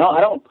you. You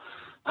know,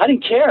 I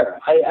didn't care.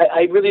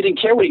 I really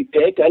didn't care what he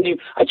picked. I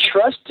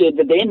trusted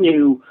that they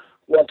knew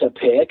what to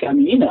pick. I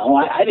mean, you know,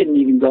 I didn't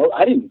even go.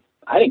 I didn't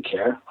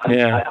care.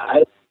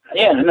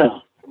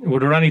 No. Were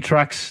there any of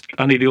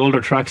the older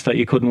tracks that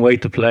you couldn't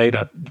wait to play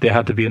that they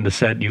had to be in the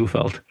set, you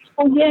felt?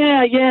 Oh,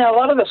 yeah. A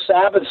lot of the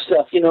Sabbath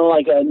stuff, you know,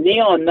 like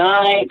Neon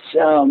Nights,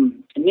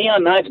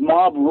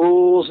 Mob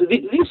Rules.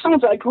 These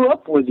songs, I grew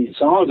up with these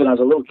songs when I was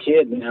a little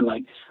kid, man.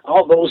 Like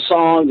all those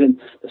songs and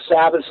the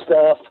Sabbath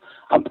stuff.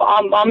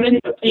 I'm in,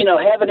 you know,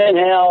 Heaven and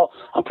Hell.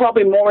 I'm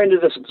probably more into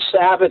the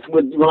Sabbath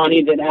with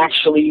Ronnie than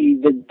actually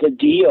the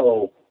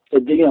Dio. The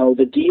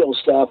Dio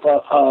stuff.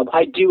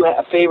 I do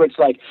have favorites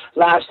like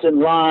Last in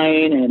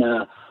Line and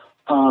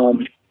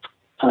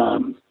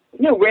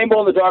Rainbow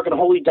in the Dark and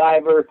Holy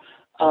Diver.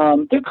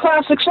 They're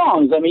classic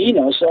songs. I mean, you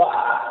know, so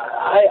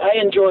I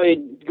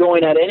enjoyed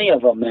going at any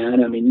of them,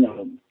 man. I mean, you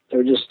know,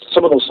 they're just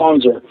some of those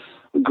songs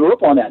we grew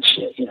up on that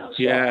shit, you know.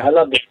 So yeah, I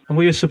loved it. And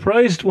were you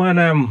surprised when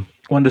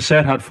the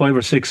set had 5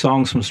 or 6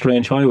 songs from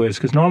Strange Highways?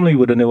 Because normally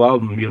with a new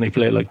album, you only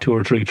play like 2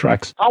 or 3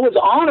 tracks. I was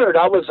honored.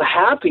 I was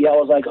happy. I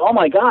was like, oh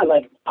my god!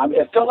 Like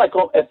it felt like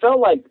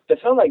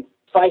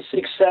 5,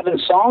 6, 7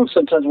 songs.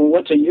 Sometimes when we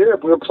went to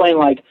Europe, we were playing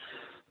like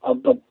a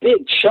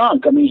big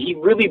chunk. I mean, he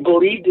really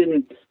believed in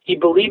it.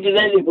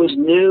 It was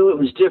new. It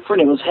was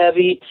different. It was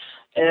heavy.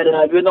 And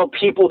even though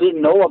people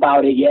didn't know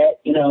about it yet,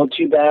 you know,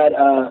 too bad.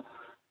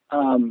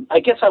 I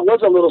guess I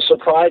was a little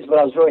surprised, but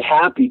I was very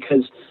happy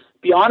because,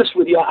 be honest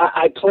with you,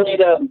 I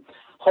played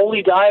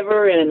Holy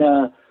Diver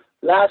and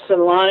Last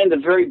in Line the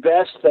very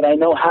best that I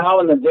know how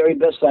and the very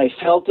best that I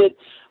felt it,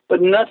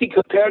 but nothing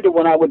compared to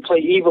when I would play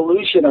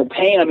Evolution or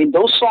Pain. I mean,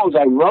 those songs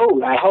I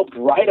wrote, I helped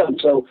write them,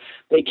 so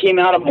they came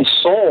out of my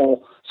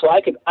soul. So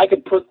I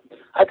could put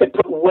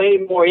way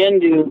more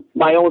into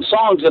my own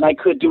songs than I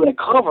could do in a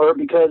cover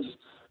because,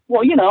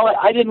 well, you know,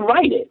 I didn't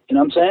write it. You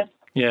know what I'm saying?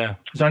 Yeah.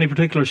 Is there any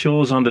particular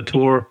shows on the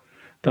tour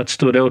that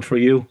stood out for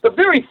you? The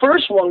very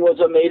first one was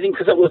amazing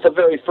because it was the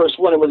very first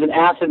one. It was in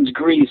Athens,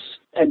 Greece.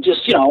 And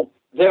just, you know,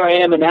 there I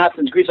am in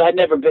Athens, Greece. I'd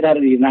never been out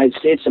of the United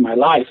States in my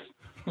life.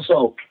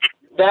 So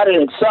that in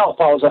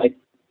itself, I was like,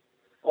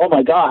 oh,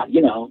 my God,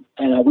 you know.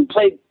 And we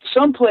played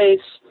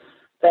someplace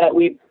that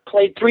we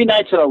played 3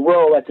 nights in a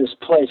row at this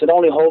place. It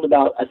held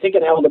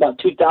about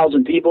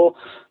 2,000 people.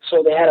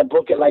 So they had to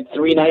book it like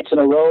 3 nights in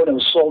a row, and it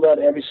was sold out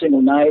every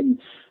single night. And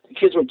the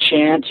kids were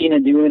chanting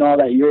and doing all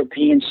that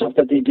European stuff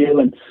that they do.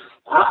 And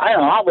I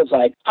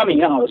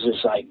was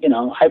just like, you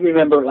know, I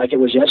remember like it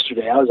was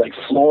yesterday. I was like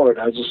floored.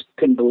 I just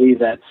couldn't believe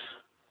that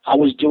I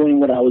was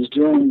doing what I was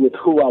doing with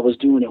who I was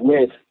doing it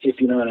with,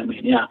 if you know what I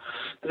mean. Yeah.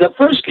 The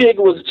first gig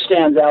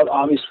stands out,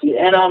 obviously,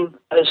 and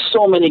there's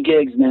so many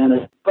gigs,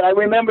 man. But I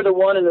remember the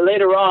one, and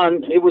later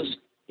on, it was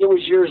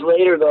years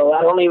later, though.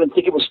 I don't even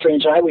think it was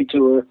Strange Highway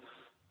Tour.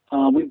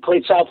 We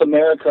played South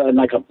America in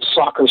like a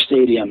soccer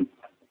stadium.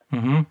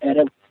 Mm-hmm.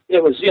 And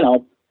it was, you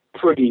know,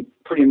 pretty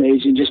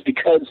amazing just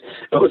because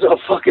it was a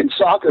fucking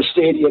soccer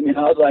stadium. You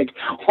know, I was like,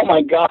 oh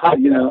my God,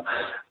 you know.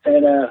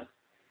 And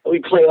we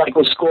played like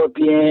with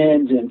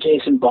Scorpions and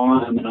Jason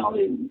Bonham and all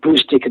the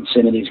Bruce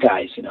Dickinson and these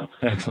guys, you know.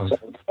 Excellent.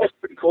 So that's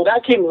pretty cool.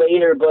 That came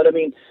later, but I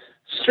mean,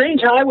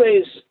 Strange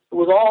Highways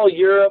was all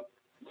Europe.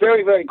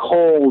 Very, very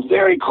cold.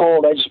 Very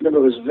cold. I just remember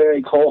it was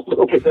very cold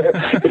over there.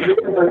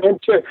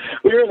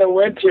 We were in the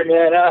winter,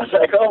 man. I was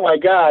like, oh my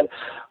God.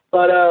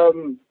 But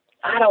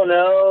I don't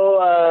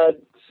know.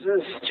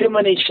 There's too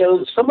many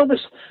shows. Some of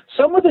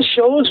the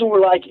shows were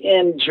like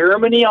in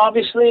Germany,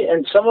 obviously,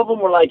 and some of them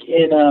were like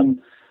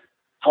in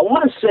I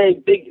want to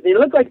say big. They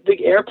look like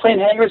big airplane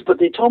hangars, but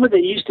they told me they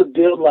used to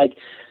build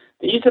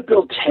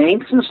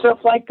tanks and stuff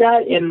like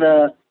that in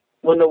the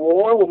when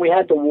we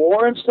had the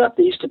war and stuff,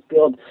 they used to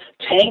build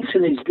tanks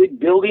in these big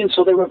buildings,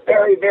 so they were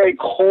very, very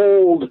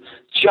cold,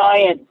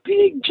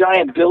 big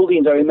giant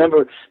buildings. I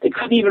remember they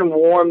couldn't even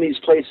warm these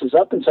places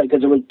up inside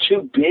because they were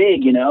too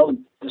big, you know.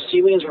 The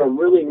ceilings were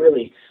really,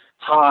 really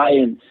high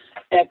and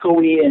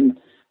echoey, and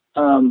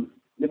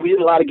we did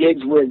a lot of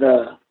gigs with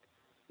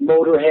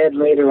Motorhead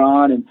later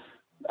on, and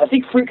I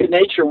think Freak of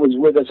Nature was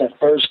with us at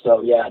first,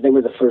 though. Yeah, they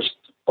were the first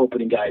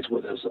opening guys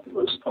with us,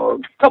 or a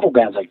couple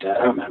bands like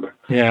that. I remember.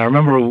 Yeah, I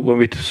remember when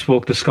we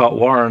spoke to Scott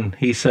Warren,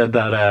 he said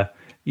that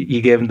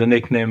you gave him the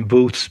nickname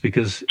Boots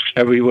because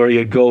everywhere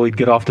you'd go, he'd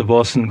get off the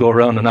bus and go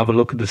around and have a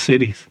look at the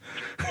cities.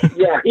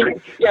 Yeah,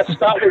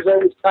 Scott was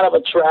always kind of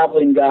a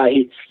traveling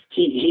guy.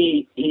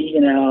 He,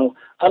 you know,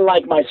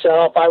 unlike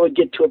myself, I would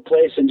get to a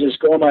place and just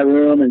go in my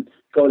room and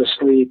go to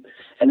sleep.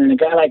 And then a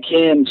guy like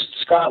him,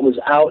 Scott, was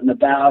out and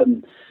about,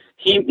 and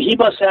he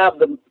must have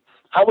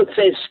I would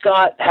say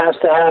Scott has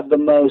to have the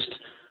most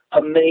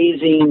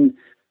amazing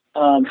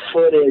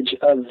footage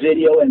of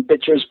video and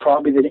pictures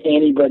probably than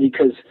anybody,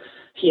 because,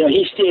 you know,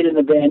 he stayed in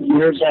the band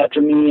years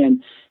after me,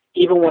 and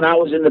even when I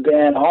was in the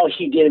band, all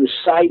he did was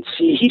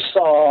sightsee. He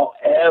saw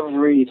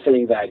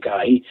everything, that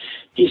guy.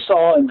 He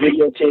saw and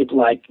videotaped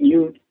like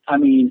you. I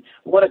mean,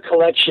 what a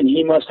collection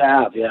he must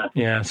have, yeah.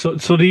 Yeah, so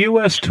the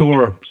US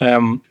tour,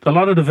 a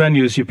lot of the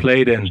venues you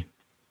played in,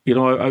 you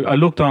know, I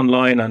looked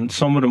online and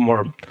some of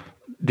them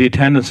the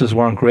attendances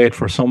weren't great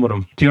for some of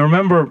them. Do you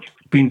remember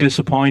being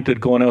disappointed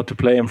going out to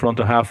play in front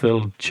of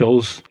half-filled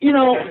shows? You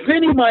know,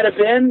 Vinny might have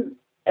been,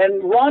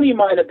 and Ronnie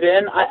might have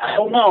been. I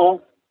don't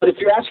know. But if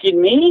you're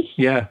asking me,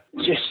 yeah,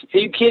 are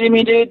you kidding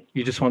me, dude?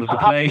 You just wanted to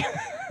play.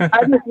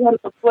 I just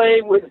wanted to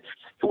play with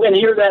and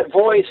hear that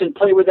voice and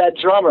play with that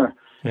drummer,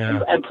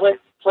 and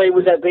play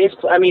with that bass.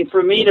 I mean,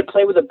 for me to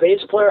play with a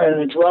bass player and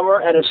a drummer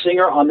and a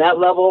singer on that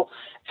level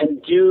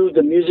and do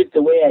the music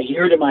the way I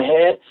hear it in my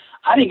head,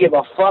 I didn't give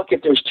a fuck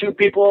if there's two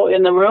people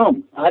in the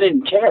room. I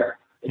didn't care.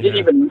 It didn't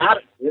even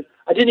matter.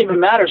 I didn't even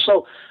matter.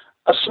 So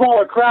a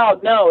smaller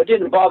crowd, no, it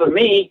didn't bother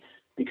me.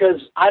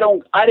 Because I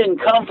didn't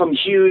come from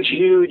huge,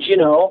 you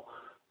know,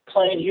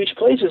 playing huge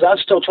places. I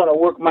was still trying to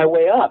work my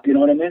way up, you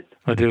know what I mean?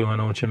 I do, I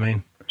know what you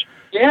mean.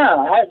 Yeah,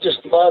 I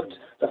just loved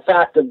the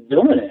fact of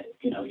doing it,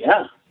 you know,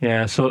 yeah.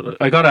 Yeah, so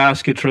I got to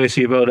ask you,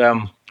 Tracy,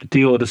 about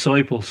Dio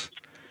Disciples.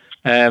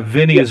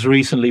 Vinny has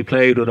recently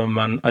played with him,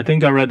 and I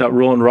think I read that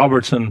Rowan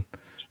Robertson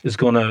is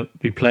going to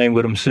be playing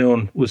with him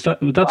soon. Would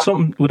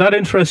that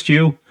interest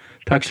you?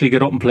 To actually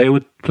get up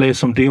and play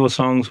some Dio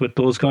songs with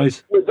those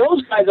guys? With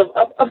those guys,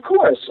 of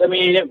course. I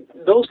mean,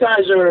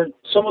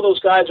 some of those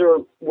guys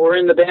were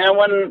in the band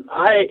when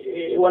I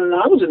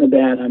was in the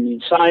band. I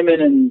mean,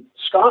 Simon and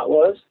Scott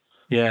was.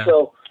 Yeah.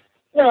 So,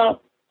 you know,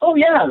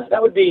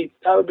 that would be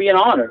an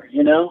honor,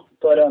 you know.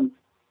 But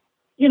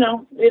you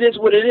know, it is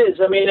what it is.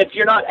 I mean, if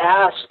you're not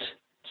asked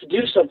to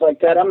do stuff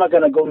like that, I'm not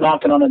going to go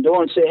knocking on the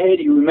door and say, "Hey,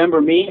 do you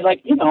remember me?" Like,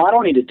 you know, I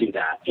don't need to do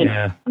that. You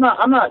know,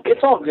 I'm not.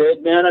 It's all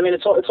good, man. I mean,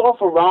 it's all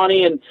for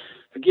Ronnie and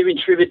for giving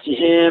tribute to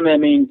him. I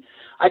mean,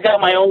 I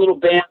got my own little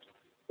band.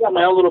 Got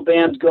my own little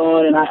bands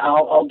going, and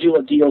I'll do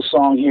a Dio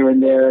song here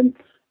and there, and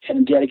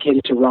dedicate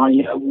it to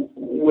Ronnie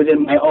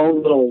within my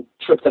own little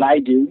trip that I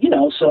do. You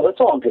know, so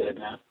it's all good,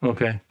 man.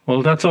 Okay.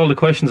 Well, that's all the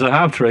questions I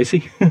have,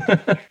 Tracy.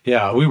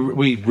 Yeah,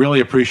 we really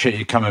appreciate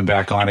you coming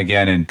back on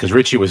again, and because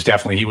Richie was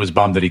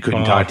bummed that he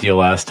couldn't talk to you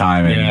last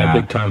time. And, yeah,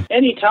 big time.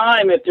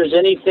 Anytime, if there's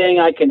anything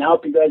I can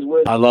help you guys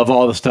with. I love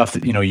all the stuff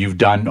that, you know, you've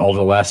done over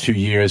the last few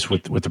years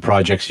with the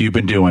projects you've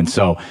been doing.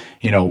 So,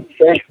 you know,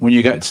 when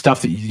you got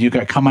stuff that you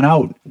got coming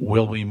out,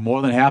 we'll be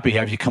more than happy to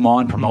have you come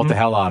on, promote the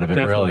hell out of it.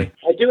 Definitely. Really.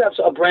 I do have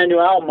a brand new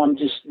album I'm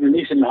just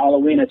releasing in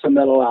Halloween. It's a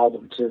metal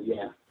album too.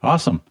 Yeah.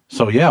 Awesome.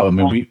 So, yeah, I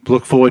mean, we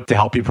look forward to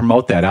help you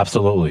promote that.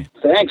 Absolutely.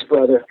 Thanks,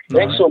 brother.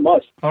 Thanks so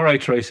much. All right,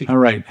 Tracy. All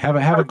right. Have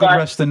a good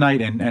rest of the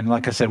night. And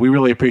like I said, we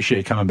really appreciate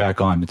you coming back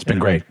on. It's been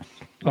great.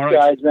 All right.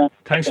 Guys, man.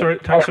 Thanks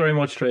very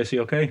much, Tracy,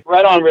 okay?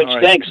 Right on, Rich. All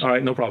right. Thanks. All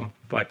right, no problem.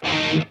 Bye.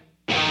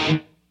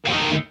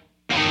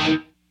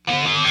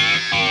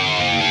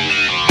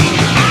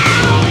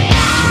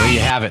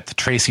 Have it, the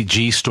Tracy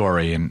G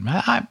story, and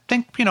I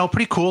think, you know,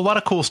 pretty cool. A lot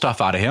of cool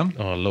stuff out of him.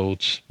 Oh,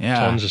 loads. Yeah.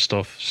 Tons of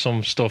stuff.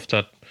 Some stuff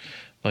that,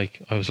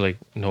 like, I was like,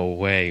 no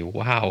way.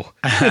 Wow.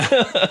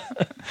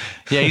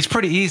 Yeah,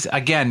 he's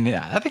again,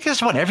 I think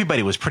this one,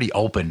 everybody was pretty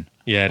open.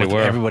 Yeah, they with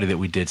were. Everybody that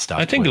we did stuff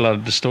I think with. a lot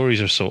of the stories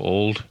are so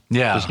old.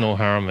 Yeah. There's no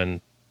harm in,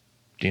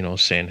 you know,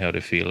 saying how they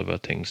feel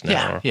about things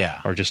now.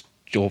 Or just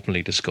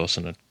openly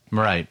discussing it.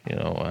 Right. You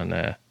know, and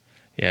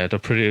they're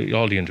pretty,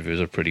 all the interviews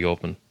are pretty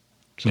open.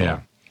 So, yeah.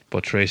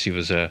 But Tracy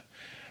was a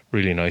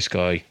really nice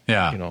guy.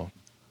 Yeah. You know.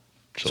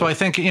 So I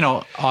think, you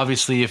know,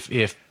 obviously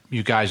if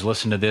you guys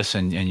listen to this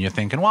and you're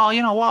thinking, well,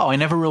 you know, wow, I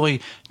never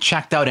really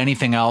checked out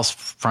anything else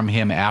from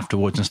him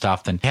afterwards and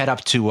stuff, then head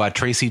up to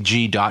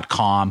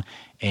tracyg.com,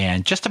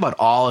 and just about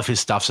all of his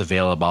stuff's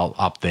available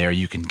up there.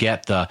 You can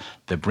get the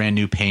brand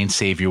new Pain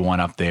Savior one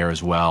up there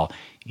as well.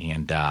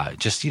 And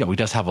just, you know, he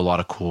does have a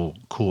lot of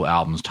cool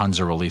albums, tons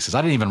of releases.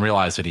 I didn't even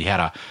realize that he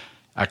had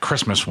a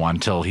Christmas one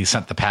till he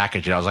sent the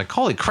package. And I was like,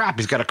 holy crap,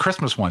 he's got a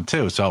Christmas one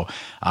too. So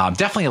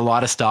definitely a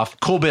lot of stuff.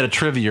 Cool bit of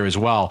trivia as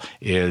well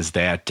is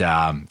that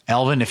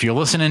Elvin, if you're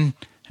listening,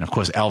 and of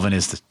course Elvin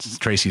is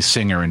Tracy's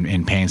singer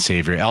in Pain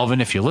Savior.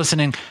 Elvin, if you're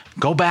listening,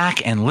 go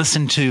back and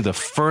listen to the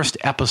first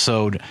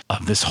episode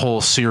of this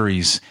whole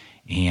series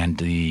and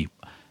the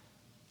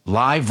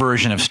live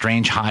version of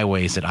Strange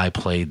Highways that I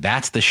played.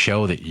 That's the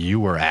show that you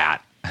were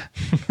at.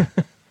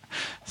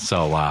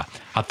 So I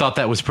thought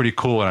that was pretty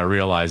cool, and I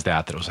realized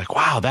that it was like,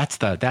 wow,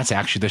 that's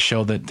actually the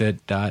show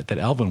that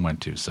Elvin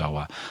went to. So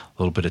a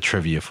little bit of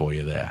trivia for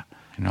you there.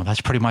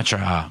 That's pretty much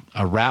a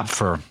wrap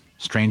for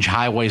Strange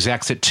Highways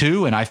Exit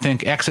 2, and I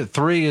think Exit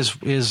 3 is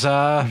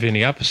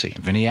Vinny Appice.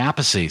 Vinny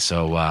Appice.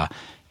 So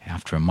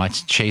after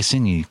much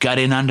chasing, he got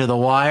in under the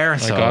wire.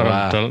 I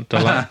got him.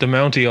 The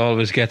Mountie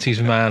always gets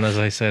his man, as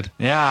I said.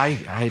 Yeah,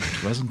 I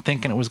wasn't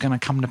thinking it was going to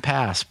come to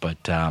pass,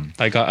 but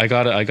I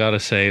gotta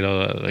say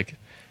though, like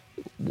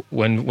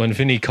when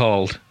Vinny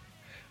called,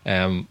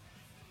 and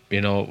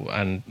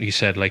he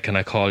said, like, can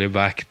I call you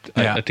back?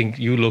 Yeah. I think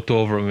you looked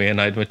over at me and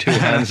I had my two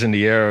hands in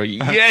the air.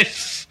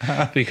 Yes,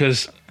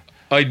 because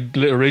I'd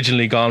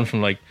originally gone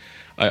from like,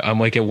 I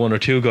might get one or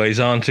two guys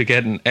on to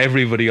getting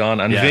everybody on,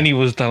 and Vinny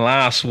was the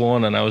last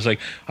one, and I was like,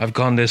 I've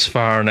gone this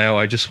far now,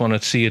 I just want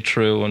to see it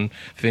through. And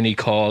Vinny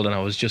called and I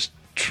was just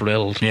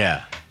thrilled.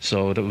 Yeah.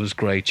 So that was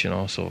great,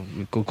 so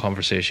good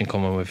conversation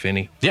coming with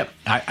Vinny. Yep,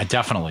 I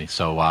definitely.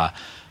 So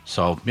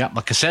yeah,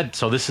 like I said,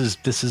 so this is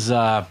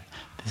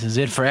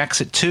it for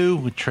Exit 2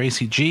 with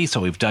Tracy G.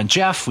 So we've done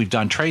Jeff, we've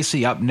done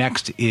Tracy. Up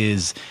next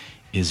is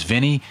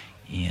Vinny,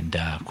 and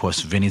of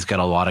course Vinny's got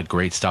a lot of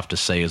great stuff to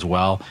say as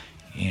well.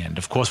 And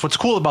of course, what's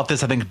cool about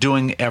this, I think,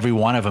 doing every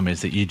one of them is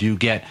that you do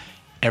get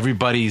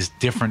everybody's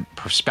different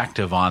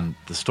perspective on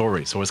the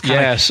story. So it's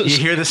kind of you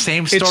hear the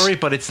same story,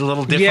 but it's a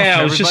little different. Yeah,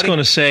 from I was just everybody. going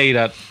to say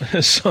that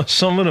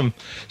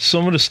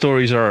some of the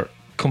stories are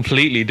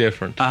completely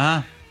different.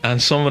 And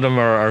some of them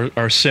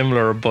are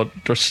similar, but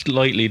they're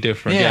slightly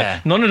different. Yeah.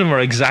 None of them are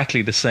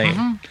exactly the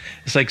same.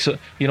 It's like, so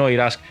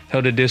you'd ask,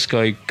 how did this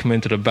guy come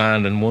into the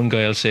band? And one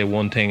guy will say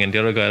one thing and the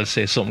other guy will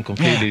say something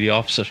completely the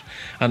opposite.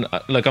 And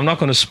like, I'm not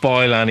going to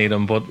spoil any of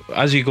them, but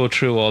as you go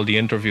through all the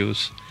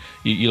interviews,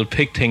 you'll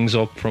pick things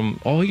up from,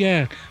 oh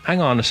yeah,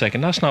 hang on a second,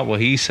 that's not what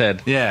he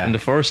said in the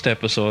first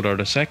episode or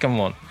the second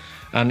one.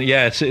 And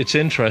yeah, it's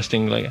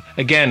interesting. Like,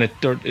 again,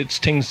 it's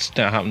things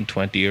that happened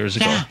 20 years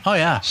ago. Yeah. Oh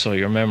yeah. So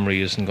your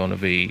memory isn't going to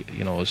be,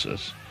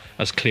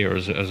 as clear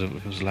as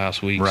it was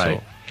last week. Right.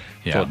 So,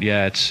 Yeah. but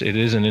yeah, it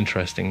is an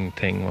interesting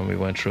thing when we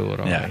went through it.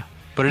 All right.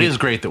 But it is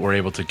great that we're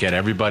able to get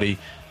everybody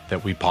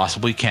that we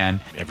possibly can.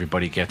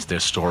 Everybody gets their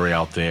story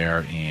out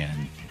there,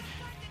 and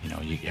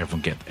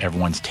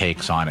everyone's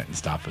takes on it and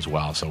stuff as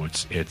well. So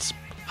it's.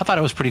 I thought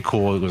it was pretty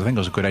cool. I think it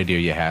was a good idea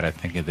you had. I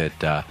think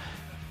that.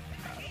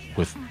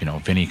 With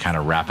Vinny kind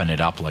of wrapping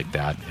it up like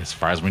that, as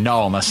far as we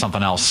know, unless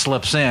something else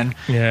slips in.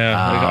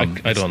 Yeah,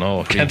 I don't know.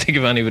 I can't think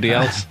of anybody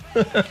else.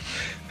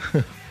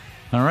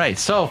 All right,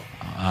 so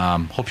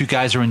hope you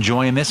guys are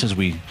enjoying this as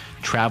we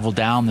travel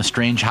down the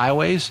strange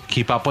highways.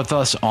 Keep up with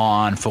us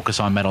on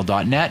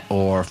focusonmetal.net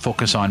or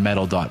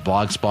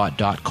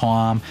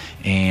focusonmetal.blogspot.com,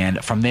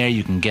 and from there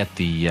you can get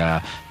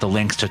the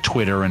links to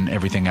Twitter and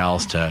everything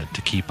else to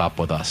keep up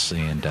with us.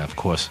 And of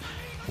course,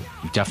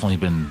 we've definitely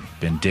been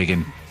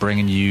digging,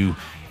 bringing you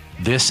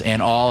this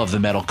and all of the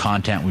metal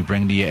content we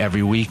bring to you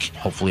every week.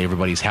 Hopefully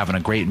everybody's having a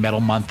great metal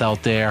month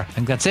out there. I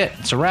think that's it.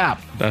 It's a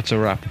wrap. That's a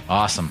wrap.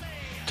 Awesome.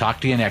 Talk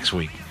to you next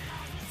week.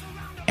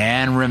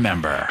 And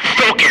remember,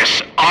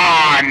 Focus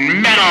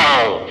on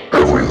metal!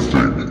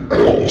 Everything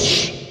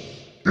else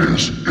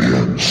is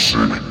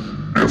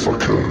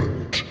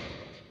insignificant.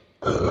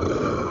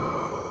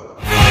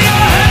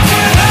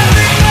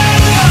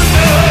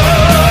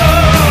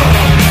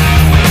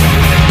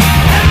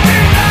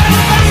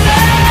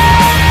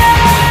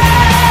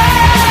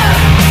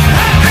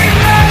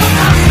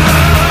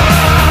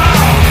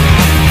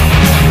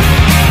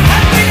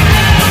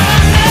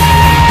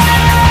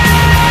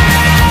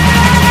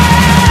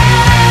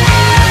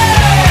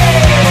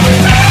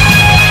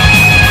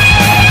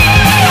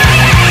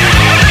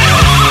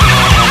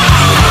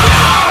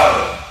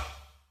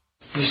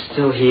 You're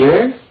still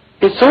here?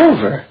 It's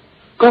over.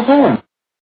 Go home.